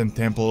shrines and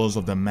temples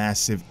of the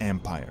massive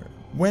empire.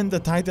 When the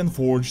Titan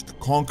Forged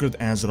conquered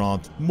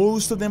Azeroth,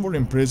 most of them were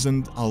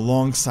imprisoned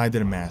alongside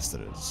their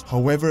masters.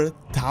 However,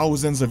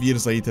 thousands of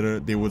years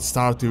later, they would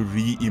start to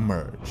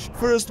re-emerge.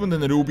 First when the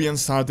Nerubians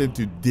started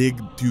to dig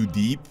too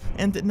deep,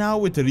 and now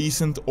with the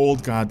recent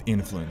old god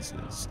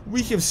influences.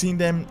 We have seen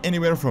them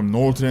anywhere from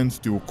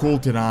Northrend to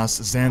Kultiras,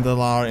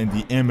 Zandalar and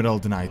the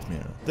Emerald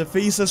Nightmare. The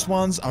Faceless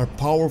Ones are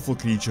powerful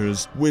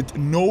creatures with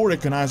no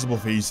recognizable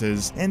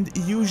faces and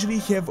usually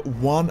have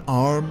one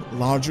arm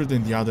larger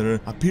than the other,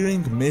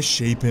 appearing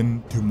misshapen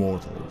to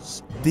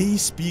mortals. They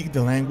speak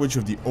the language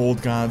of the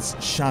old gods,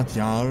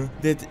 Shatyar,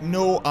 that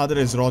no other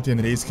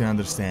Azerothian race can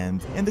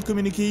understand, and the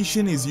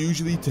communication is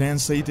usually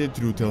translated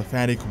through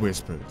telepathic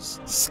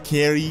whispers.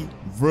 Scary,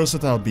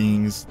 versatile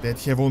beings that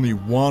have only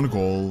one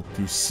goal: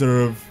 to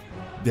serve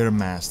their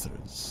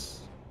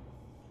masters.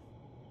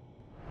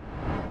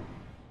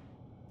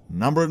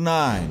 Number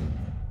 9.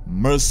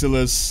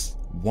 Merciless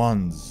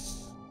Ones.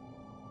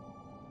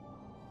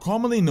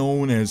 Commonly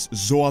known as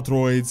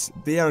Zootroids,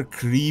 they are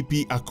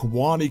creepy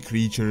aquatic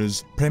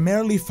creatures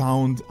primarily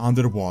found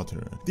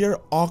underwater. They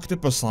are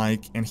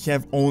octopus-like and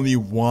have only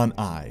one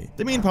eye.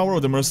 The main power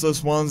of the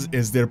Merciless Ones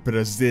is their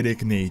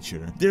parasitic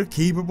nature. They're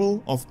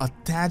capable of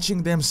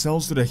attaching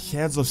themselves to the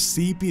heads of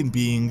sapient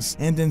beings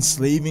and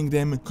enslaving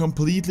them,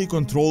 completely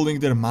controlling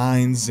their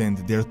minds and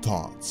their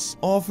thoughts.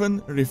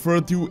 Often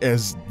referred to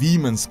as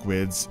demon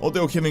squids,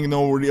 although having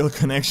no real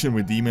connection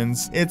with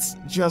demons, it's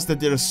just that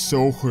they're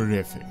so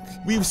horrific.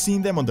 We've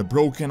seen them on the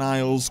Broken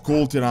Isles,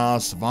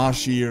 Kultiras,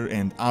 Vashir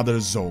and other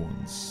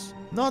zones.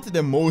 Not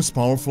the most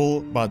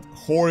powerful, but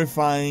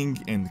horrifying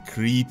and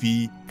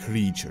creepy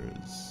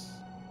creatures.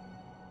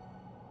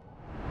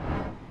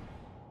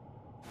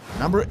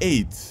 Number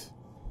 8.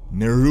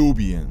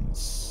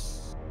 Nerubians.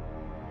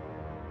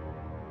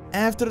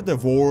 After the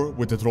war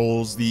with the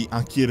trolls, the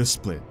Akir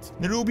split.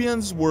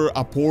 Nerubians were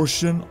a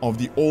portion of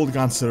the old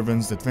god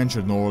servants that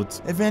ventured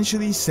north,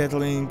 eventually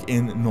settling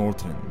in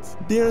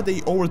Northrend. There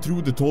they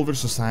overthrew the Tolver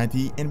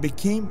society and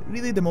became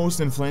really the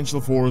most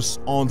influential force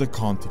on the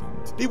continent.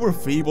 They were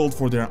fabled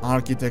for their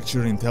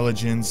architecture,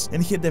 intelligence,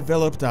 and had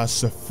developed a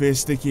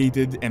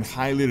sophisticated and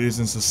highly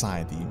risen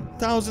society.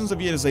 Thousands of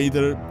years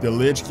later, the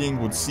Lich King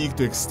would seek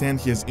to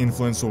extend his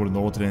influence over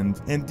Northrend,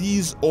 and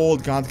these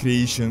old god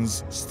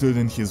creations stood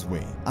in his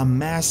way. A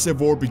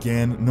massive war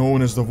began,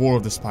 known as the War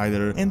of the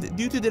Spider, and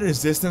due to their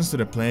resistance to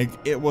the plague,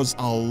 it was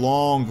a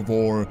long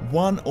war,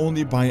 won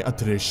only by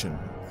attrition.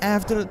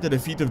 After the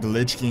defeat of the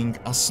Lich King,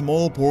 a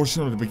small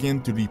portion would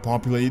begin to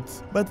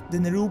repopulate, but the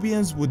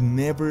Nerubians would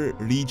never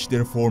reach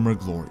their former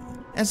glory.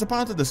 As a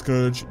part of the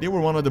Scourge, they were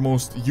one of the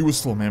most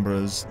useful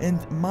members, and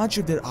much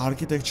of their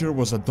architecture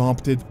was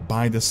adopted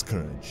by the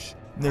Scourge.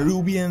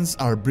 Nerubians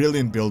are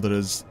brilliant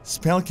builders,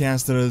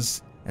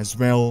 spellcasters, as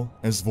well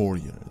as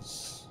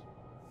warriors.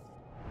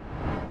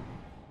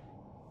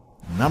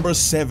 Number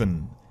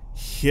 7.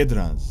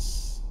 Hydras.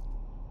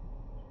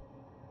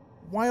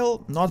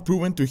 While not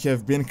proven to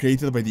have been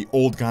created by the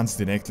old gods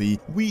directly,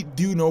 we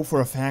do know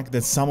for a fact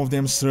that some of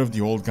them serve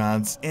the old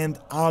gods and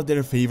are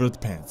their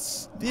favorite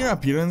pets. Their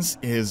appearance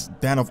is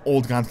that of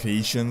old god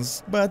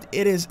creations, but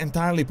it is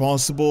entirely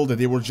possible that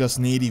they were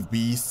just native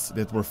beasts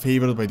that were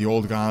favored by the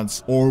old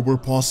gods or were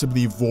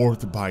possibly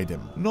warped by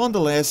them.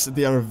 Nonetheless,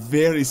 they are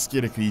very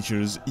scary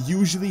creatures,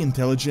 usually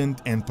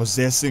intelligent and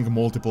possessing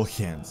multiple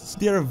hands.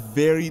 They are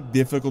very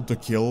difficult to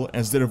kill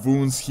as their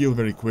wounds heal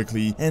very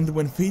quickly, and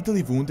when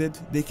fatally wounded,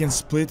 they can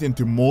split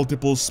into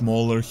multiple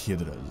smaller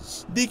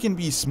hydras. They can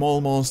be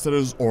small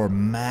monsters or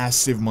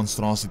massive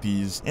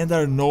monstrosities and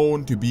are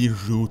known to be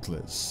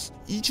ruthless.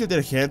 Each of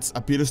their heads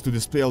appears to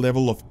display a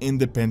level of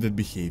independent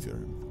behavior.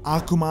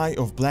 Akumai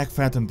of Black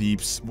Phantom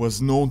Deeps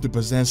was known to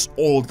possess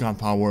old god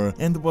power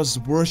and was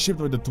worshipped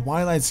with the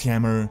Twilight's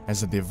Hammer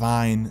as a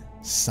divine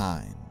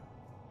sign.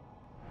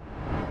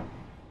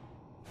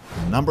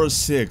 Number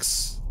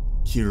 6.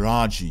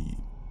 Kiraji.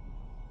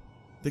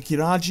 The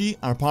Kiraji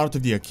are part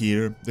of the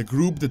Akir, the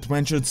group that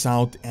ventured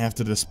south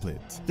after the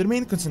split. Their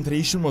main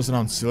concentration was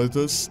around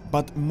Silitus,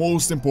 but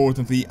most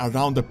importantly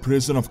around the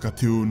prison of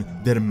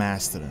Khatoon, their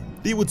master.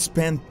 They would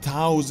spend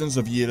thousands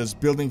of years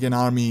building an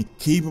army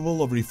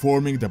capable of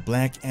reforming the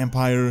Black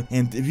Empire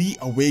and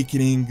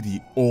reawakening the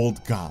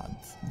old god.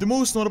 The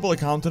most notable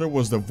encounter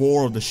was the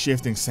War of the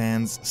Shifting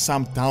Sands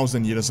some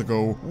 1,000 years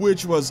ago,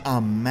 which was a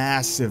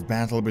massive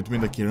battle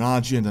between the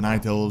Kiraji and the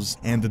Night Elves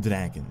and the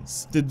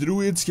dragons. The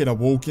druids had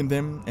awoken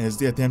them as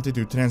they attempted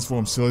to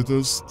transform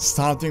Silitus,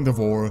 starting the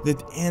war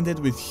that ended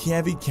with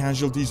heavy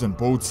casualties on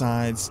both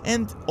sides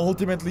and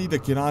ultimately the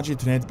Kiraji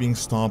threat being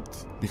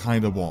stopped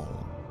behind a wall.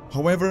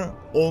 However,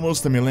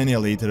 almost a millennia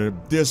later,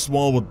 this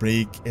wall would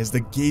break as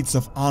the gates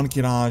of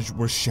Ankiraj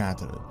were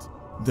shattered.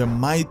 The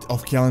might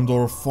of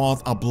Kalimdor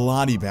fought a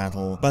bloody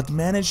battle, but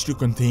managed to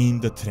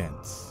contain the threat.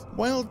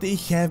 While they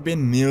have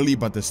been nearly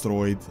but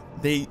destroyed,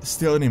 they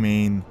still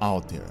remain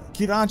out there.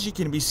 Kiraji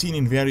can be seen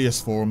in various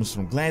forms,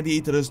 from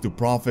gladiators to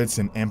prophets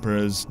and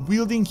emperors,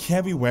 wielding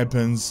heavy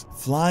weapons,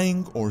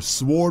 flying or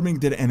swarming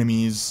their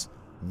enemies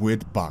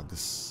with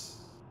bugs.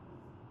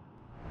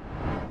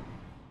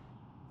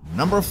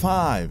 Number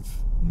 5.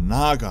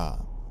 Naga.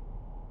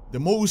 The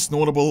most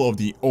notable of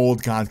the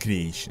old god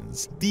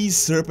creations. These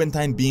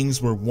serpentine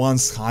beings were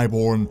once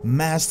highborn,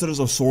 masters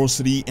of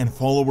sorcery and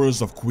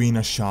followers of Queen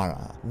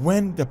Ashara.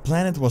 When the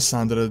planet was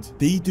sundered,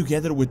 they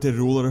together with their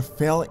ruler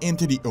fell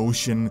into the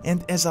ocean,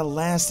 and as a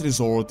last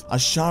resort,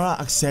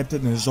 Ashara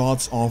accepted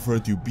Nezot's offer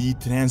to be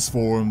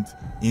transformed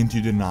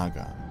into the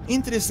Naga.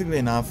 Interestingly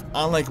enough,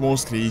 unlike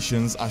most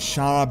creations,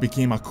 Ashara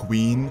became a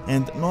queen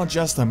and not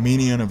just a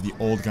minion of the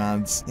old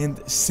gods, and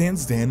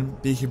since then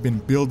they have been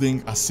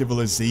building a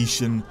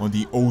civilization on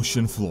the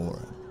ocean floor.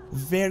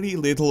 Very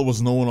little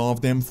was known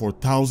of them for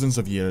thousands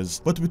of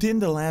years, but within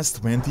the last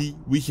 20,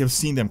 we have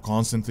seen them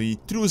constantly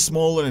through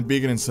smaller and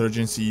bigger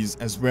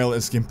insurgencies as well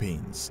as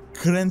campaigns.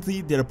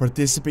 Currently, they are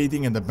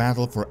participating in the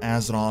battle for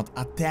Azeroth,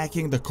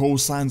 attacking the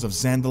coastlines of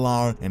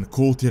Zandalar and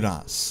Kul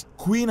Tiras.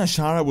 Queen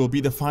Ashara will be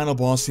the final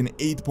boss in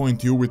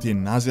 8.2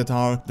 within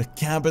Nazyatar, the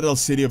capital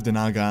city of the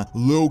Naga,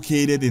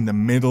 located in the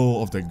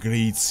middle of the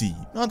Great Sea.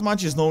 Not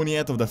much is known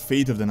yet of the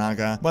fate of the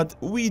Naga, but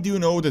we do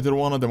know that they're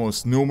one of the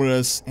most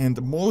numerous and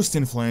most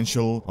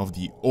influential of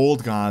the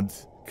old god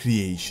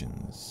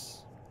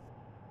creations.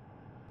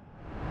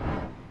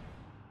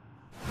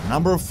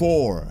 Number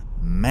 4.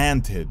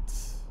 Mantid.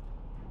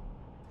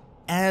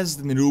 As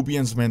the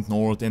Nerubians went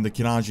north and the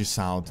Kiraji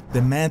south, the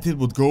Mantid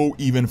would go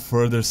even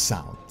further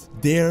south.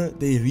 There,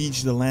 they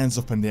reached the lands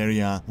of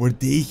Pandaria, where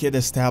they had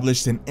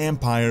established an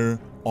empire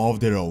of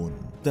their own.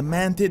 The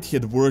Mantid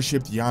had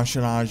worshipped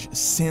Yasharaj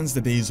since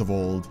the days of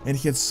old, and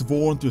had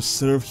sworn to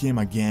serve him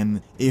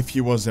again if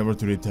he was ever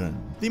to return.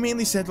 They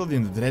mainly settled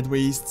in the Dread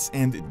Wastes,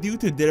 and due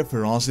to their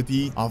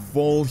ferocity, a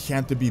wall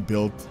had to be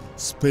built,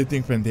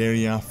 splitting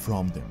Pandaria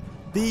from them.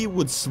 They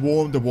would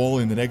swarm the wall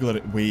in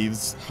regular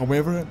waves.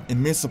 However,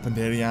 in midst of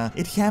Pandaria,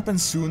 it happened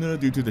sooner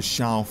due to the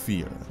Shao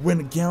fear.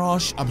 When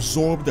Garrosh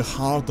absorbed the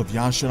heart of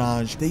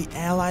Yasharaj, they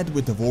allied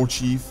with the war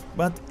chief,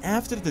 but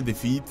after the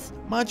defeat,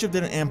 much of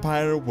their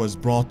empire was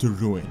brought to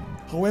ruin.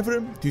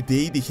 However,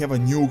 today they have a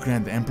new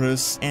Grand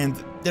Empress,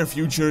 and their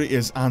future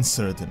is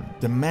uncertain.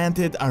 The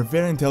Mantid are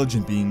very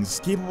intelligent beings,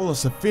 capable of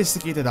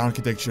sophisticated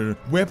architecture,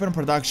 weapon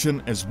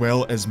production, as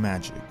well as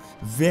magic.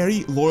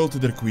 Very loyal to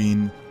their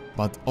queen,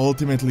 but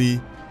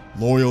ultimately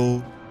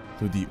loyal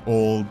to the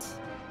old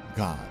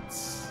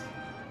gods.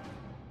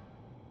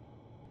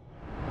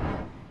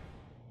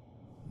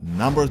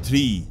 Number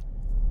 3.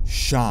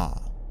 Shah.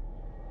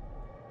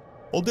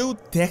 Although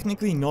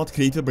technically not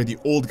created by the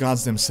old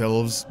gods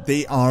themselves,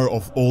 they are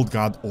of old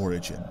god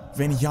origin.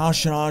 When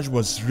Yasharaj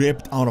was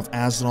ripped out of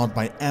Azeroth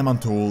by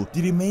Amantul,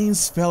 the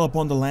remains fell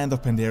upon the land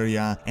of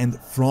Pandaria, and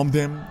from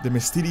them, the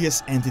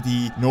mysterious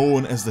entity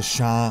known as the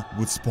Shah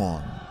would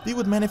spawn. They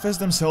would manifest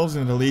themselves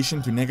in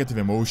relation to negative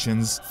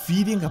emotions,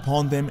 feeding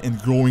upon them and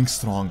growing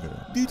stronger.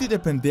 Due to the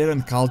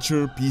Pandaren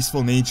culture,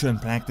 peaceful nature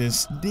and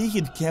practice, they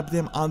had kept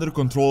them under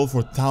control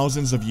for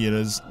thousands of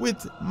years,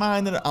 with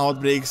minor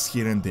outbreaks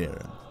here and there.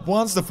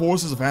 Once the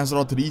forces of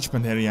Azeroth reached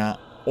Pandaria,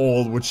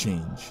 all would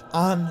change.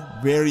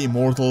 Unwary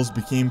mortals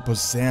became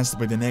possessed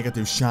by the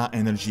negative Shah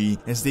energy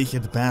as they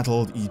had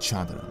battled each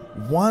other.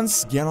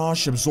 Once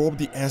Garrosh absorbed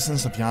the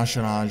essence of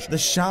Yasharaj, the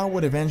Shah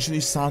would eventually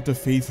start to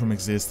fade from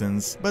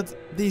existence, but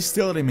they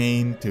still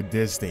remain to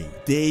this day.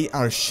 They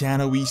are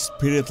shadowy,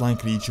 spirit-like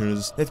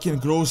creatures that can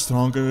grow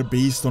stronger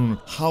based on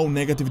how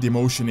negative the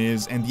emotion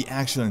is and the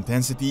actual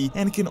intensity,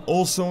 and can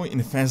also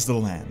infest the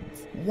land.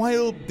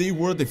 While they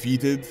were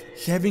defeated,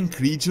 having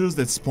creatures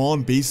that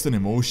spawn based on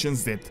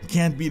emotions that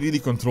can't be really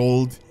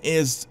controlled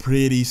is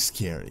pretty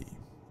scary.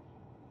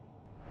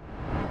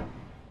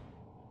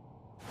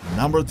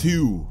 Number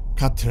 2.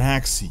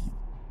 Catraxi.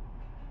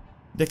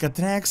 The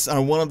Catrax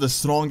are one of the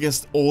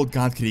strongest old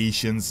god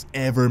creations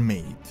ever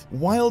made.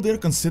 While they're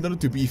considered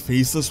to be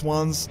faceless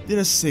ones,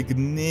 they're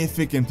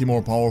significantly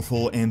more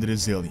powerful and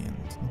resilient.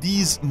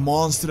 These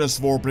monstrous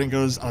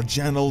warbringers are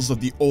generals of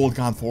the old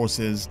god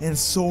forces, and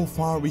so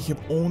far we have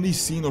only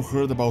seen or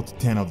heard about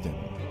 10 of them.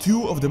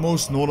 2 of the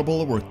most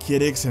notable were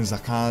Kyrix and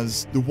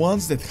Zakaz, the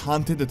ones that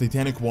hunted the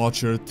Titanic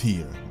Watcher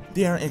Tyr.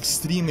 They are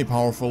extremely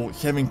powerful,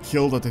 having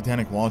killed the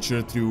Titanic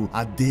Watcher through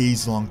a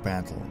days-long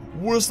battle.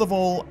 Worst of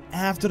all,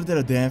 after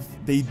their death,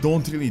 they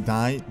don't really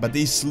die, but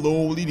they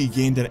slowly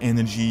regain their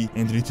energy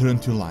and return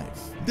to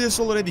life. This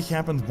already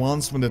happened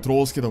once when the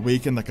trolls had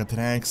awakened the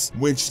Catrax,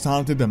 which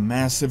started the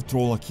massive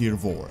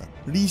Troll-Akir war.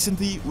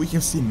 Recently, we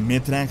have seen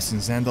Mithrax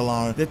and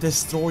Zandalar that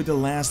destroyed the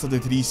last of the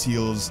 3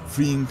 seals,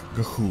 freeing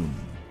Gahun.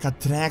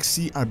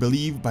 Catraxi are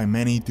believed by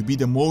many to be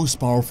the most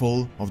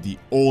powerful of the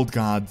old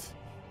god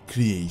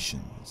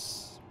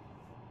creations.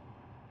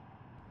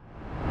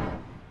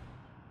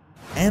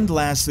 And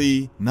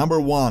lastly, number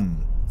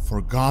 1,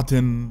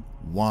 Forgotten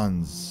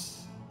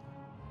Ones.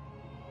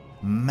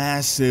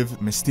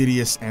 Massive,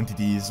 mysterious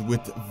entities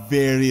with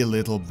very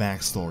little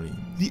backstory.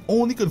 The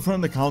only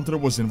confirmed encounter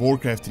was in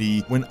Warcraft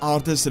 3 when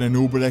Arthas and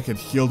Anubarek had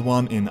killed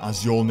one in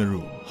Azjol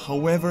Neru.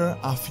 However,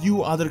 a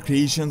few other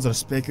creations are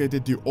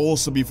speculated to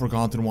also be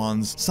Forgotten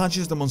Ones, such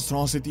as the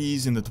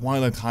monstrosities in the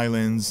Twilight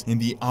Highlands in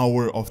the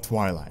Hour of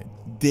Twilight.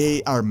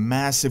 They are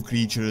massive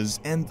creatures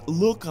and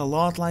look a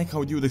lot like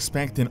how you would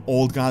expect an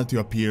old god to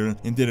appear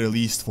in their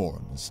released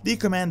forms. They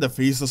command the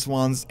faceless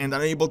ones and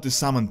are able to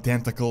summon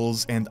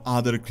tentacles and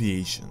other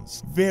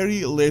creations.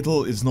 Very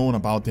little is known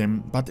about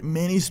them, but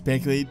many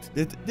speculate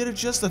that they're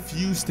just a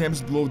few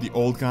steps below the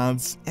old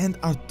gods and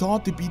are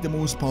thought to be the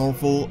most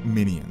powerful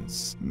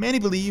minions. Many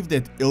believe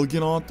that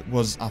Il'gynoth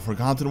was a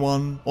forgotten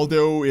one,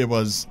 although it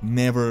was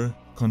never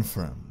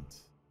confirmed.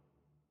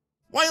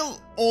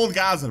 While old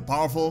gods are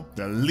powerful,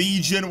 the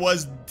Legion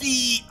was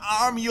the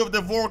army of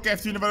the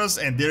Warcraft universe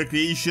and their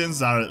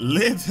creations are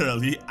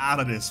literally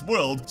out of this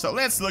world, so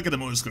let's look at the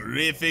most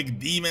horrific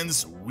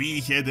demons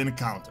we had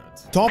encountered.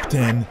 Top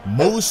 10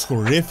 most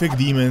horrific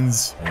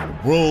demons in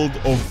World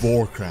of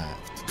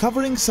Warcraft,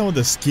 covering some of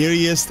the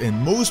scariest and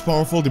most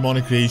powerful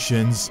demonic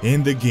creations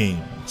in the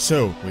game.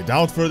 So,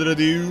 without further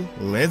ado,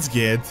 let's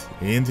get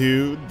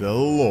into the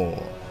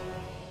lore.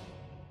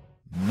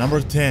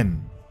 Number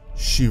 10.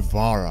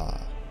 Shivara.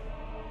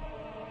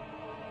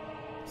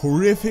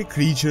 Horrific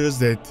creatures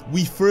that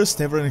we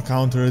first ever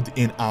encountered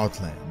in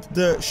Outland.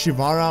 The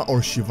Shivara or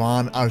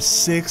Shivan are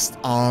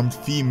 6-armed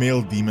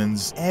female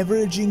demons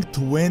averaging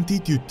 20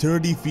 to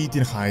 30 feet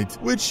in height,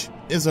 which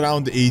is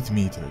around 8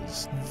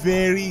 meters.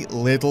 Very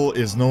little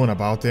is known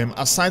about them,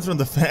 aside from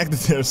the fact that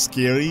they're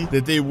scary,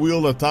 that they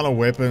wield a ton of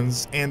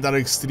weapons, and are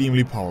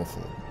extremely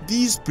powerful.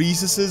 These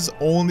priestesses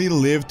only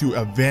live to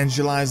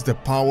evangelize the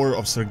power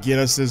of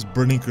Sargeras'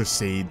 Burning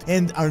Crusade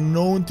and are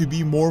known to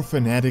be more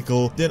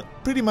fanatical than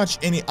pretty much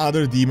any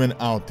other demon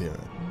out there.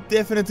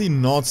 Definitely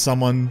not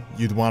someone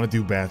you'd want to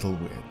do battle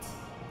with.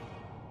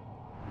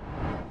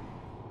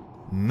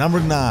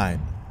 Number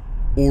 9.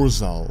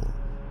 Urzal.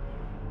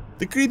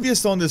 The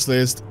creepiest on this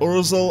list,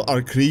 Urzal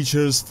are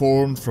creatures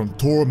formed from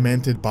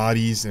tormented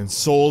bodies and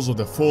souls of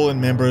the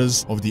fallen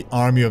members of the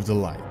Army of the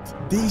Light.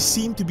 They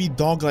seem to be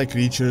dog-like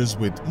creatures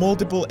with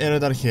multiple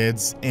Eredar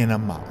heads and a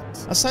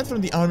mouth. Aside from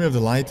the Army of the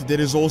Light,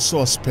 there is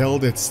also a spell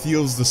that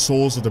steals the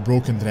souls of the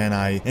broken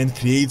Draenei and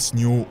creates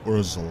new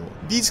Urzal.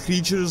 These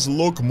creatures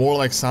look more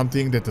like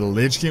something that the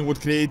Lich King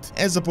would create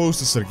as opposed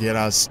to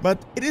Sargeras,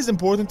 but it is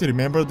important to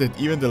remember that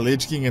even the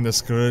Lich King and the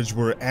Scourge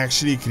were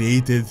actually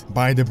created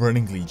by the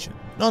Burning Legion.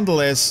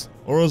 Nonetheless,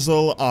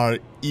 Urzal are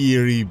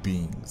eerie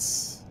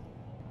beings.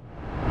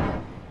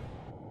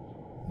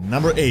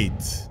 Number 8.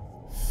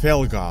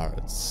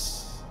 Felguards.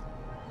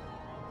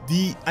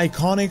 The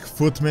iconic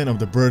footmen of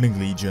the Burning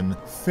Legion,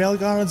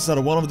 Felguards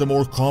are one of the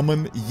more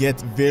common yet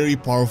very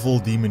powerful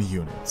demon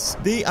units.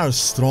 They are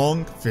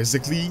strong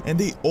physically and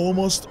they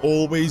almost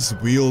always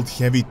wield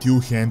heavy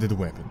two-handed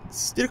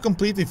weapons. They're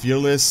completely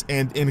fearless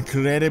and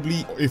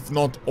incredibly, if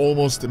not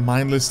almost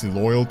mindlessly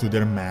loyal to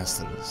their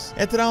masters.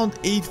 At around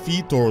 8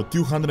 feet or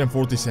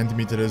 240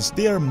 centimeters,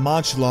 they are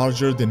much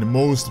larger than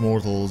most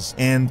mortals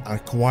and are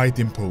quite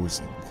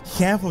imposing.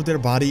 Half of their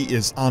body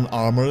is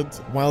unarmored,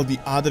 while the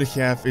other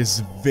half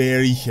is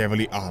very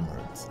heavily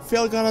armored.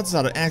 Felguards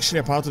are actually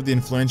a part of the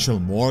influential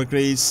Morg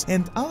race,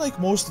 and unlike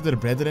most of their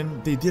brethren,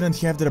 they didn't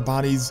have their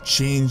bodies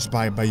changed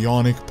by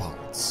bionic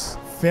parts.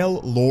 Fel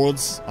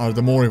Lords are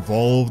the more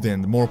evolved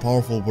and more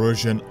powerful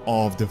version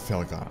of the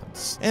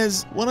Felguards.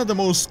 As one of the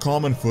most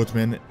common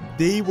footmen,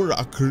 they were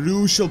a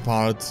crucial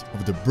part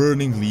of the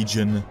Burning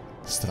Legion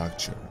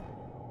structure.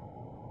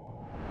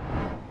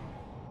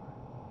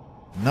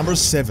 Number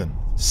 7.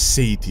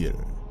 Satyr.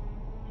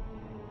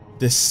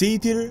 The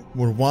Satyr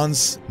were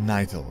once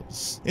Night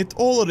Elves. It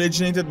all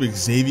originated with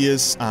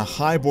Xavius, a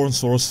highborn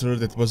sorcerer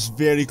that was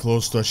very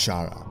close to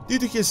Ashara. Due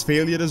to his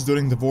failures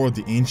during the War of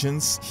the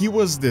Ancients, he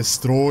was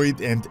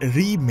destroyed and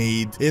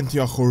remade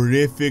into a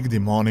horrific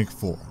demonic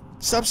form.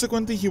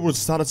 Subsequently, he would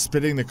start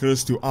spreading the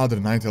curse to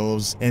other Night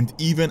Elves and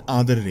even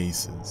other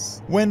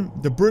races. When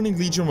the Burning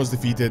Legion was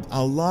defeated,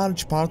 a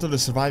large part of the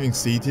surviving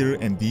Satyr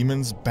and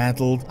demons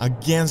battled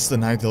against the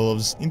Night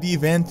Elves in the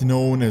event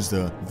known as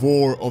the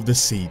War of the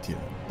Satyr.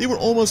 They were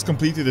almost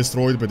completely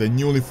destroyed by the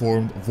newly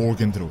formed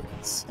Worgen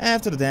druids.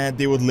 After that,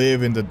 they would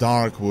live in the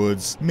dark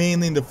woods,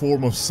 mainly in the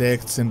form of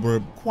sects, and were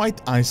quite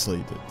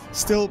isolated.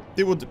 Still,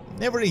 they would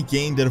never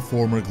regain their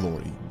former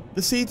glory.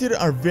 The Satyr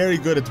are very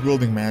good at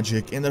wielding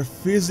magic and are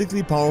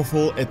physically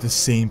powerful at the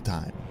same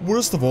time.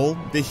 Worst of all,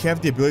 they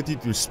have the ability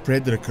to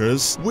spread their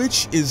curse,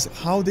 which is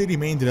how they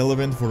remained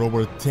relevant for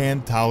over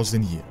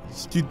 10,000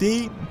 years.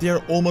 Today, they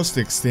are almost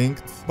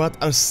extinct,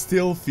 but are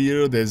still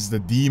feared as the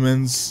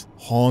demons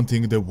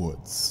haunting the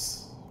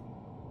woods.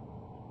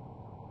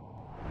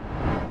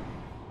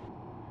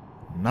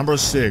 Number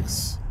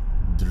 6.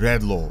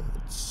 Dreadlords.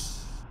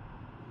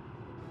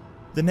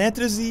 The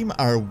Netrazim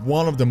are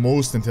one of the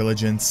most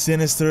intelligent,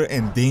 sinister,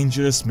 and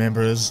dangerous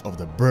members of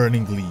the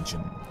Burning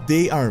Legion.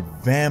 They are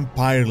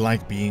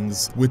vampire-like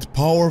beings with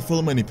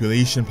powerful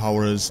manipulation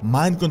powers,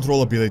 mind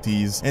control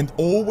abilities, and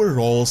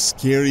overall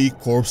scary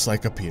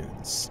corpse-like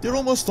appearance. They're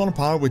almost on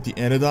par with the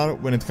Eredar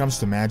when it comes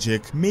to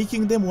magic,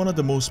 making them one of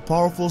the most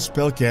powerful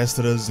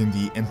spellcasters in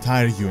the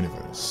entire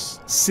universe.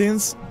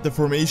 Since the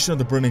formation of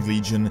the Burning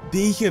Legion,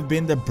 they have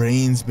been the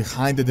brains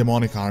behind the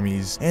demonic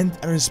armies and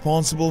are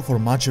responsible for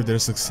much of their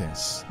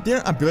success.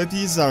 Their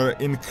abilities are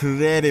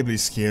incredibly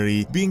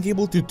scary, being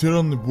able to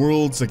turn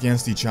worlds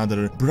against each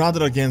other,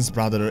 brother against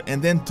brother,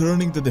 and then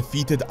turning the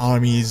defeated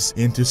armies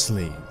into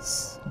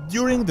slaves.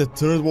 During the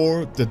Third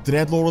War, the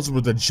Dreadlords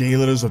were the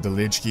jailers of the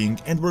Lich King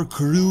and were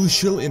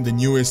crucial in the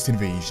newest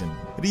invasion.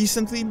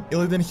 Recently,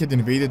 Illidan had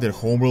invaded their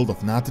homeworld of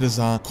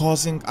Natreza,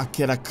 causing a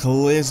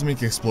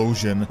cataclysmic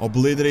explosion,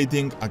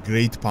 obliterating a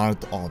great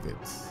part of it.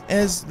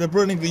 As the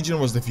Burning Legion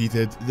was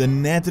defeated, the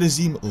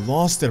Netrazim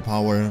lost their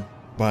power,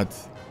 but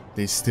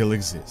they still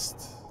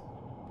exist.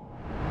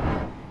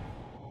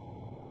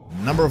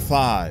 Number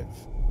 5.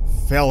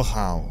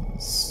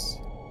 Fellhounds.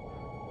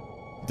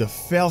 The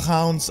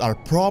Fellhounds are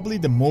probably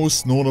the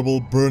most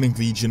notable Burning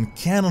Legion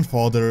cannon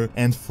fodder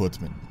and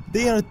footmen.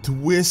 They are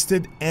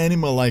twisted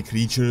animal-like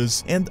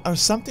creatures and are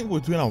something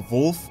between a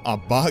wolf, a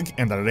bug,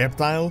 and a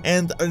reptile,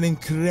 and are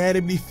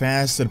incredibly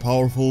fast and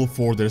powerful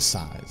for their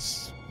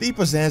size. They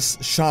possess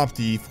sharp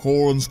teeth,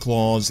 horns,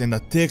 claws, and a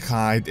thick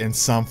hide and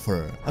some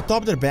fur.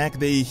 Atop their back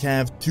they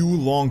have 2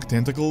 long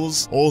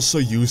tentacles, also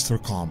used for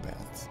combat.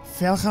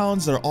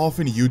 Fellhounds are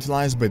often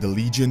utilized by the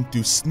Legion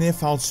to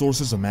sniff out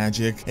sources of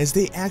magic as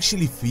they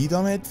actually feed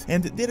on it,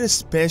 and they're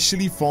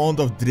especially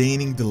fond of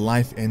draining the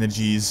life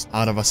energies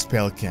out of a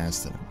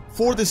spellcaster.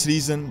 For this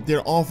reason,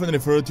 they're often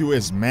referred to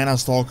as mana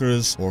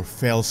stalkers or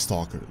fell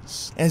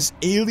stalkers. As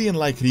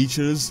alien-like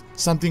creatures,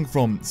 something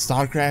from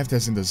StarCraft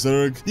as in the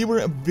Zerg, they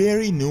were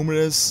very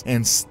numerous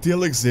and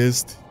still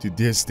exist to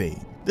this day.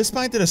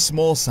 Despite their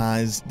small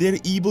size, they're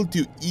able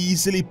to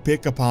easily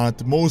pick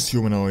apart most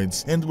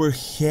humanoids and were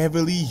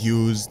heavily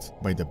used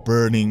by the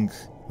Burning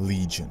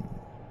Legion.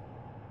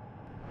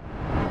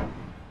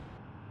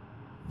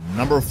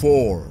 Number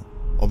 4.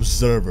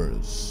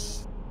 Observers.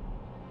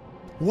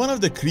 One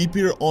of the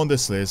creepier on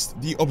this list,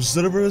 the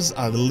Observers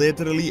are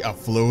literally a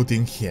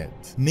floating head.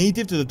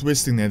 Native to the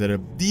Twisting Nether,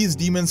 these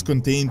demons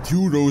contain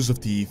 2 rows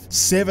of teeth,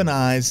 7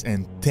 eyes,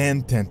 and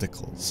 10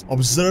 tentacles.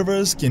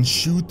 Observers can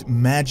shoot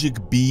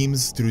magic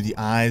beams through the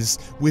eyes,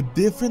 with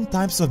different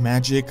types of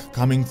magic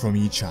coming from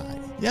each eye.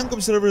 Young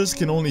Observers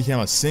can only have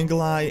a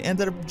single eye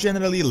and are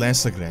generally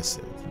less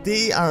aggressive.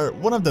 They are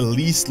one of the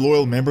least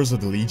loyal members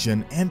of the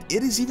Legion, and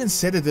it is even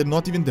said that they're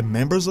not even the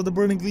members of the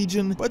Burning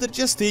Legion, but they're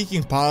just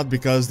taking part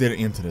because they're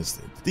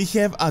interested. They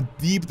have a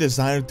deep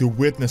desire to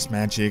witness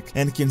magic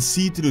and can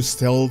see through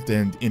stealth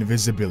and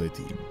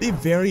invisibility. They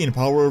vary in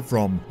power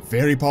from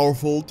very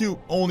powerful to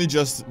only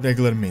just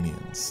regular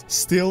minions.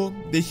 Still,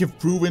 they have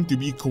proven to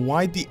be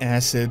quite the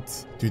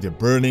asset to the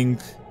Burning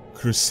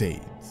Crusade.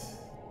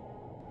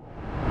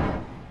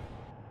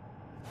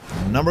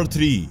 Number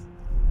 3.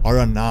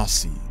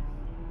 Aranasi.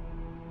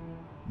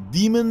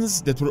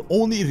 Demons that were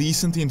only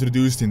recently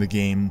introduced in the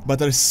game,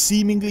 but are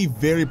seemingly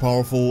very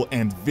powerful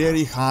and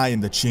very high in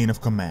the chain of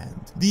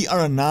command. The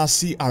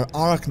Aranasi are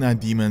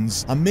arachnid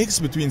demons, a mix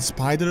between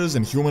spiders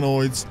and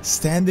humanoids,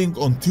 standing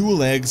on 2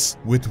 legs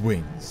with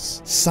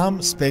wings.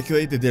 Some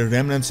speculate that they're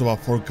remnants of a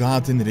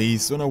forgotten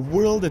race on a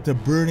world that the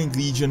Burning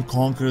Legion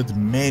conquered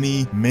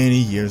many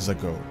years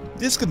ago.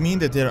 This could mean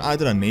that they're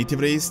either a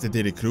native race that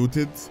they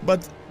recruited,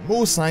 but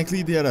most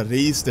likely they are a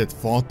race that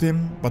fought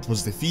them, but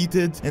was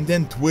defeated and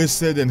then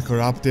twisted and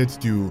corrupted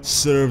to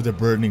serve the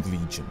Burning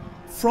Legion.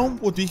 From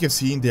what we have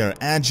seen, they are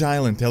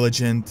agile,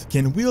 intelligent,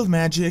 can wield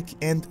magic,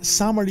 and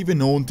some are even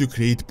known to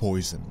create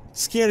poison.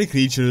 Scary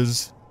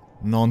creatures,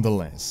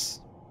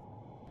 nonetheless.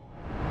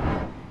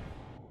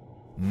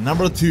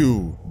 Number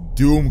 2.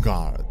 Doom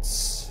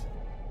Guards.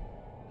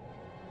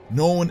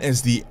 Known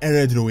as the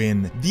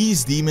Eredruin,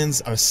 these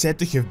demons are said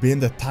to have been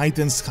the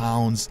Titan's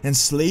hounds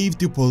enslaved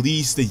to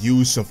police the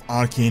use of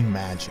arcane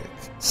magic.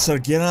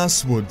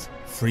 Sargeras would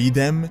free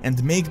them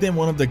and make them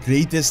one of the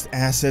greatest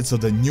assets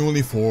of the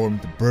newly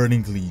formed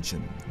Burning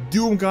Legion.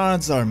 Doom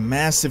Guards are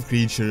massive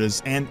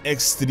creatures and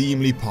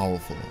extremely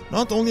powerful.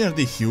 Not only are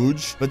they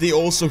huge, but they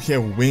also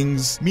have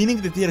wings,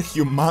 meaning that they are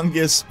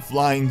humongous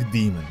flying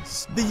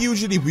demons. They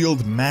usually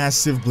wield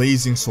massive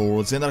blazing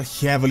swords and are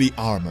heavily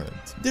armored.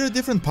 There are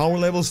different power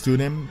levels to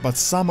them, but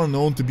some are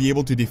known to be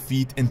able to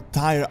defeat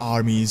entire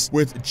armies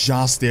with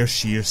just their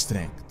sheer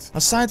strength.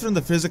 Aside from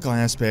the physical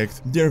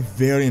aspect, they are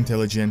very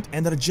intelligent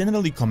and are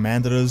generally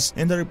commanders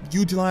and are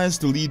utilized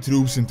to lead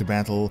troops into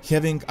battle,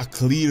 having a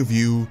clear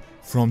view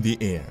from the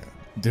air.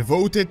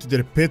 Devoted to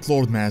their pit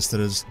lord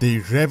masters, they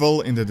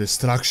revel in the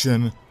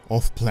destruction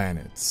of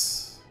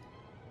planets.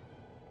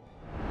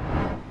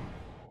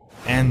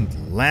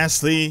 And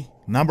lastly,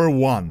 number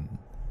 1.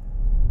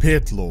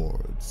 Pit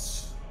Lords.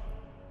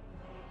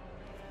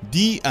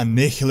 The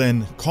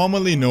Annihilin,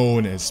 commonly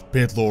known as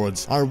Pit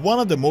Lords, are one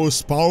of the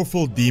most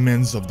powerful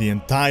demons of the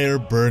entire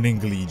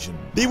Burning Legion.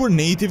 They were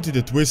native to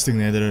the Twisting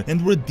Nether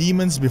and were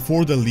demons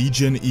before the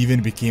Legion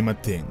even became a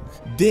thing.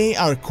 They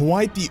are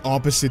quite the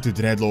opposite to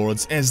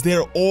Dreadlords, as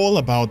they're all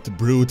about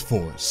brute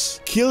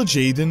force.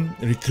 Kil'jaeden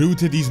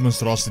recruited these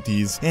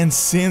monstrosities, and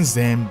since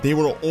then they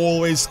were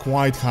always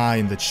quite high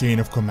in the chain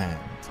of command.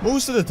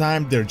 Most of the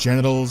time they're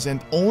generals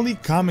and only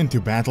come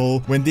into battle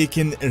when they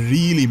can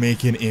really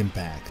make an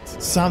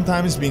impact,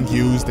 sometimes being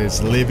used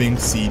as living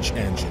siege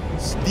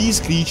engines. These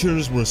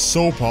creatures were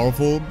so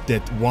powerful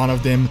that one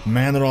of them,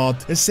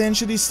 Manroth,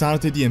 essentially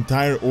started the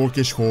entire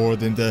Orcish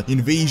horde in the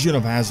invasion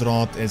of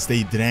Azeroth as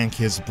they drank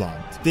his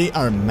blood. They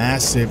are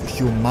massive,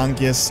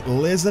 humongous,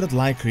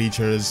 lizard-like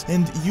creatures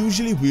and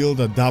usually wield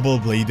a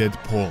double-bladed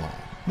polearm.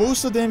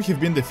 Most of them have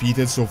been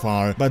defeated so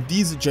far, but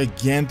these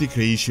gigantic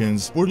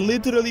creations were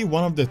literally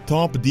one of the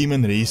top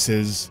demon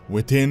races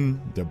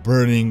within the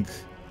Burning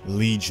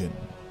Legion.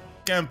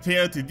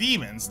 Compared to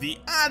demons, the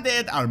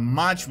undead are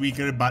much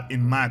weaker, but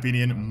in my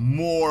opinion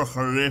more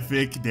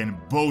horrific than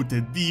both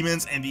the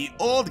demons and the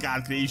old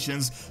god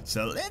creations,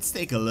 so let's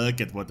take a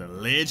look at what the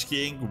Lich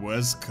King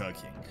was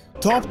cooking.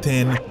 Top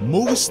 10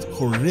 most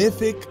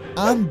horrific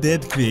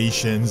undead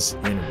creations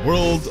in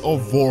World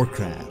of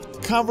Warcraft,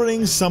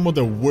 covering some of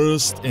the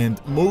worst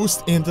and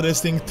most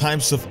interesting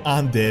types of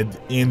undead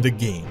in the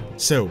game.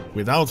 So,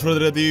 without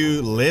further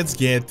ado, let's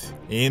get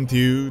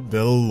into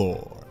the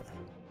lore.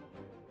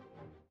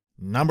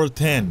 Number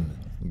 10.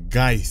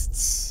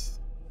 Geists.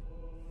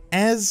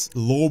 As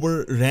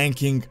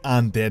lower-ranking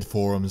undead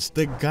forms,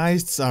 the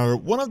Geists are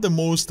one of the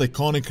most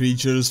iconic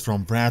creatures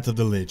from Wrath of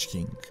the Lich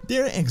King.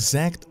 Their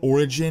exact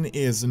origin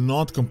is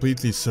not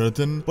completely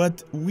certain,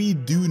 but we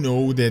do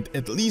know that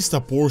at least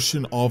a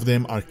portion of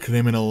them are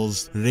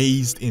criminals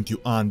raised into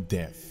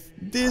undeath.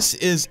 This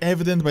is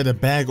evident by the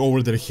bag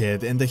over their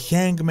head and the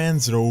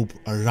hangman's rope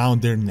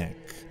around their neck.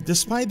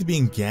 Despite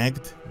being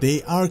gagged,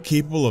 they are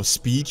capable of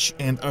speech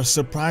and are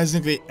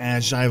surprisingly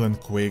agile and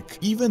quick,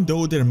 even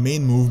though their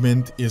main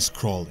movement is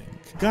crawling.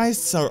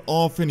 Geists are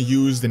often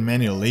used in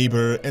manual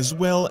labor as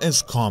well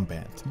as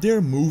combat.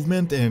 Their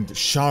movement and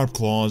sharp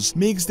claws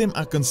makes them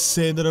a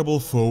considerable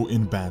foe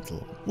in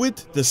battle.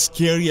 With the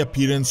scary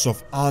appearance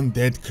of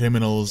undead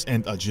criminals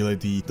and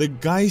agility, the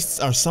Geists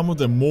are some of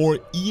the more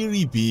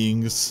eerie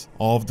beings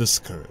of the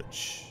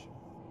Scourge.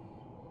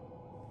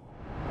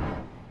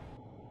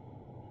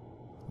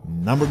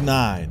 Number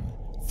 9.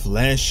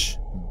 Flesh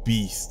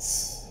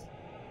Beasts.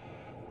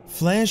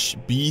 Flesh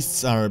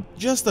beasts are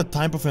just a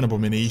type of an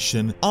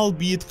abomination,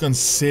 albeit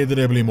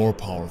considerably more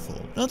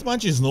powerful. Not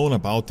much is known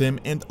about them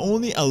and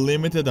only a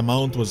limited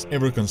amount was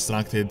ever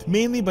constructed,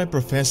 mainly by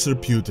Professor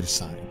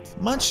Putricide.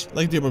 Much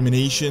like the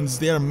abominations,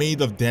 they are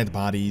made of dead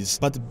bodies,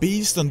 but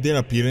based on their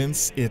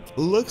appearance, it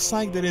looks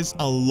like there is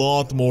a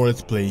lot more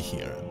at play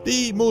here.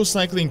 They most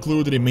likely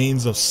include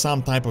remains of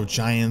some type of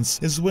giants,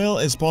 as well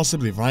as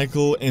possibly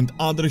Vrykul and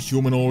other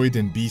humanoid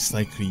and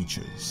beast-like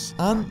creatures.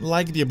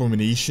 Unlike the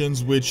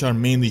abominations, which are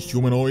mainly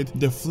humanoid,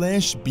 the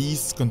flesh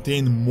beasts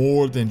contain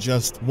more than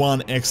just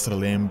one extra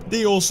limb.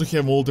 They also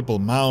have multiple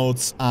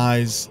mouths,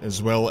 eyes,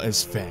 as well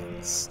as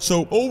fangs.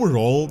 So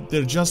overall,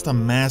 they're just a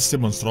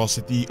massive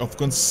monstrosity of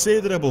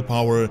considerable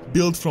power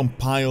built from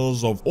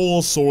piles of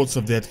all sorts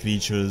of dead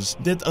creatures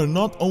that are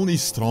not only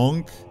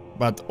strong,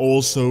 but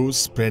also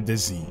spread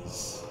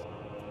disease.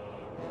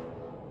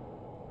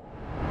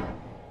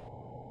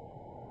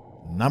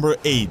 Number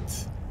 8.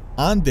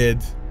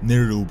 Undead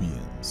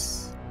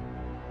Nerubians.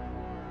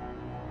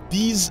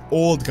 These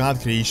old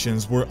god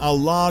creations were a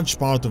large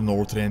part of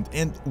Northrend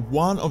and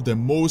one of the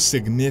most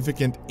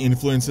significant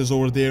influences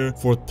over there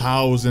for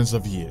thousands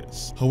of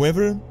years.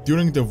 However,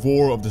 during the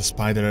War of the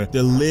Spider,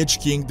 the Lich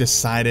King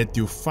decided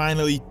to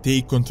finally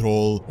take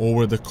control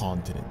over the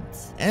continent.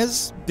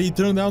 As they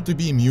turned out to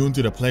be immune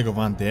to the Plague of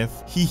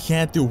Undeath, he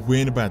had to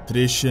win by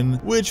attrition,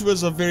 which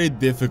was a very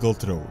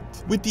difficult road.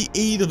 With the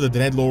aid of the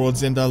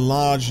Dreadlords and a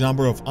large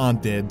number of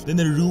undead, the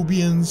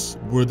Nerubians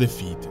were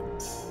defeated.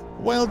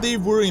 While they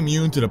were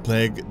immune to the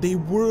plague, they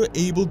were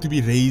able to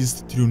be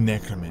raised through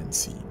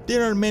necromancy.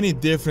 There are many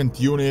different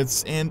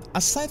units, and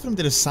aside from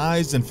their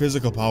size and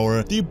physical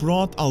power, they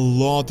brought a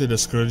lot to the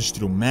Scourge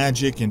through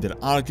magic and their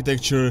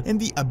architecture and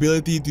the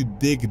ability to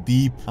dig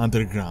deep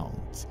underground.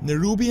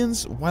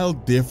 Nerubians, while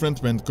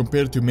different when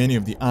compared to many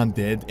of the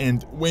undead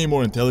and way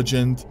more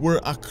intelligent, were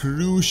a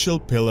crucial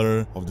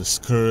pillar of the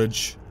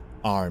Scourge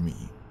army.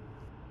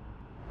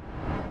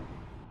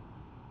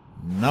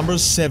 Number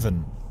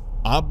 7.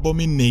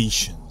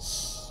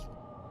 Abominations.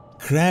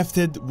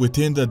 Crafted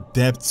within the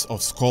depths of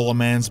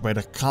Scholomance by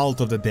the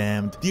Cult of the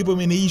Damned, the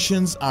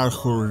Abominations are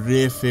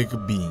horrific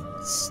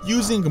beings.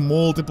 Using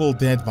multiple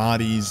dead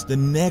bodies, the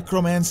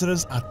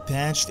necromancers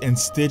attached and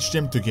stitched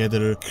them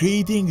together,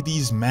 creating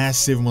these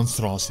massive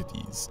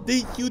monstrosities.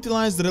 They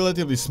utilized a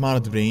relatively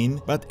smart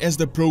brain, but as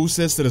the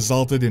process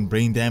resulted in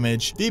brain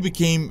damage, they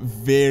became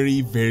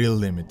very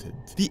limited.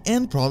 The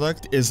end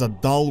product is a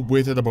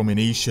dull-witted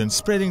abomination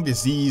spreading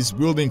disease,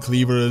 wielding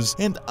cleavers,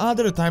 and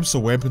other types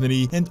of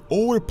weaponry, and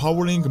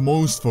overpowering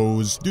most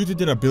foes due to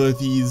their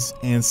abilities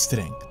and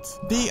strength.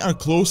 They are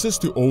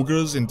closest to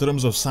ogres in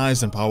terms of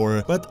size and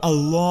power, but a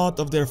lot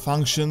of their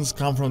functions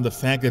come from the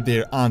fact that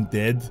they're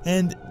undead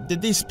and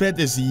that they spread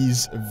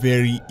disease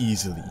very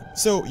easily.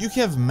 So you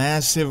have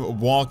massive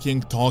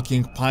walking,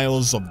 talking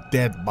piles of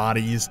dead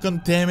bodies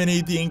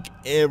contaminating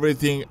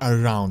everything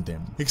around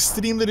them.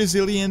 Extremely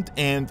resilient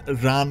and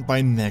run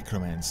by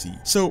necromancy.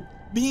 So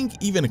being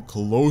even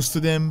close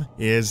to them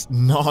is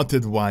not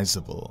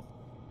advisable.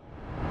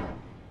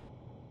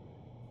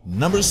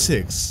 Number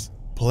 6.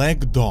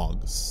 Plague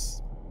Dogs.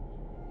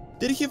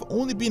 There have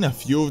only been a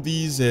few of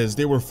these as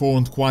they were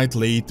found quite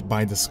late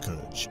by the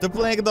Scourge. The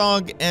Plague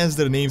Dog, as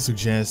their name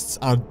suggests,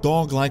 are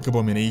dog-like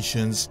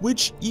abominations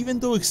which, even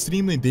though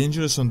extremely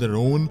dangerous on their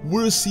own,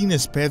 were seen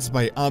as pets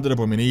by other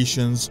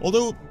abominations,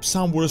 although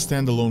some were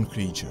standalone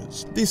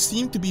creatures. They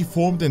seem to be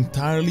formed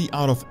entirely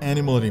out of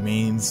animal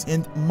remains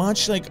and,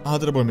 much like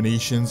other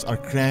abominations, are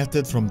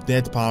crafted from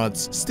dead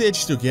parts,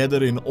 stitched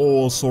together in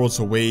all sorts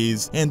of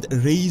ways, and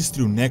raised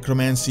through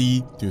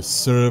necromancy to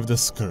serve the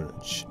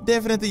Scourge.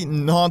 Definitely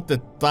not the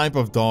type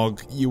of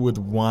dog you would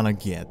wanna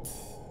get.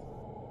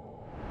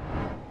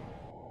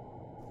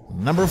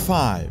 Number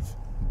 5.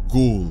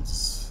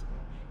 Ghouls.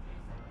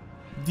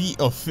 The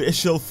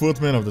official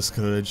footmen of the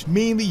Scourge,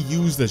 mainly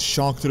used as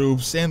shock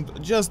troops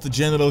and just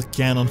general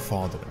cannon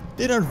fodder.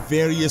 There are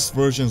various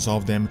versions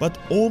of them, but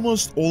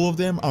almost all of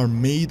them are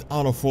made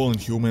out of fallen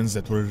humans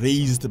that were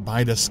raised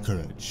by the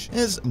Scourge.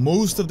 As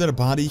most of their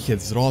body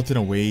had rotten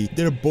away,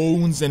 their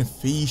bones and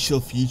facial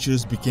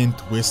features became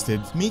twisted,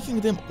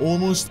 making them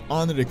almost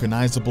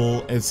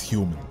unrecognizable as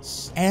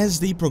humans. As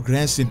they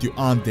progress into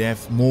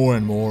undeath more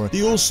and more,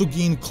 they also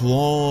gain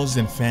claws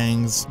and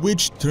fangs,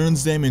 which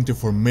turns them into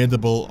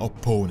formidable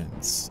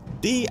opponents.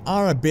 They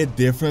are a bit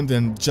different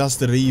than just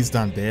the raised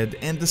undead,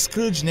 and the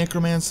Scourge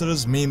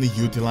necromancers mainly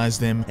utilize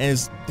them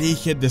as they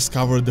had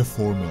discovered the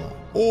formula.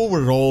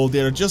 Overall, they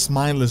are just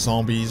mindless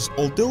zombies,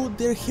 although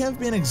there have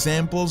been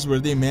examples where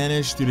they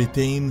manage to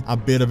retain a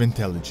bit of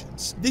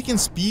intelligence. They can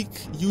speak,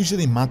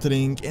 usually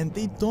muttering, and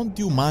they don't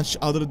do much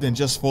other than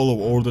just follow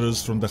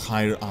orders from the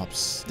higher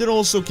ups. They're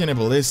also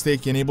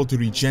cannibalistic and able to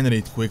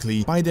regenerate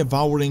quickly by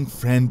devouring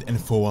friend and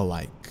foe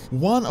alike.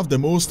 One of the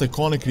most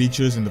iconic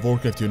creatures in the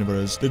Warcraft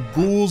universe, the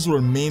ghouls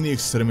were mainly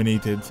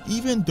exterminated,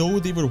 even though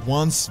they were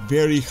once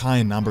very high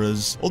in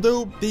numbers,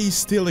 although they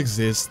still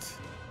exist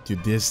to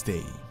this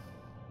day.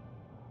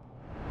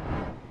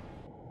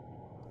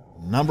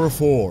 Number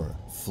 4.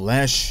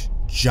 Flesh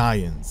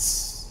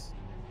Giants.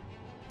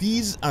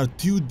 These are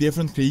two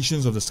different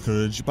creations of the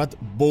Scourge, but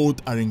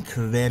both are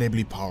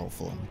incredibly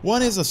powerful.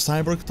 One is a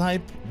cyborg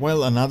type,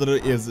 while another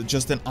is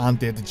just an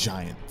undead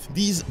giant.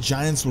 These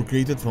giants were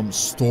created from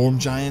storm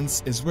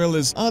giants as well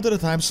as other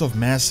types of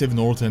massive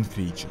northern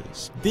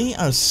creatures. They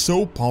are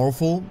so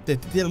powerful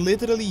that they're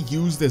literally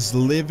used as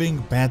living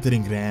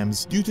battering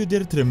rams due to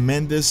their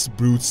tremendous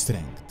brute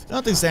strength.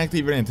 Not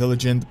exactly very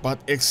intelligent, but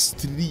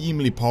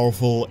extremely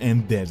powerful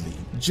and deadly.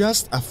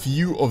 Just a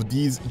few of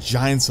these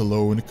giants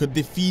alone could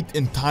defeat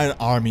entire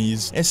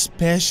armies,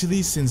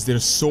 especially since they're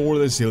so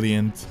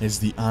resilient as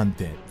the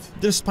undead.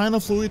 Their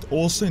spinal fluid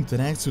also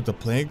interacts with the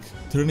plague,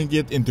 turning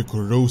it into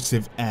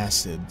corrosive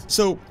acid.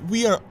 So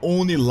we are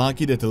only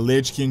lucky that the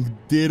Lich King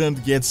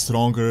didn't get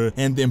stronger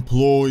and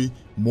employ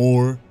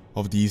more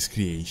of these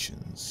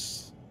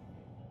creations.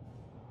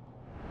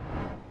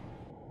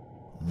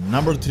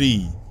 Number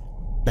 3.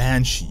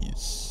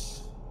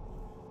 Banshees.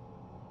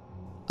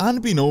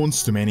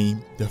 Unbeknownst to many,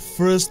 the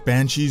first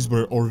Banshees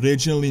were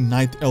originally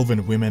Night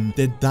Elven women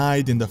that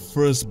died in the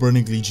first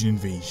Burning Legion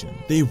invasion.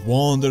 They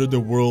wandered the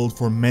world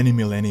for many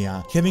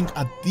millennia, having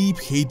a deep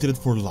hatred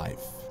for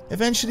life.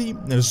 Eventually,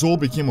 Ner'zhul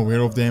became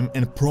aware of them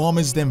and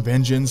promised them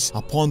vengeance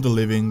upon the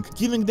living,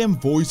 giving them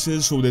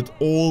voices so that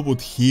all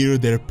would hear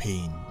their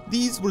pain.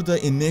 These were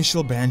the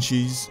initial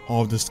Banshees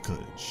of the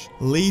Scourge.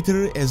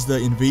 Later, as the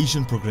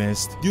invasion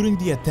progressed, during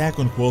the attack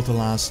on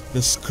Quel'Thalas,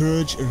 the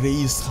Scourge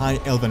raised High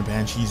Elven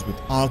Banshees with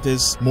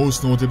Arthas,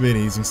 most notably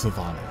raising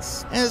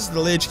Sylvanas. As the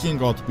Lich King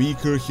got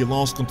weaker, he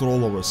lost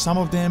control over some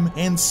of them,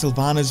 and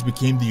Sylvanas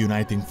became the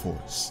uniting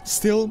force.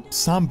 Still,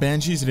 some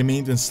Banshees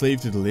remained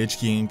enslaved to the Lich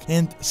King,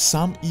 and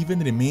some even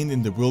remained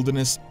in the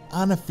wilderness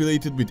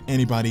unaffiliated with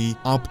anybody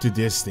up to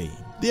this day.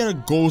 They are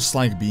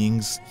ghost-like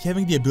beings,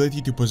 having the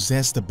ability to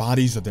possess the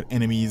bodies of their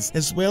enemies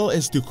as well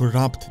as to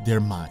corrupt their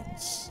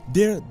minds.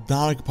 Their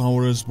dark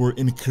powers were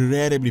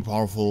incredibly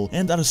powerful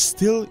and are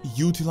still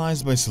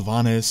utilized by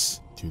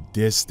Sylvanas to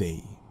this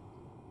day.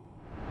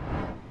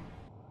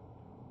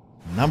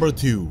 Number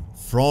 2.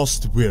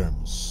 Frost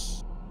Worms.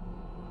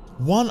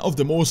 One of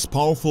the most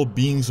powerful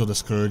beings of the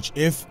Scourge,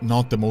 if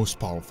not the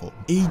most powerful.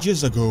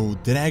 Ages ago,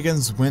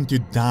 dragons went to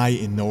die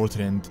in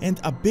Northrend,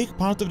 and a big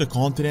part of the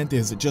continent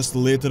is just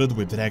littered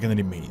with dragon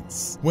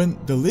remains. When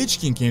the Lich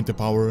King came to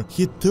power,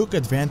 he took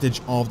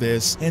advantage of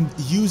this and,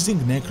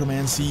 using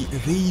necromancy,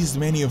 raised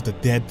many of the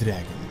dead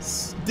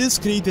dragons. This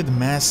created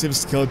massive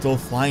skeletal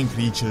flying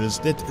creatures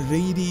that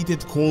radiated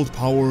cold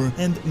power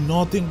and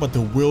nothing but the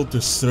will to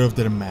serve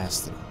their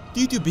master.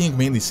 Due to being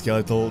mainly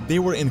skeletal, they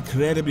were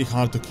incredibly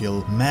hard to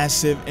kill,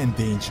 massive and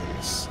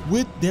dangerous.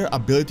 With their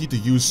ability to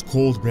use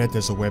cold breath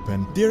as a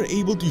weapon, they are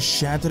able to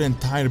shatter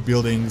entire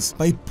buildings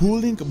by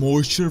pulling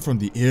moisture from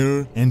the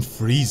air and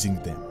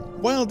freezing them.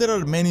 While there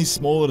are many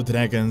smaller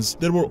dragons,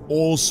 there were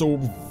also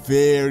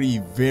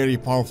very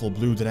powerful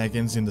blue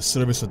dragons in the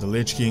service of the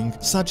Lich King,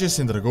 such as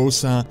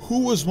Sindragosa, who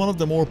was one of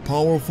the more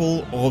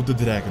powerful of the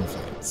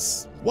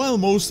dragonflights. While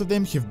most of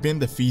them have been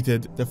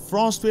defeated, the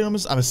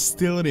Frostworms are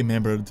still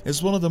remembered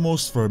as one of the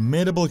most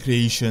formidable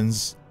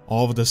creations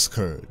of the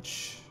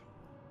Scourge.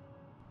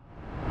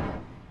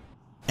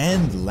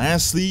 And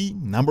lastly,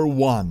 number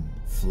 1.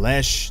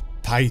 Flesh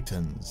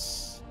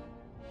Titans.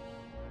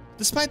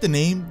 Despite the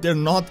name, they're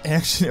not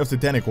actually of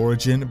Titanic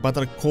origin, but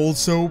are called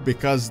so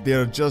because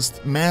they're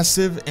just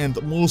massive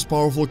and most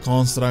powerful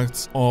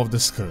constructs of the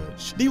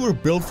Scourge. They were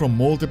built from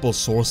multiple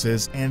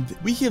sources, and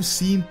we have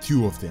seen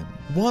 2 of them.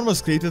 One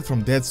was created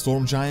from dead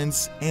storm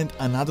giants, and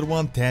another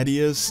one,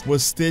 Thaddeus,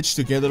 was stitched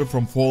together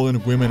from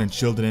fallen women and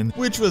children,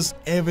 which was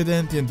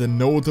evident in the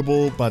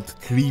notable but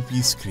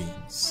creepy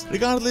screams.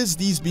 Regardless,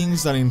 these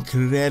beings are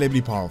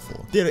incredibly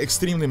powerful. They're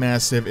extremely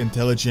massive,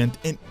 intelligent,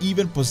 and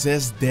even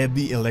possess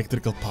deadly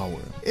electrical power.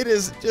 It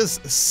is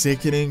just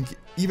sickening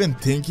even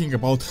thinking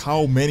about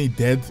how many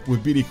dead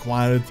would be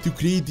required to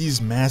create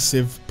these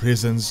massive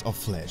prisons of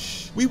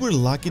flesh. We were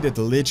lucky that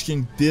the Lich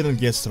King didn't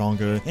get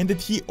stronger and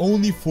that he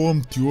only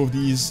formed 2 of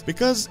these,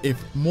 because if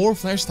more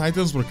Flesh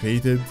Titans were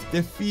created,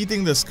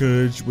 defeating the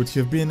Scourge would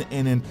have been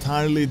an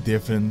entirely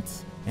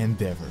different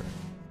endeavor.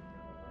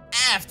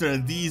 After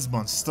these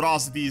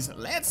monstrosities,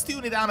 let's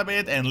tune it down a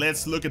bit and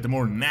let's look at the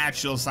more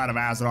natural side of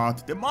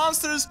Azeroth, the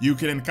monsters you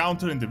can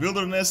encounter in the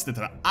wilderness that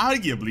are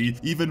arguably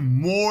even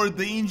more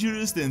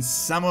dangerous than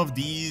some of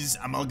these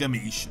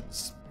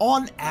amalgamations.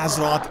 On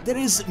Azeroth, there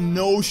is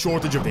no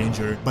shortage of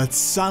danger, but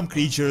some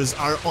creatures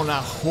are on a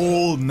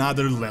whole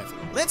nother level.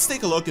 Let's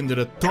take a look into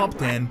the top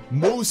 10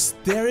 most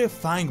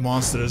terrifying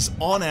monsters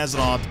on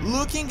Azeroth,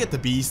 looking at the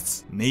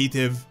beasts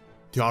native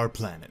to our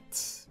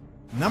planet.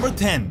 Number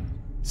 10.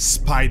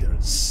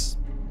 Spiders.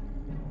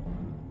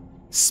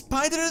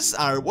 Spiders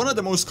are one of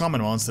the most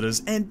common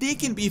monsters, and they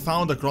can be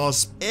found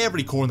across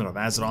every corner of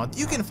Azeroth.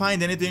 You can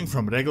find anything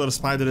from regular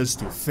spiders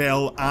to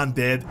fell,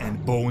 undead,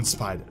 and bone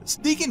spiders.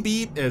 They can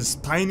be as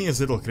tiny as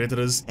little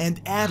critters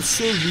and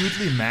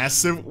absolutely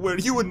massive, where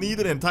you would need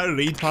an entire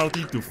raid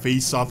party to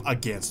face off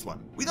against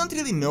one. We don't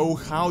really know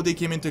how they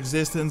came into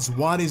existence,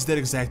 what is their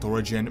exact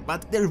origin,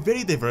 but they're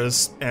very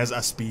diverse as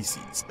a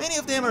species. Many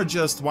of them are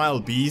just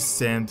wild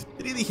beasts and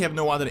really have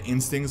no other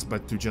instincts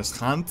but to just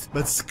hunt,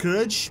 but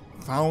Scourge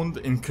found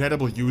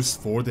incredible use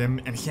for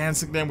them,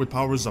 enhancing them with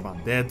powers of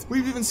undead.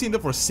 We've even seen the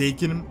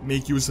Forsaken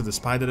make use of the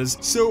spiders,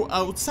 so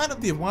outside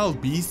of the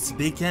wild beasts,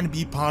 they can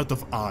be part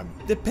of army.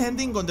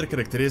 Depending on their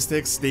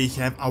characteristics, they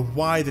have a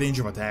wide range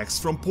of attacks,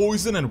 from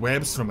poison and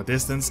webs from a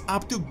distance,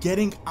 up to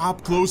getting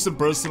up close and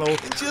personal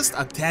and just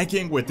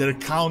attacking with their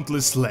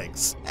countless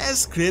legs.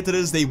 As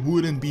critters, they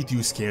wouldn't be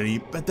too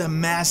scary, but the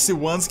massive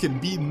ones can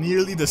be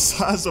nearly the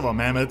size of a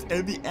mammoth,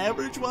 and the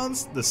average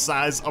ones the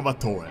size of a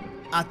tauren.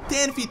 A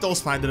 10 feet tall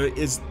spider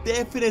is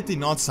definitely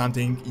not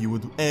something you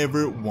would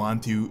ever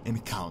want to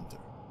encounter.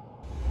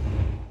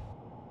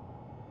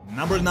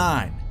 Number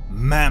 9.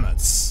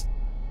 Mammoths.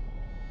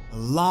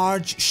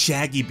 large,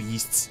 shaggy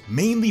beasts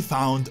mainly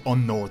found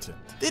on Northrend.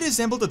 They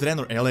resemble the Dren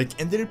or Elec,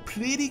 and they're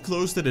pretty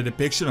close to the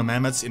depiction of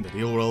mammoths in the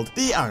real world.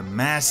 They are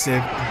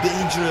massive,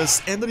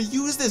 dangerous, and are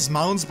used as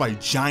mounts by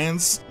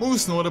giants,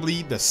 most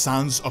notably the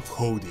Sons of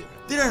Hodir.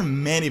 There are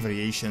many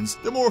variations,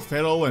 the more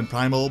feral and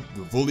primal,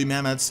 the woolly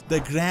mammoths, the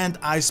grand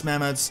ice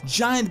mammoths,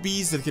 giant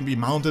beasts that can be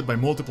mounted by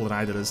multiple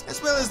riders,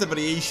 as well as the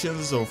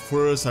variations of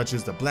fur such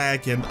as the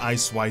black and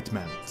ice white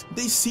mammoth.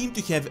 They seem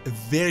to have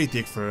very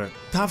thick fur,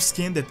 tough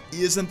skin that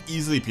isn't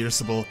easily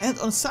pierceable, and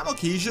on some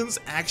occasions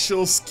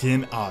actual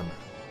skin armor.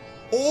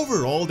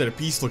 Overall, they're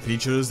peaceful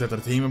creatures that are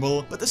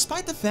tameable, but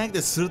despite the fact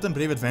that certain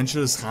brave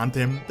adventurers hunt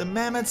them, the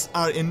mammoths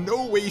are in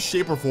no way,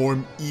 shape or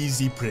form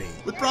easy prey.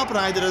 With proper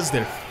riders,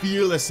 they're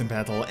fearless in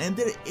battle, and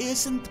there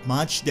isn't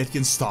much that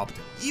can stop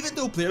them. Even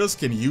though players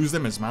can use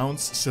them as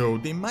mounts, so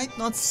they might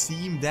not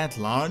seem that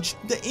large,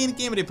 the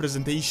in-game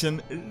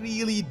representation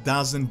really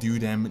doesn't do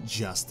them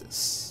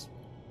justice.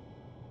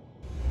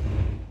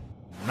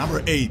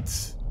 Number 8.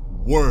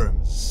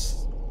 Worms.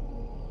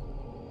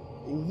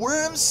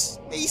 Worms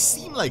may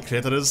seem like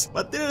critters,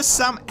 but there are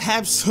some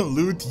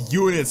absolute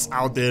units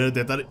out there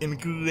that are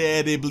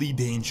incredibly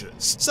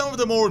dangerous. Some of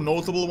the more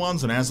notable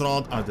ones on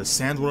Azeroth are the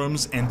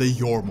sandworms and the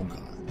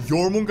Jormungandr.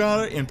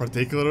 Jormungandr in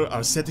particular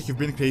are said to have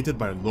been created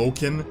by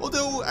Loken,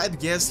 although I'd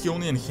guess he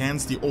only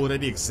enhanced the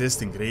already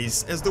existing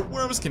race, as the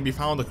worms can be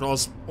found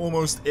across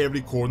almost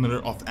every corner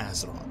of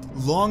Azeroth.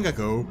 Long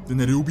ago, the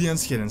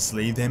Nerubians had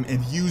enslaved them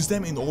and used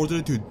them in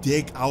order to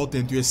dig out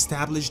and to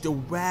establish the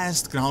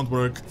vast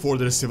groundwork for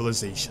their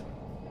civilization.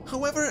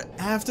 However,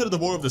 after the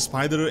War of the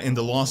Spider and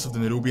the loss of the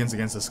Nerubians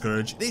against the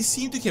Scourge, they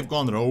seem to have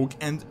gone rogue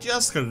and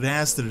just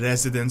harassed the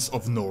residents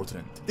of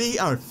Northrend. They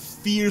are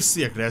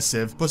fiercely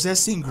aggressive,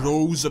 possessing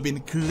rows of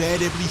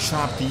incredibly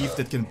sharp teeth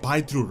that can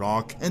bite through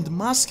rock, and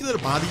muscular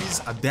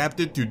bodies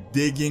adapted to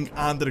digging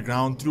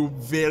underground through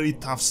very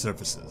tough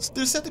surfaces.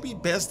 They're said to be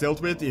best dealt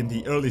with in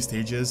the early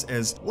stages,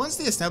 as once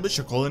they establish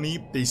a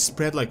colony, they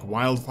spread like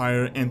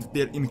wildfire and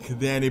they're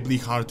incredibly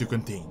hard to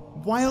contain.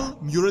 While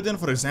Muradin,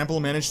 for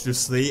example, managed to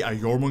slay a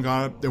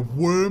Jormungandr, the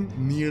worm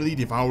nearly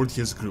devoured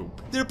his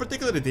group. They're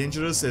particularly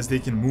dangerous as they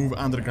can move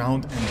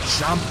underground and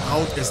jump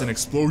out as an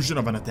explosion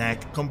of an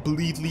attack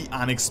completely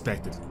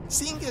unexpectedly.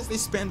 Seeing as they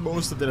spend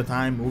most of their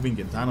time moving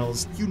in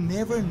tunnels, you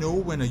never know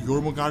when a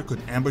Jormungandr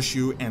could ambush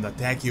you and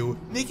attack you,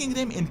 making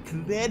them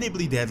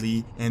incredibly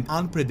deadly and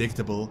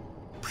unpredictable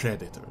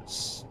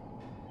predators.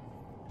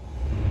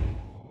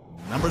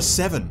 Number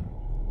 7.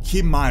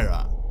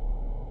 Chimera.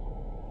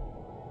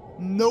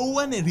 No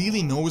one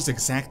really knows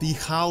exactly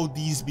how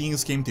these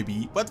beings came to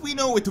be, but we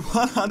know with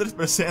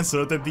 100%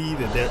 certainty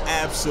that they're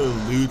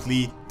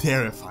absolutely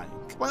terrifying.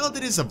 While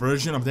there is a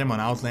version of them on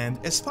Outland,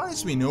 as far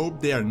as we know,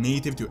 they are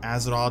native to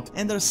Azeroth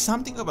and are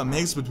something of a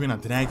mix between a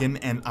dragon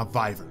and a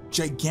wyvern.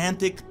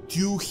 Gigantic,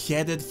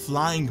 two-headed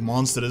flying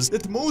monsters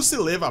that mostly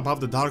live above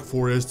the dark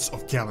forests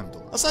of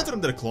Kalimdor. Aside from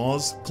their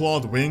claws,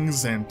 clawed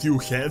wings, and 2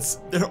 heads,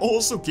 they're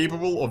also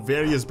capable of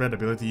various breath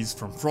abilities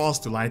from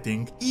frost to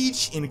lighting,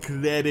 each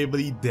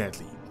incredibly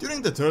deadly.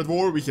 During the Third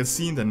War, we had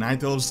seen the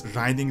Night Elves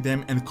riding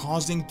them and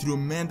causing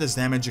tremendous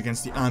damage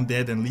against the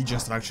undead and legion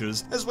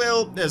structures, as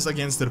well as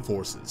against their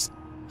forces.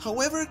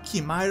 However,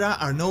 Chimera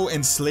are no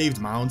enslaved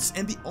mounts,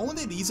 and the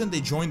only reason they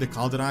joined the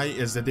Kaldrai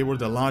is that they were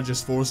the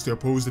largest force to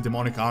oppose the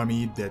demonic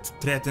army that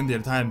threatened the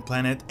entire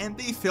planet, and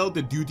they felt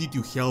the duty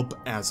to help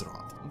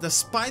Azeroth.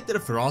 Despite their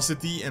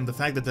ferocity and the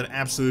fact that they're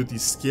absolutely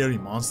scary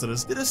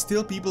monsters, there are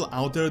still people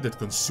out there that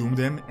consume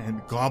them,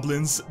 and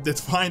goblins that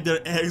find their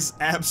eggs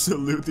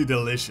absolutely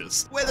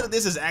delicious. Whether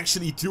this is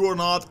actually true or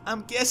not,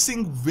 I'm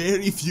guessing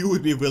very few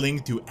would be willing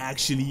to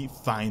actually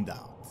find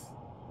out.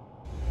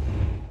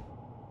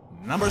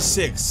 Number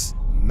 6.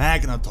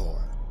 Magnator.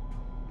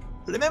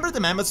 Remember the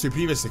mammoths we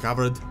previously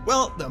covered?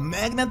 Well, the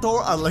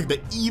Magnator are like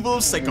the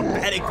evil,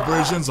 psychopathic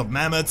versions of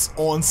mammoths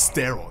on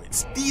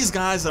steroids. These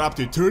guys are up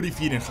to 30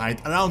 feet in height,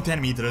 around 10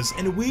 meters,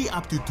 and weigh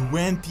up to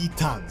 20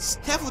 tons.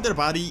 Half of their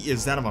body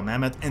is that of a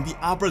mammoth, and the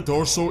upper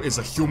torso is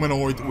a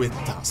humanoid with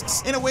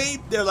tusks. In a way,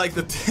 they're like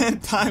the 10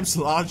 times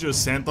larger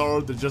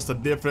centaur, they're just a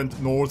different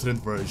Northrend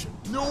version.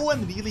 No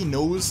one really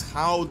knows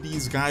how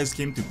these guys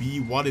came to be,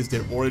 what is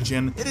their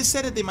origin. It is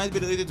said that they might be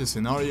related to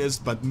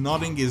Cenarius, but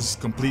nothing is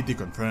completely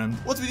confirmed.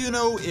 What we do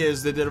know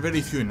is that they're very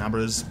few in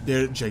numbers,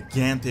 they're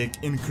gigantic,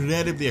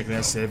 incredibly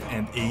aggressive,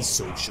 and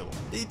asocial.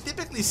 They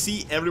typically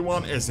see everyone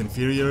as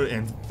inferior,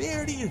 and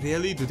very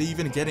rarely do they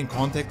even get in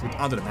contact with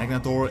other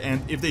Magnator,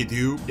 and if they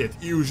do, it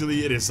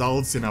usually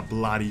results in a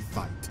bloody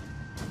fight.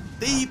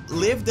 They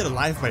live their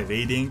life by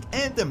raiding,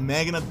 and the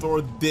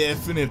Magnator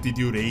definitely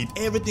do raid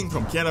everything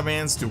from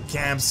caravans to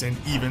camps and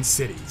even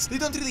cities. They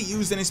don't really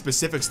use any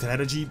specific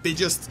strategy, they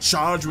just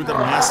charge with their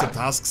massive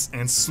tusks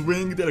and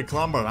swing their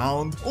clump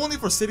around. Only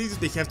for cities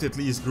they have to at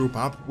least group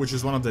up, which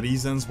is one of the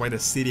reasons why the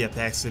city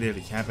attacks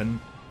rarely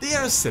happen. They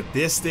are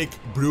sadistic,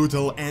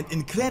 brutal, and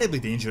incredibly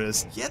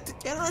dangerous, yet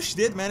Garrosh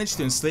did manage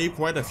to enslave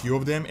quite a few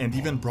of them and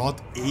even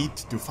brought 8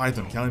 to fight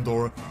on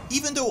Kalendor.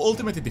 Even though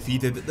ultimately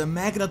defeated, the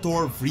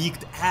Magnator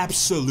wreaked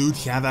absolute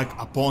havoc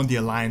upon the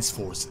Alliance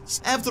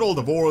forces. After all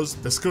the wars,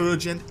 the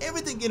Scourge, and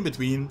everything in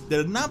between,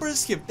 their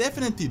numbers have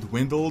definitely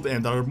dwindled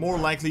and are more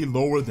likely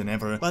lower than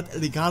ever, but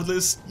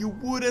regardless, you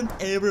wouldn't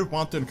ever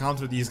want to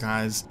encounter these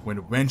guys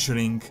when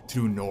venturing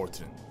through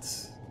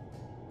Northrend.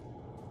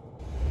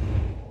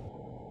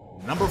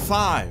 Number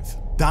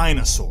 5.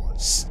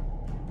 Dinosaurs.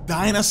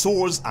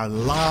 Dinosaurs are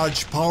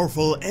large,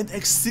 powerful, and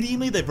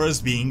extremely diverse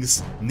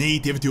beings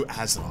native to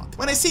Azeroth.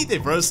 When I say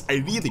diverse, I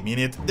really mean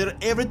it. They're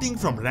everything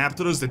from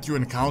raptors that you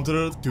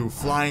encounter to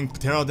flying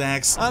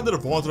pterodactyls,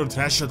 underwater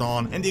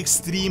Trashadon, and the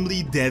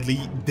extremely deadly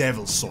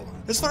Devilsaur.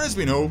 As far as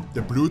we know,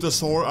 the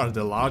Brutasaur are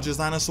the largest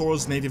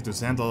dinosaurs native to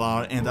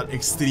Zandalar and are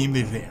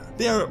extremely rare.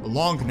 They are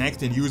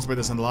long-necked and used by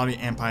the Zandalari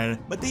Empire,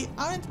 but they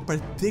aren't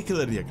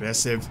particularly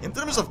aggressive. In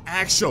terms of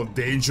actual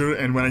danger,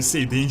 and when I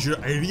say danger,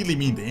 I really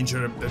mean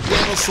danger, the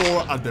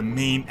Devilsaur are the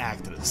main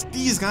actors.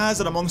 These guys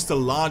are amongst the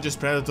largest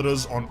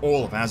predators on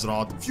all of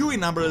Azeroth, few in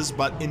numbers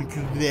but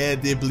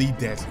incredibly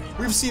deadly.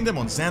 We've seen them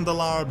on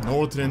Zandalar,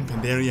 Northrend,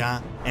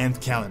 Pandaria, and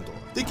Kalendor.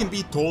 They can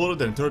be taller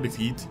than 30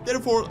 feet,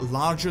 therefore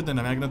larger than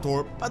a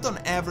Magnator, but on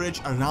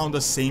average around the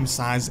same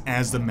size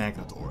as the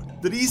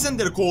Magnator. The reason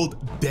they're called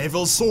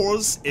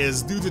Devilsaurs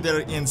is due to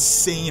their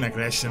insane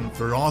aggression,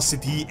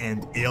 ferocity,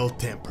 and ill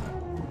temper.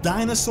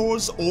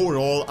 Dinosaurs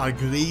overall are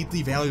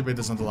greatly valued by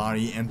the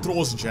Zandalari and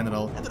trolls in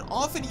general, and they're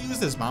often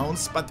used as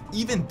mounts, but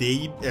even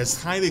they,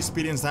 as highly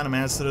experienced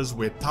Dinomasters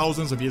with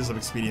thousands of years of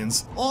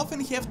experience,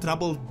 often have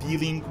trouble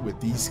dealing with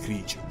these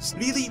creatures.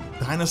 Really,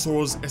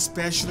 dinosaurs,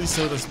 especially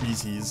certain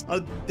species,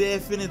 are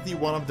definitely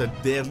one of the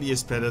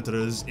deadliest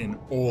predators in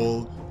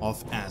all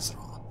of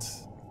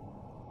Azeroth.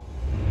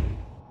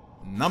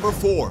 Number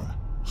 4.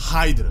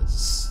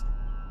 Hydras.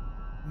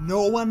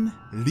 No one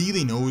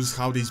really knows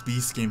how these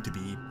beasts came to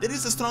be. There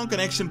is a strong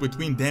connection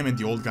between them and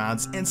the old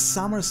gods, and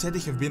some are said to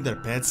have been their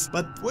pets,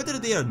 but whether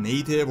they are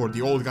native or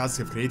the old gods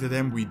have created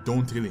them, we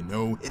don't really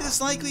know. It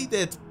is likely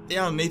that they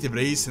are a native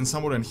race and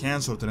some were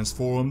enhanced or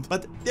transformed,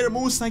 but they're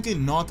most likely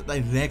not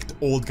direct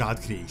old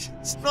god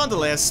creations.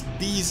 Nonetheless,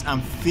 these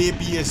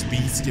amphibious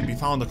beasts can be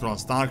found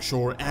across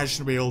Darkshore,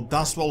 Ashenvale,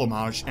 Dustwallow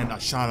Marsh, and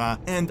Ashara,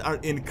 and are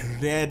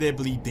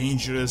incredibly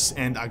dangerous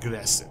and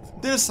aggressive.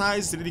 Their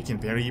size really can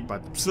vary,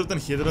 but certain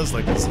hydras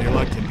like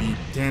Azrela can be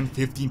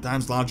 10-15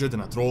 times larger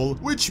than a troll,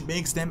 which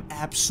makes them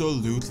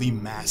absolutely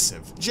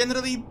massive.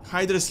 Generally,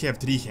 hydras have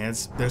 3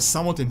 heads, they're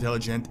somewhat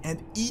intelligent,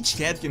 and each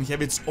head can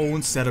have its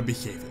own set of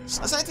behaviors.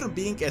 Aside from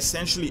being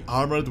essentially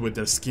armored with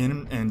their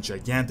skin and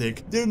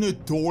gigantic, they're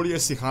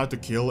notoriously hard to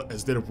kill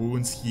as their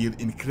wounds heal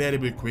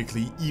incredibly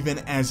quickly even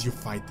as you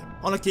fight them.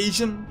 On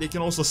occasion, they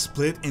can also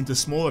split into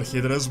smaller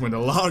hydras when the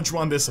large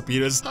one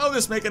disappears. How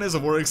this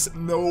mechanism works,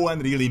 no one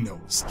really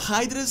knows.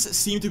 Hydras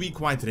seem to be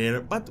quite rare,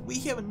 but we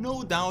have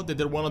no doubt that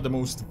they're one of the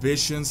most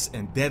vicious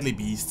and deadly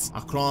beasts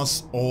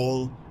across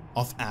all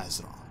of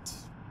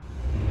Azeroth.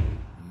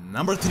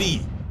 Number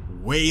 3.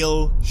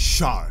 Whale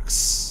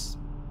Sharks.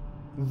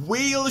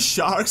 Whale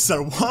sharks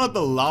are one of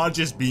the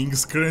largest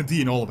beings currently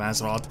in all of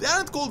Azeroth. They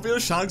aren't called whale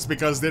sharks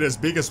because they're as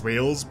big as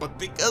whales, but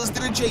because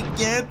they're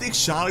gigantic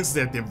sharks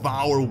that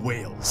devour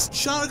whales.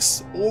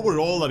 Sharks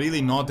overall are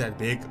really not that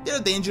big. They're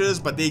dangerous,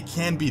 but they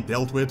can be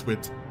dealt with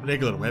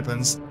regular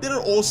weapons. There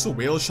are also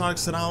whale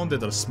sharks around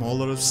that are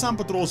smaller. Some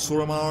patrol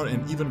Suramar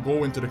and even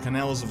go into the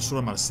canals of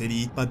Suramar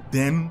City, but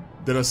then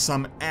there are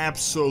some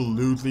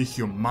absolutely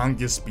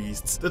humongous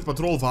beasts that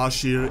patrol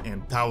Vashir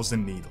and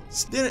Thousand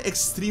Needles. They're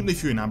extremely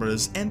few in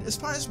numbers, and as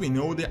far as we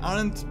know, there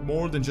aren't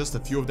more than just a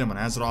few of them on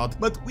Azeroth,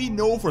 but we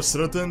know for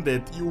certain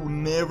that you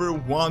never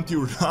want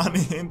to run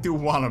into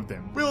one of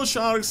them. Whale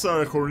sharks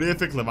are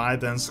horrific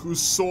leviathans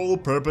whose sole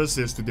purpose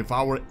is to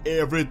devour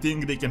everything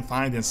they can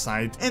find in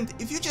sight, and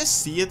if you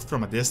just see it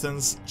from a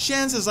distance,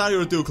 chances are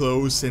you're too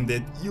close and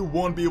that you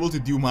won't be able to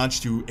do much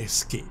to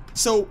escape.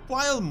 So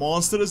while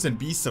monsters and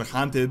beasts are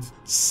hunted,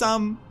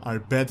 some are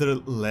better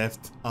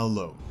left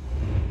alone.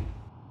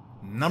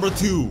 Number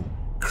 2.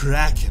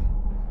 Kraken.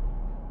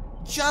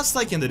 Just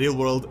like in the real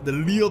world, the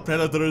real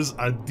predators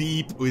are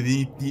deep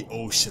within the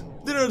ocean.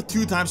 There are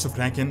 2 types of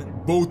Kraken,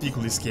 both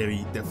equally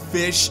scary, the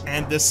fish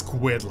and the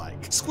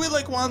squid-like.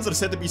 Squid-like ones are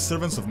said to be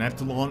servants of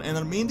Neptulon and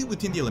are mainly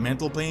within the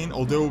elemental plane,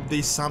 although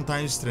they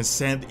sometimes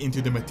transcend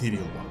into the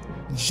material one.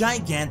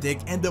 Gigantic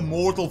and a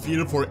mortal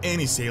fear for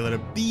any sailor,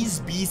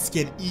 these beasts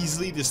can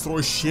easily destroy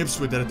ships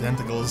with their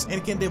tentacles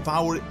and can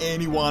devour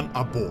anyone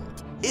aboard.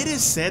 It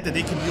is said that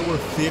they can be over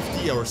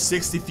 50 or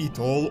 60 feet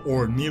tall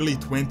or nearly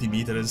 20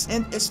 meters,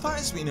 and as far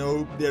as we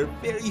know, they're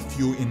very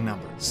few in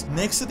numbers.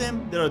 Next to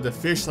them, there are the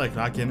fish-like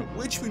Kraken,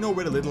 which we know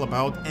very little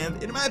about,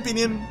 and in my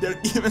opinion, they're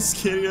even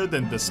scarier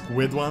than the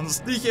squid ones.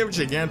 They have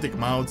gigantic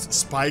mouths,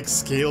 spiked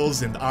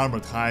scales, and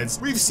armored hides.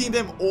 We've seen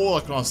them all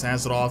across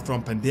Azeroth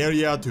from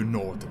Pandaria to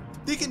Northrend.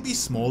 They can be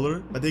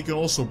smaller, but they can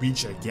also be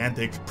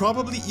gigantic,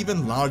 probably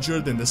even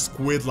larger than the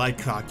squid-like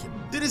Kraken.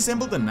 They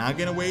resemble the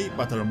Naga in a way,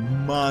 but are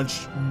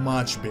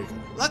much bigger.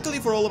 Luckily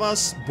for all of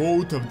us,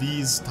 both of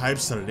these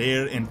types are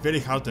rare and very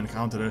hard to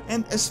encounter,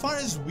 and as far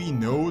as we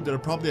know, there are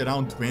probably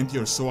around 20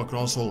 or so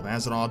across all of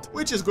Azeroth,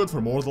 which is good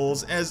for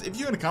mortals, as if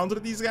you encounter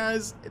these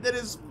guys, there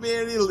is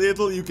very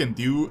little you can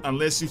do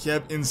unless you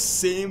have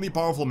insanely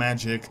powerful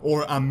magic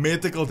or a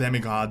mythical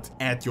demigod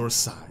at your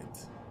side.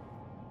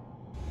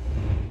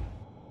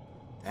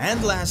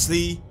 And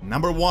lastly,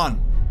 number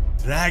 1,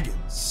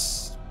 dragons.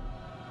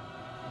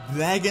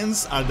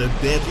 Dragons are the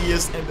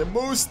deadliest and the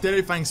most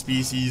terrifying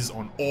species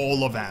on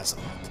all of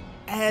Azeroth.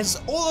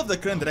 As all of the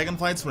current dragon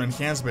fights were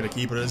enhanced by the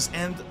keepers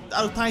and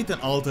are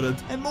titan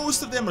altered, and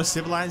most of them are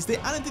civilized, they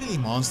aren't really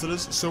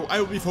monsters, so I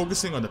will be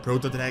focusing on the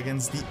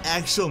proto-dragons, the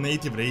actual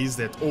native race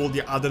that all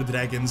the other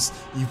dragons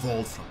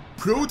evolved from.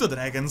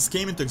 Proto-dragons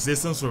came into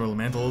existence from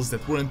elementals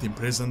that weren't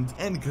imprisoned,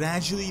 and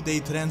gradually they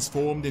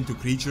transformed into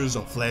creatures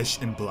of flesh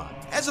and blood.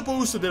 As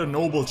opposed to their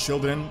noble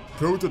children,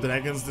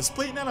 proto-dragons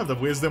display none of the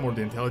wisdom or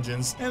the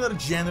intelligence, and are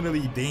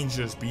generally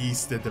dangerous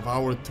beasts that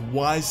devour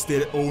twice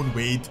their own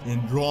weight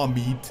in raw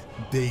meat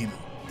daily.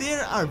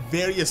 There are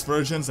various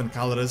versions and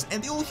colors,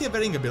 and they all have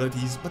varying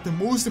abilities, but the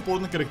most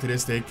important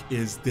characteristic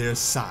is their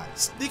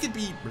size. They can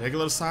be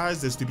regular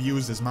sized as to be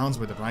used as mounts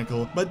by the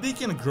Vrykle, but they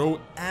can grow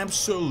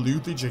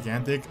absolutely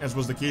gigantic, as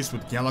was the case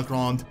with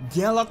Galakrond.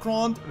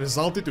 Galakrond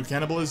resulted to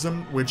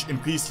cannibalism, which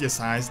increased his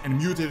size and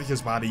mutated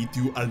his body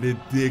to a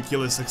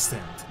ridiculous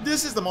extent.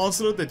 This is the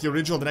monster that the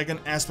original dragon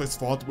aspects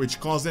fought,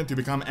 which caused them to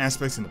become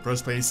aspects in the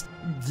first place.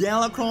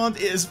 Galakrond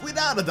is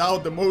without a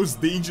doubt the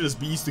most dangerous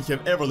beast to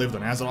have ever lived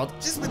on Azeroth.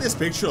 Just with this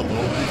picture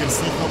alone, you can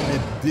see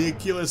how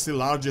ridiculously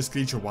large this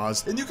creature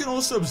was, and you can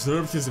also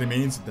observe his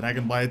remains in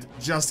Dragonblight,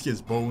 just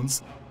his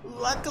bones.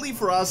 Luckily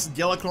for us,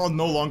 Galakrond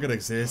no longer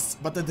exists,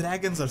 but the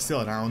dragons are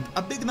still around.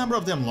 A big number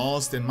of them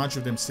lost and much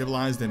of them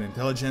civilized and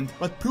intelligent,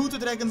 but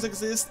proto-dragons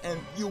exist and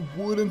you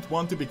wouldn't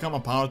want to become a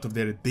part of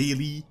their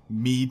daily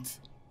meat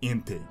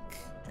intake.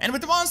 And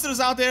with the monsters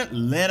out there,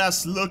 let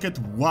us look at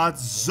what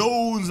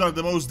zones are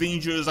the most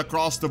dangerous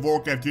across the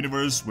Warcraft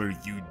universe where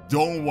you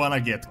don't want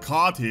to get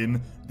caught in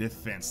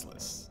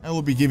defenseless. I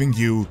will be giving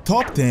you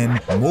top 10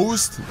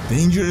 most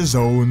dangerous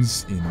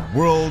zones in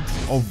World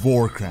of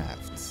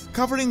Warcraft,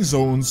 covering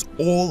zones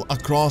all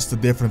across the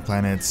different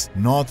planets,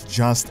 not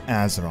just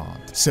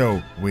Azeroth.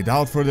 So,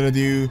 without further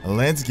ado,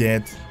 let's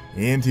get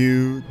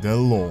into the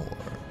lore.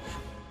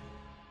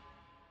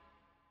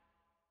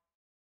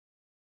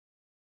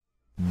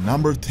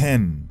 Number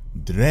 10.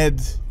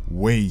 Dread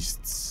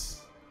Wastes.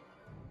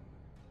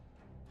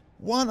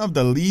 One of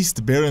the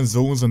least barren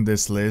zones on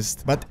this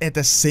list, but at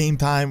the same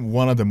time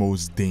one of the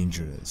most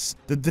dangerous.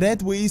 The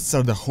Dread Wastes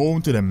are the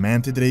home to the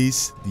Mantid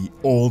race, the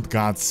Old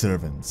God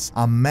Servants.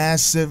 A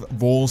massive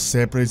wall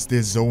separates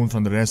this zone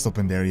from the rest of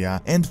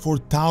Pandaria, and for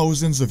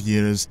thousands of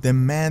years the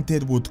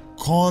Mantid would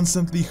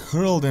constantly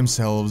hurl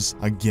themselves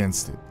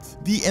against it.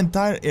 The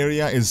entire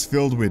area is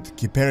filled with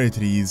Kiperi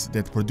trees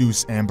that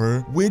produce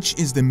amber, which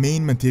is the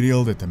main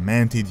material that the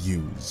Mantid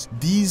use.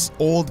 These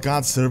Old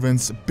God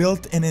Servants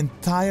built an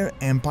entire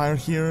empire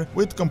here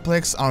with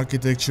complex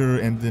architecture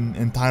and an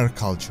entire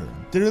culture.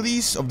 The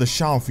release of the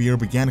Shao-Fear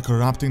began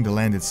corrupting the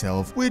land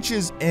itself, which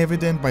is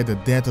evident by the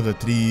death of the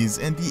trees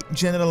and the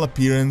general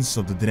appearance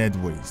of the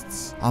Dread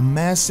Wastes. A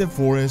massive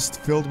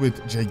forest filled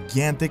with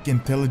gigantic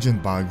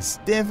intelligent bugs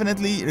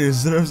definitely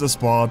reserves a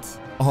spot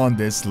on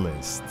this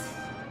list.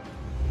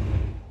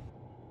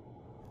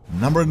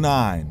 Number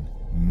 9.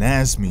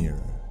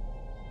 Nazmir.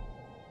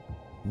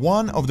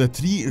 One of the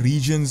 3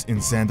 regions in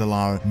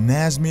Zandalar,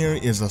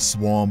 Nazmir is a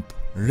swamp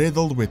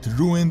riddled with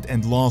ruined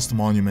and lost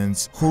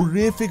monuments,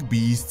 horrific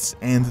beasts,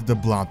 and the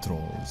blood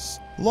trolls.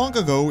 Long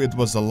ago, it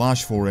was a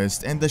lush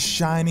forest and the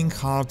shining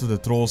heart of the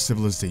troll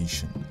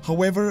civilization.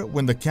 However,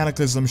 when the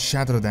cataclysm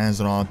shattered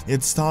Azeroth,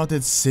 it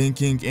started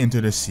sinking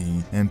into the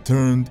sea and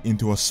turned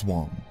into a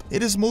swamp.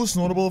 It is most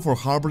notable for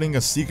harboring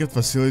a secret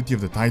facility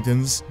of the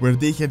Titans, where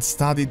they had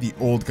studied the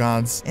old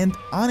gods and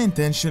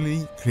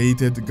unintentionally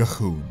created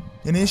Gahun.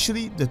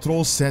 Initially, the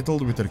trolls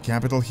settled with their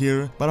capital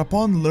here, but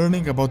upon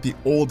learning about the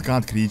old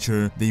god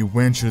creature, they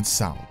ventured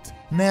south.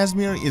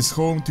 Nazmir is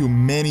home to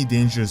many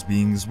dangerous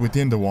beings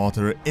within the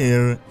water,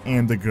 air,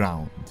 and the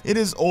ground. It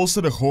is also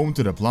the home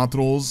to the blood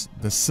trolls,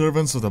 the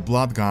servants of the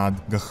blood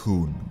god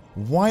Gahun.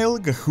 While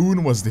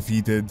Gahun was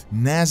defeated,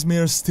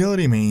 Nazmir still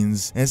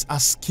remains as a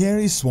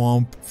scary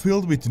swamp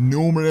filled with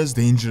numerous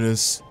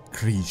dangerous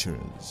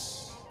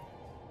creatures.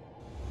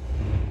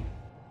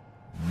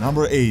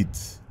 Number 8.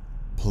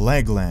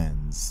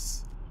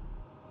 Plaguelands.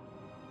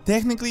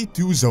 Technically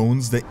 2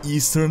 zones, the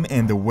eastern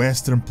and the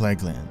western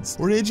Plaguelands.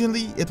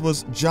 Originally, it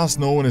was just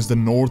known as the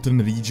northern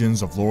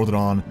regions of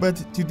Lordaeron, but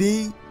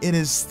today it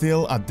is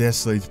still a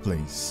desolate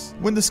place.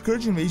 When the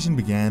Scourge invasion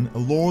began,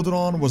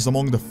 Lordaeron was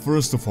among the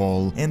first to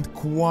fall, and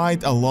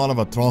quite a lot of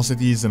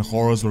atrocities and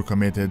horrors were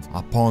committed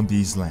upon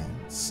these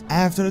lands. lands.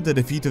 After the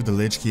defeat of the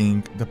Lich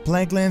King, the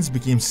Plague Lands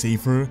became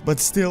safer, but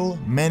still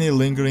many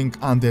lingering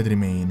undead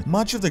remain.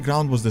 Much of the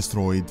ground was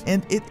destroyed,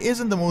 and it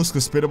isn't the most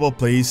hospitable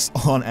place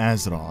on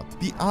Azeroth.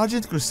 The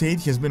Argent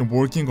Crusade has been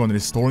working on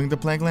restoring the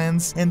Plague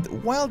Lands, and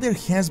while there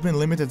has been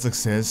limited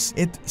success,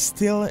 it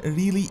still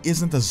really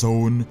isn't a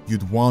zone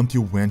you'd want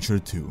to venture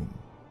to.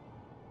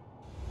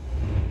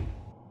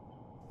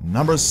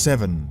 Number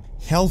 7.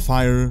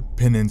 Hellfire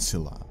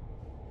Peninsula.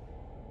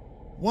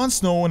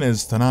 Once known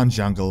as Tanan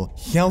Jungle,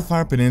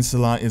 Hellfire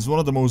Peninsula is one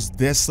of the most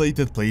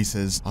desolated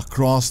places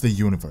across the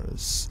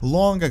universe.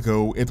 Long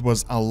ago, it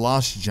was a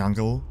lush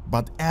jungle,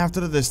 but after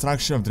the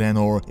destruction of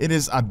Draenor, it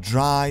is a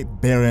dry,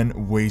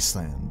 barren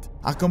wasteland.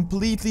 A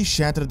completely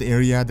shattered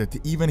area that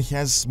even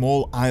has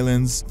small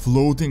islands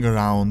floating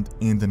around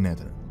in the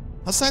Nether.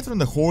 Aside from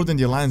the Horde and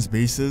the Alliance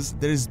bases,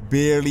 there is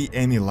barely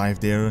any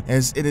life there,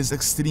 as it is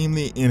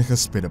extremely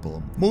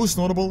inhospitable. Most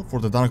notable for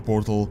the Dark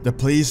Portal, the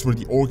place where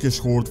the Orcish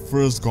Horde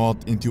first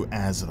got into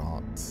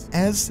Azeroth.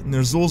 As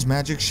Nerzul's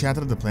magic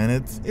shattered the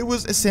planet, it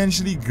was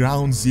essentially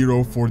ground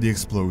zero for the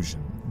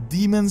explosion.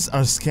 Demons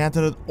are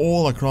scattered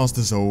all across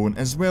the zone,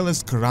 as well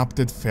as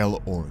corrupted fell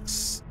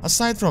orcs.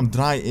 Aside from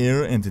dry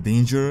air and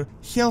danger,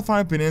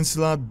 Hellfire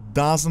Peninsula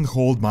doesn't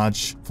hold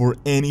much for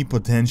any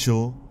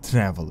potential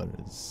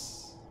travelers.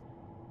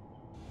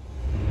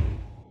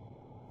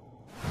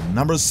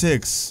 Number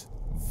 6.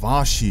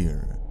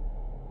 Vashir.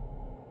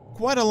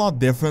 Quite a lot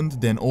different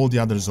than all the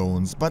other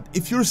zones, but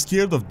if you're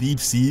scared of deep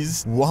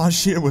seas,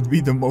 Vashir would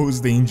be the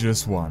most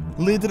dangerous one.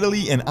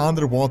 Literally an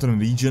underwater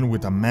region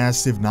with a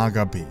massive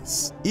Naga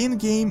base.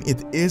 In-game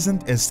it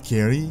isn't as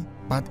scary,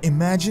 but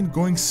imagine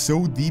going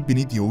so deep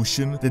beneath the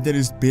ocean that there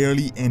is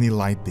barely any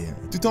light there.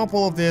 To top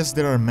all of this,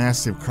 there are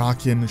massive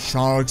kraken,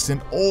 sharks, and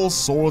all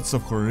sorts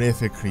of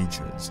horrific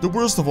creatures. The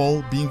worst of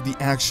all being the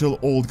actual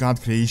old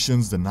god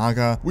creations, the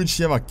Naga, which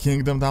have a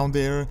kingdom down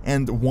there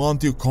and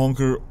want to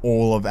conquer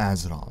all of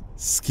Azeroth.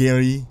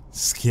 Scary,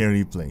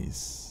 scary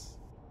place.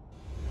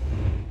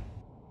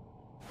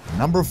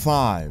 Number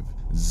 5.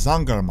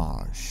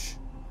 Zangarmarsh.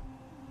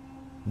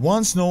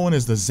 Once known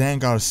as the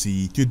Zangar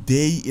Sea,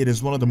 today it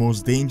is one of the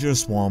most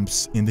dangerous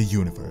swamps in the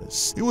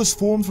universe. It was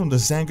formed from the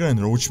Zangar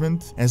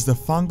encroachment, as the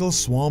fungal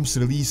swamps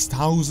released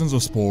thousands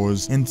of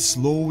spores and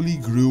slowly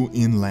grew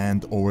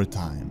inland over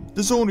time.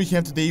 The zone we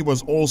have today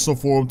was also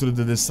formed through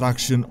the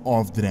destruction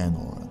of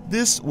Draenor.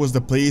 This was the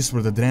place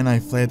where the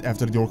Draenei fled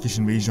after the Orcish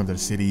invasion of their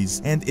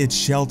cities, and it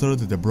sheltered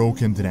the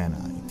broken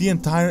Draenei. The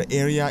entire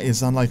area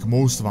is unlike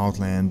most of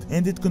Outland,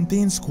 and it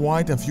contains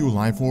quite a few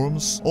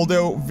lifeforms,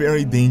 although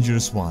very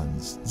dangerous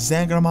ones.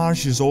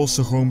 Zangarmarsh is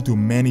also home to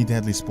many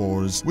deadly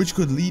spores, which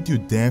could lead to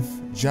death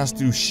just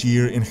through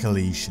sheer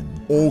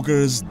inhalation.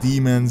 Ogres,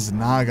 demons,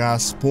 naga,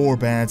 spore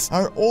bats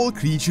are all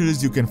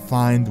creatures you can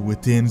find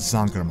within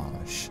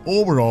Zangarmarsh.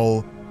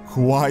 Overall,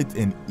 quite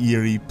an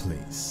eerie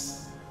place.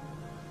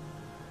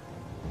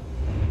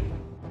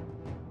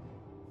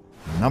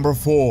 Number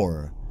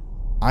 4.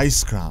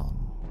 Icecrown.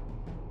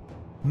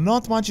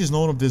 Not much is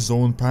known of this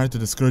zone prior to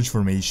the Scourge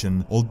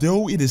formation,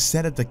 although it is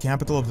said that the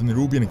capital of the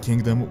Nerubian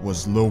Kingdom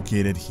was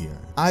located here.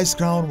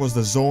 Icecrown was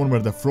the zone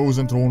where the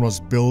Frozen Throne was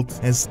built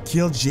as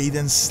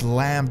Kil'jaeden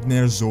slammed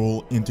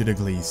Ner'zhul into the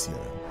glacier.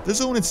 The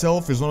zone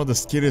itself is one of the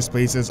scariest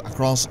places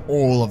across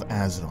all of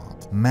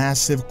Azeroth.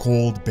 Massive,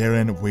 cold,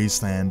 barren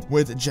wasteland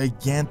with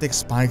gigantic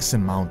spikes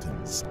and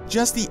mountains.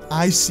 Just the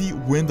icy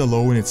wind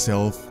alone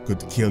itself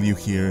could kill you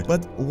here,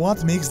 but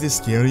what makes this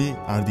scary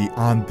are the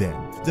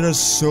undead. There are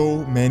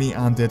so many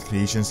undead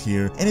creations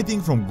here,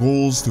 anything from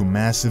ghouls to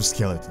massive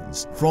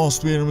skeletons,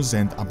 frostworms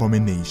and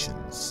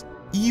abominations.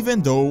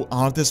 Even though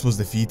Arthas was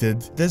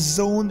defeated, the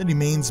zone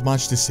remains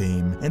much the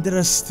same, and there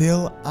are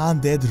still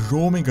undead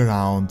roaming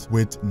around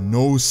with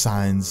no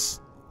signs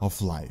of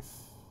life.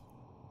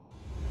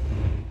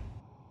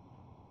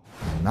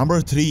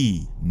 Number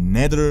 3.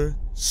 Nether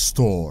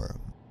Storm.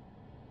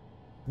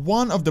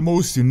 One of the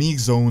most unique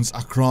zones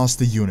across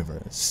the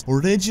universe.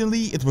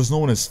 Originally, it was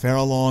known as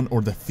Farallon,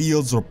 or the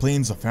Fields or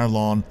Plains of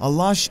Farallon, a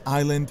lush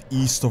island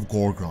east of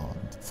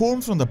Gorgrond,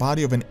 formed from the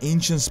body of an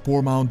ancient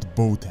spore mount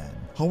Botan.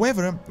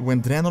 However,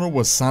 when Draenor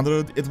was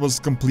sundered, it was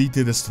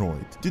completely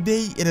destroyed.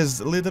 Today, it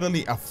is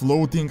literally a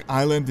floating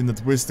island in the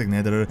twisted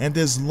Nether and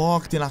is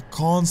locked in a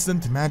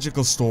constant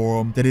magical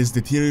storm that is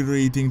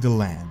deteriorating the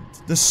land.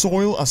 The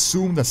soil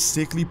assumed a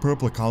sickly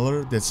purple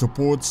color that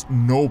supports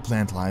no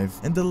plant life,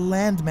 and the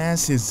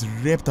landmass is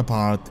ripped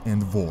apart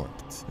and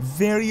warped.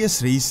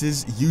 Various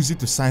races use it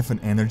to siphon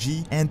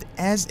energy, and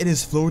as it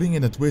is floating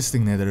in the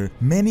twisting Nether,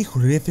 many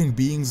horrific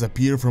beings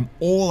appear from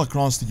all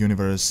across the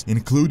universe,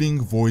 including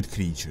void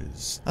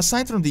creatures.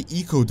 Aside from the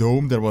Eco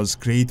Dome that was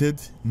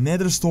created,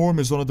 Netherstorm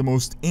is one of the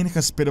most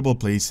inhospitable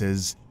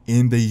places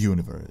in the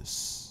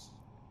universe.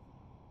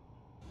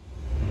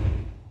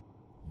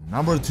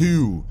 Number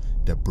 2.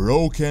 The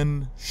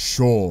Broken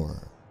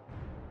Shore.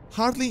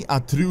 Hardly a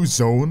true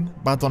zone,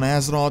 but on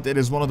Azeroth it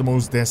is one of the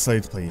most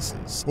desolate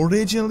places.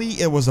 Originally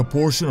it was a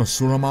portion of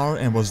Suramar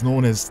and was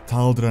known as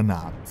Taldra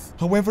Nat.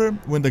 However,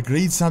 when the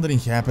Great Sundering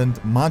happened,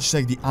 much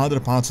like the other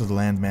parts of the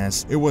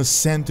landmass, it was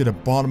sent to the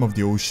bottom of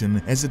the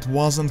ocean as it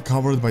wasn't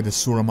covered by the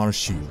Suramar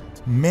shield.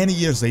 Many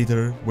years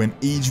later, when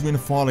Aegwynn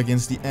fought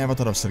against the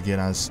Avatar of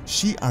Sargeras,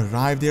 she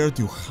arrived there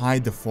to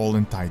hide the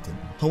fallen titan.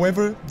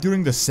 However,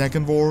 during the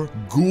Second War,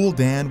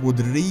 Gul'dan would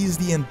raise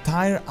the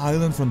entire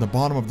island from the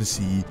bottom of the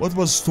sea, but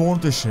was torn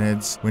to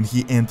shreds when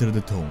he entered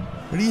the tomb.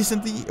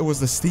 Recently, it was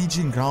the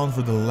staging ground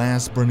for the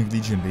last Burning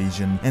Legion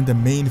invasion and the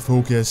main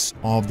focus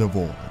of the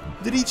war.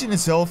 The region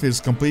itself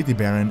is completely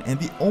barren, and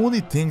the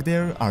only thing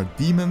there are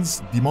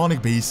demons,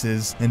 demonic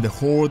bases, and the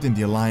Horde in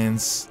the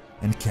Alliance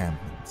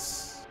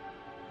encampments.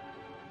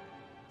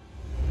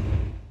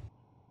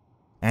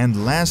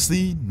 And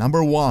lastly,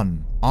 number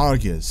 1,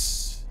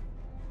 Argus.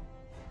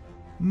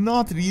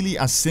 Not really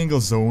a single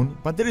zone,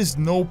 but there is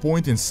no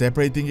point in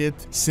separating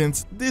it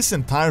since this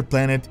entire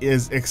planet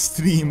is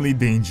extremely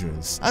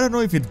dangerous. I don't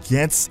know if it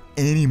gets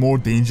any more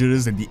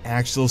dangerous than the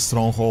actual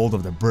stronghold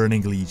of the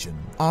Burning Legion.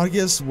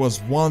 Argus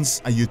was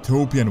once a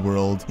utopian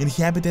world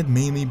inhabited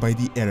mainly by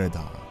the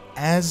Eredar.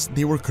 As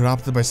they were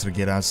corrupted by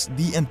Sargeras,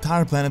 the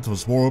entire planet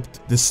was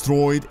warped,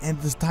 destroyed, and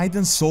the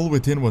Titan's soul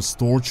within was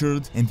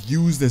tortured and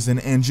used as an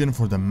engine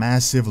for the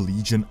massive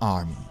Legion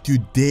army.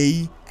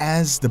 Today,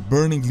 as the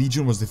Burning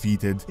Legion was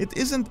defeated, it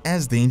isn't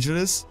as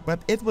dangerous,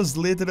 but it was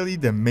literally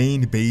the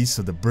main base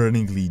of the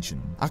Burning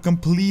Legion. A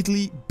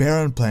completely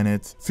barren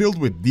planet filled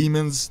with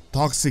demons,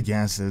 toxic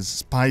gases,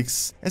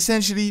 spikes,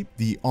 essentially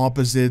the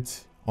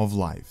opposite of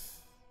life.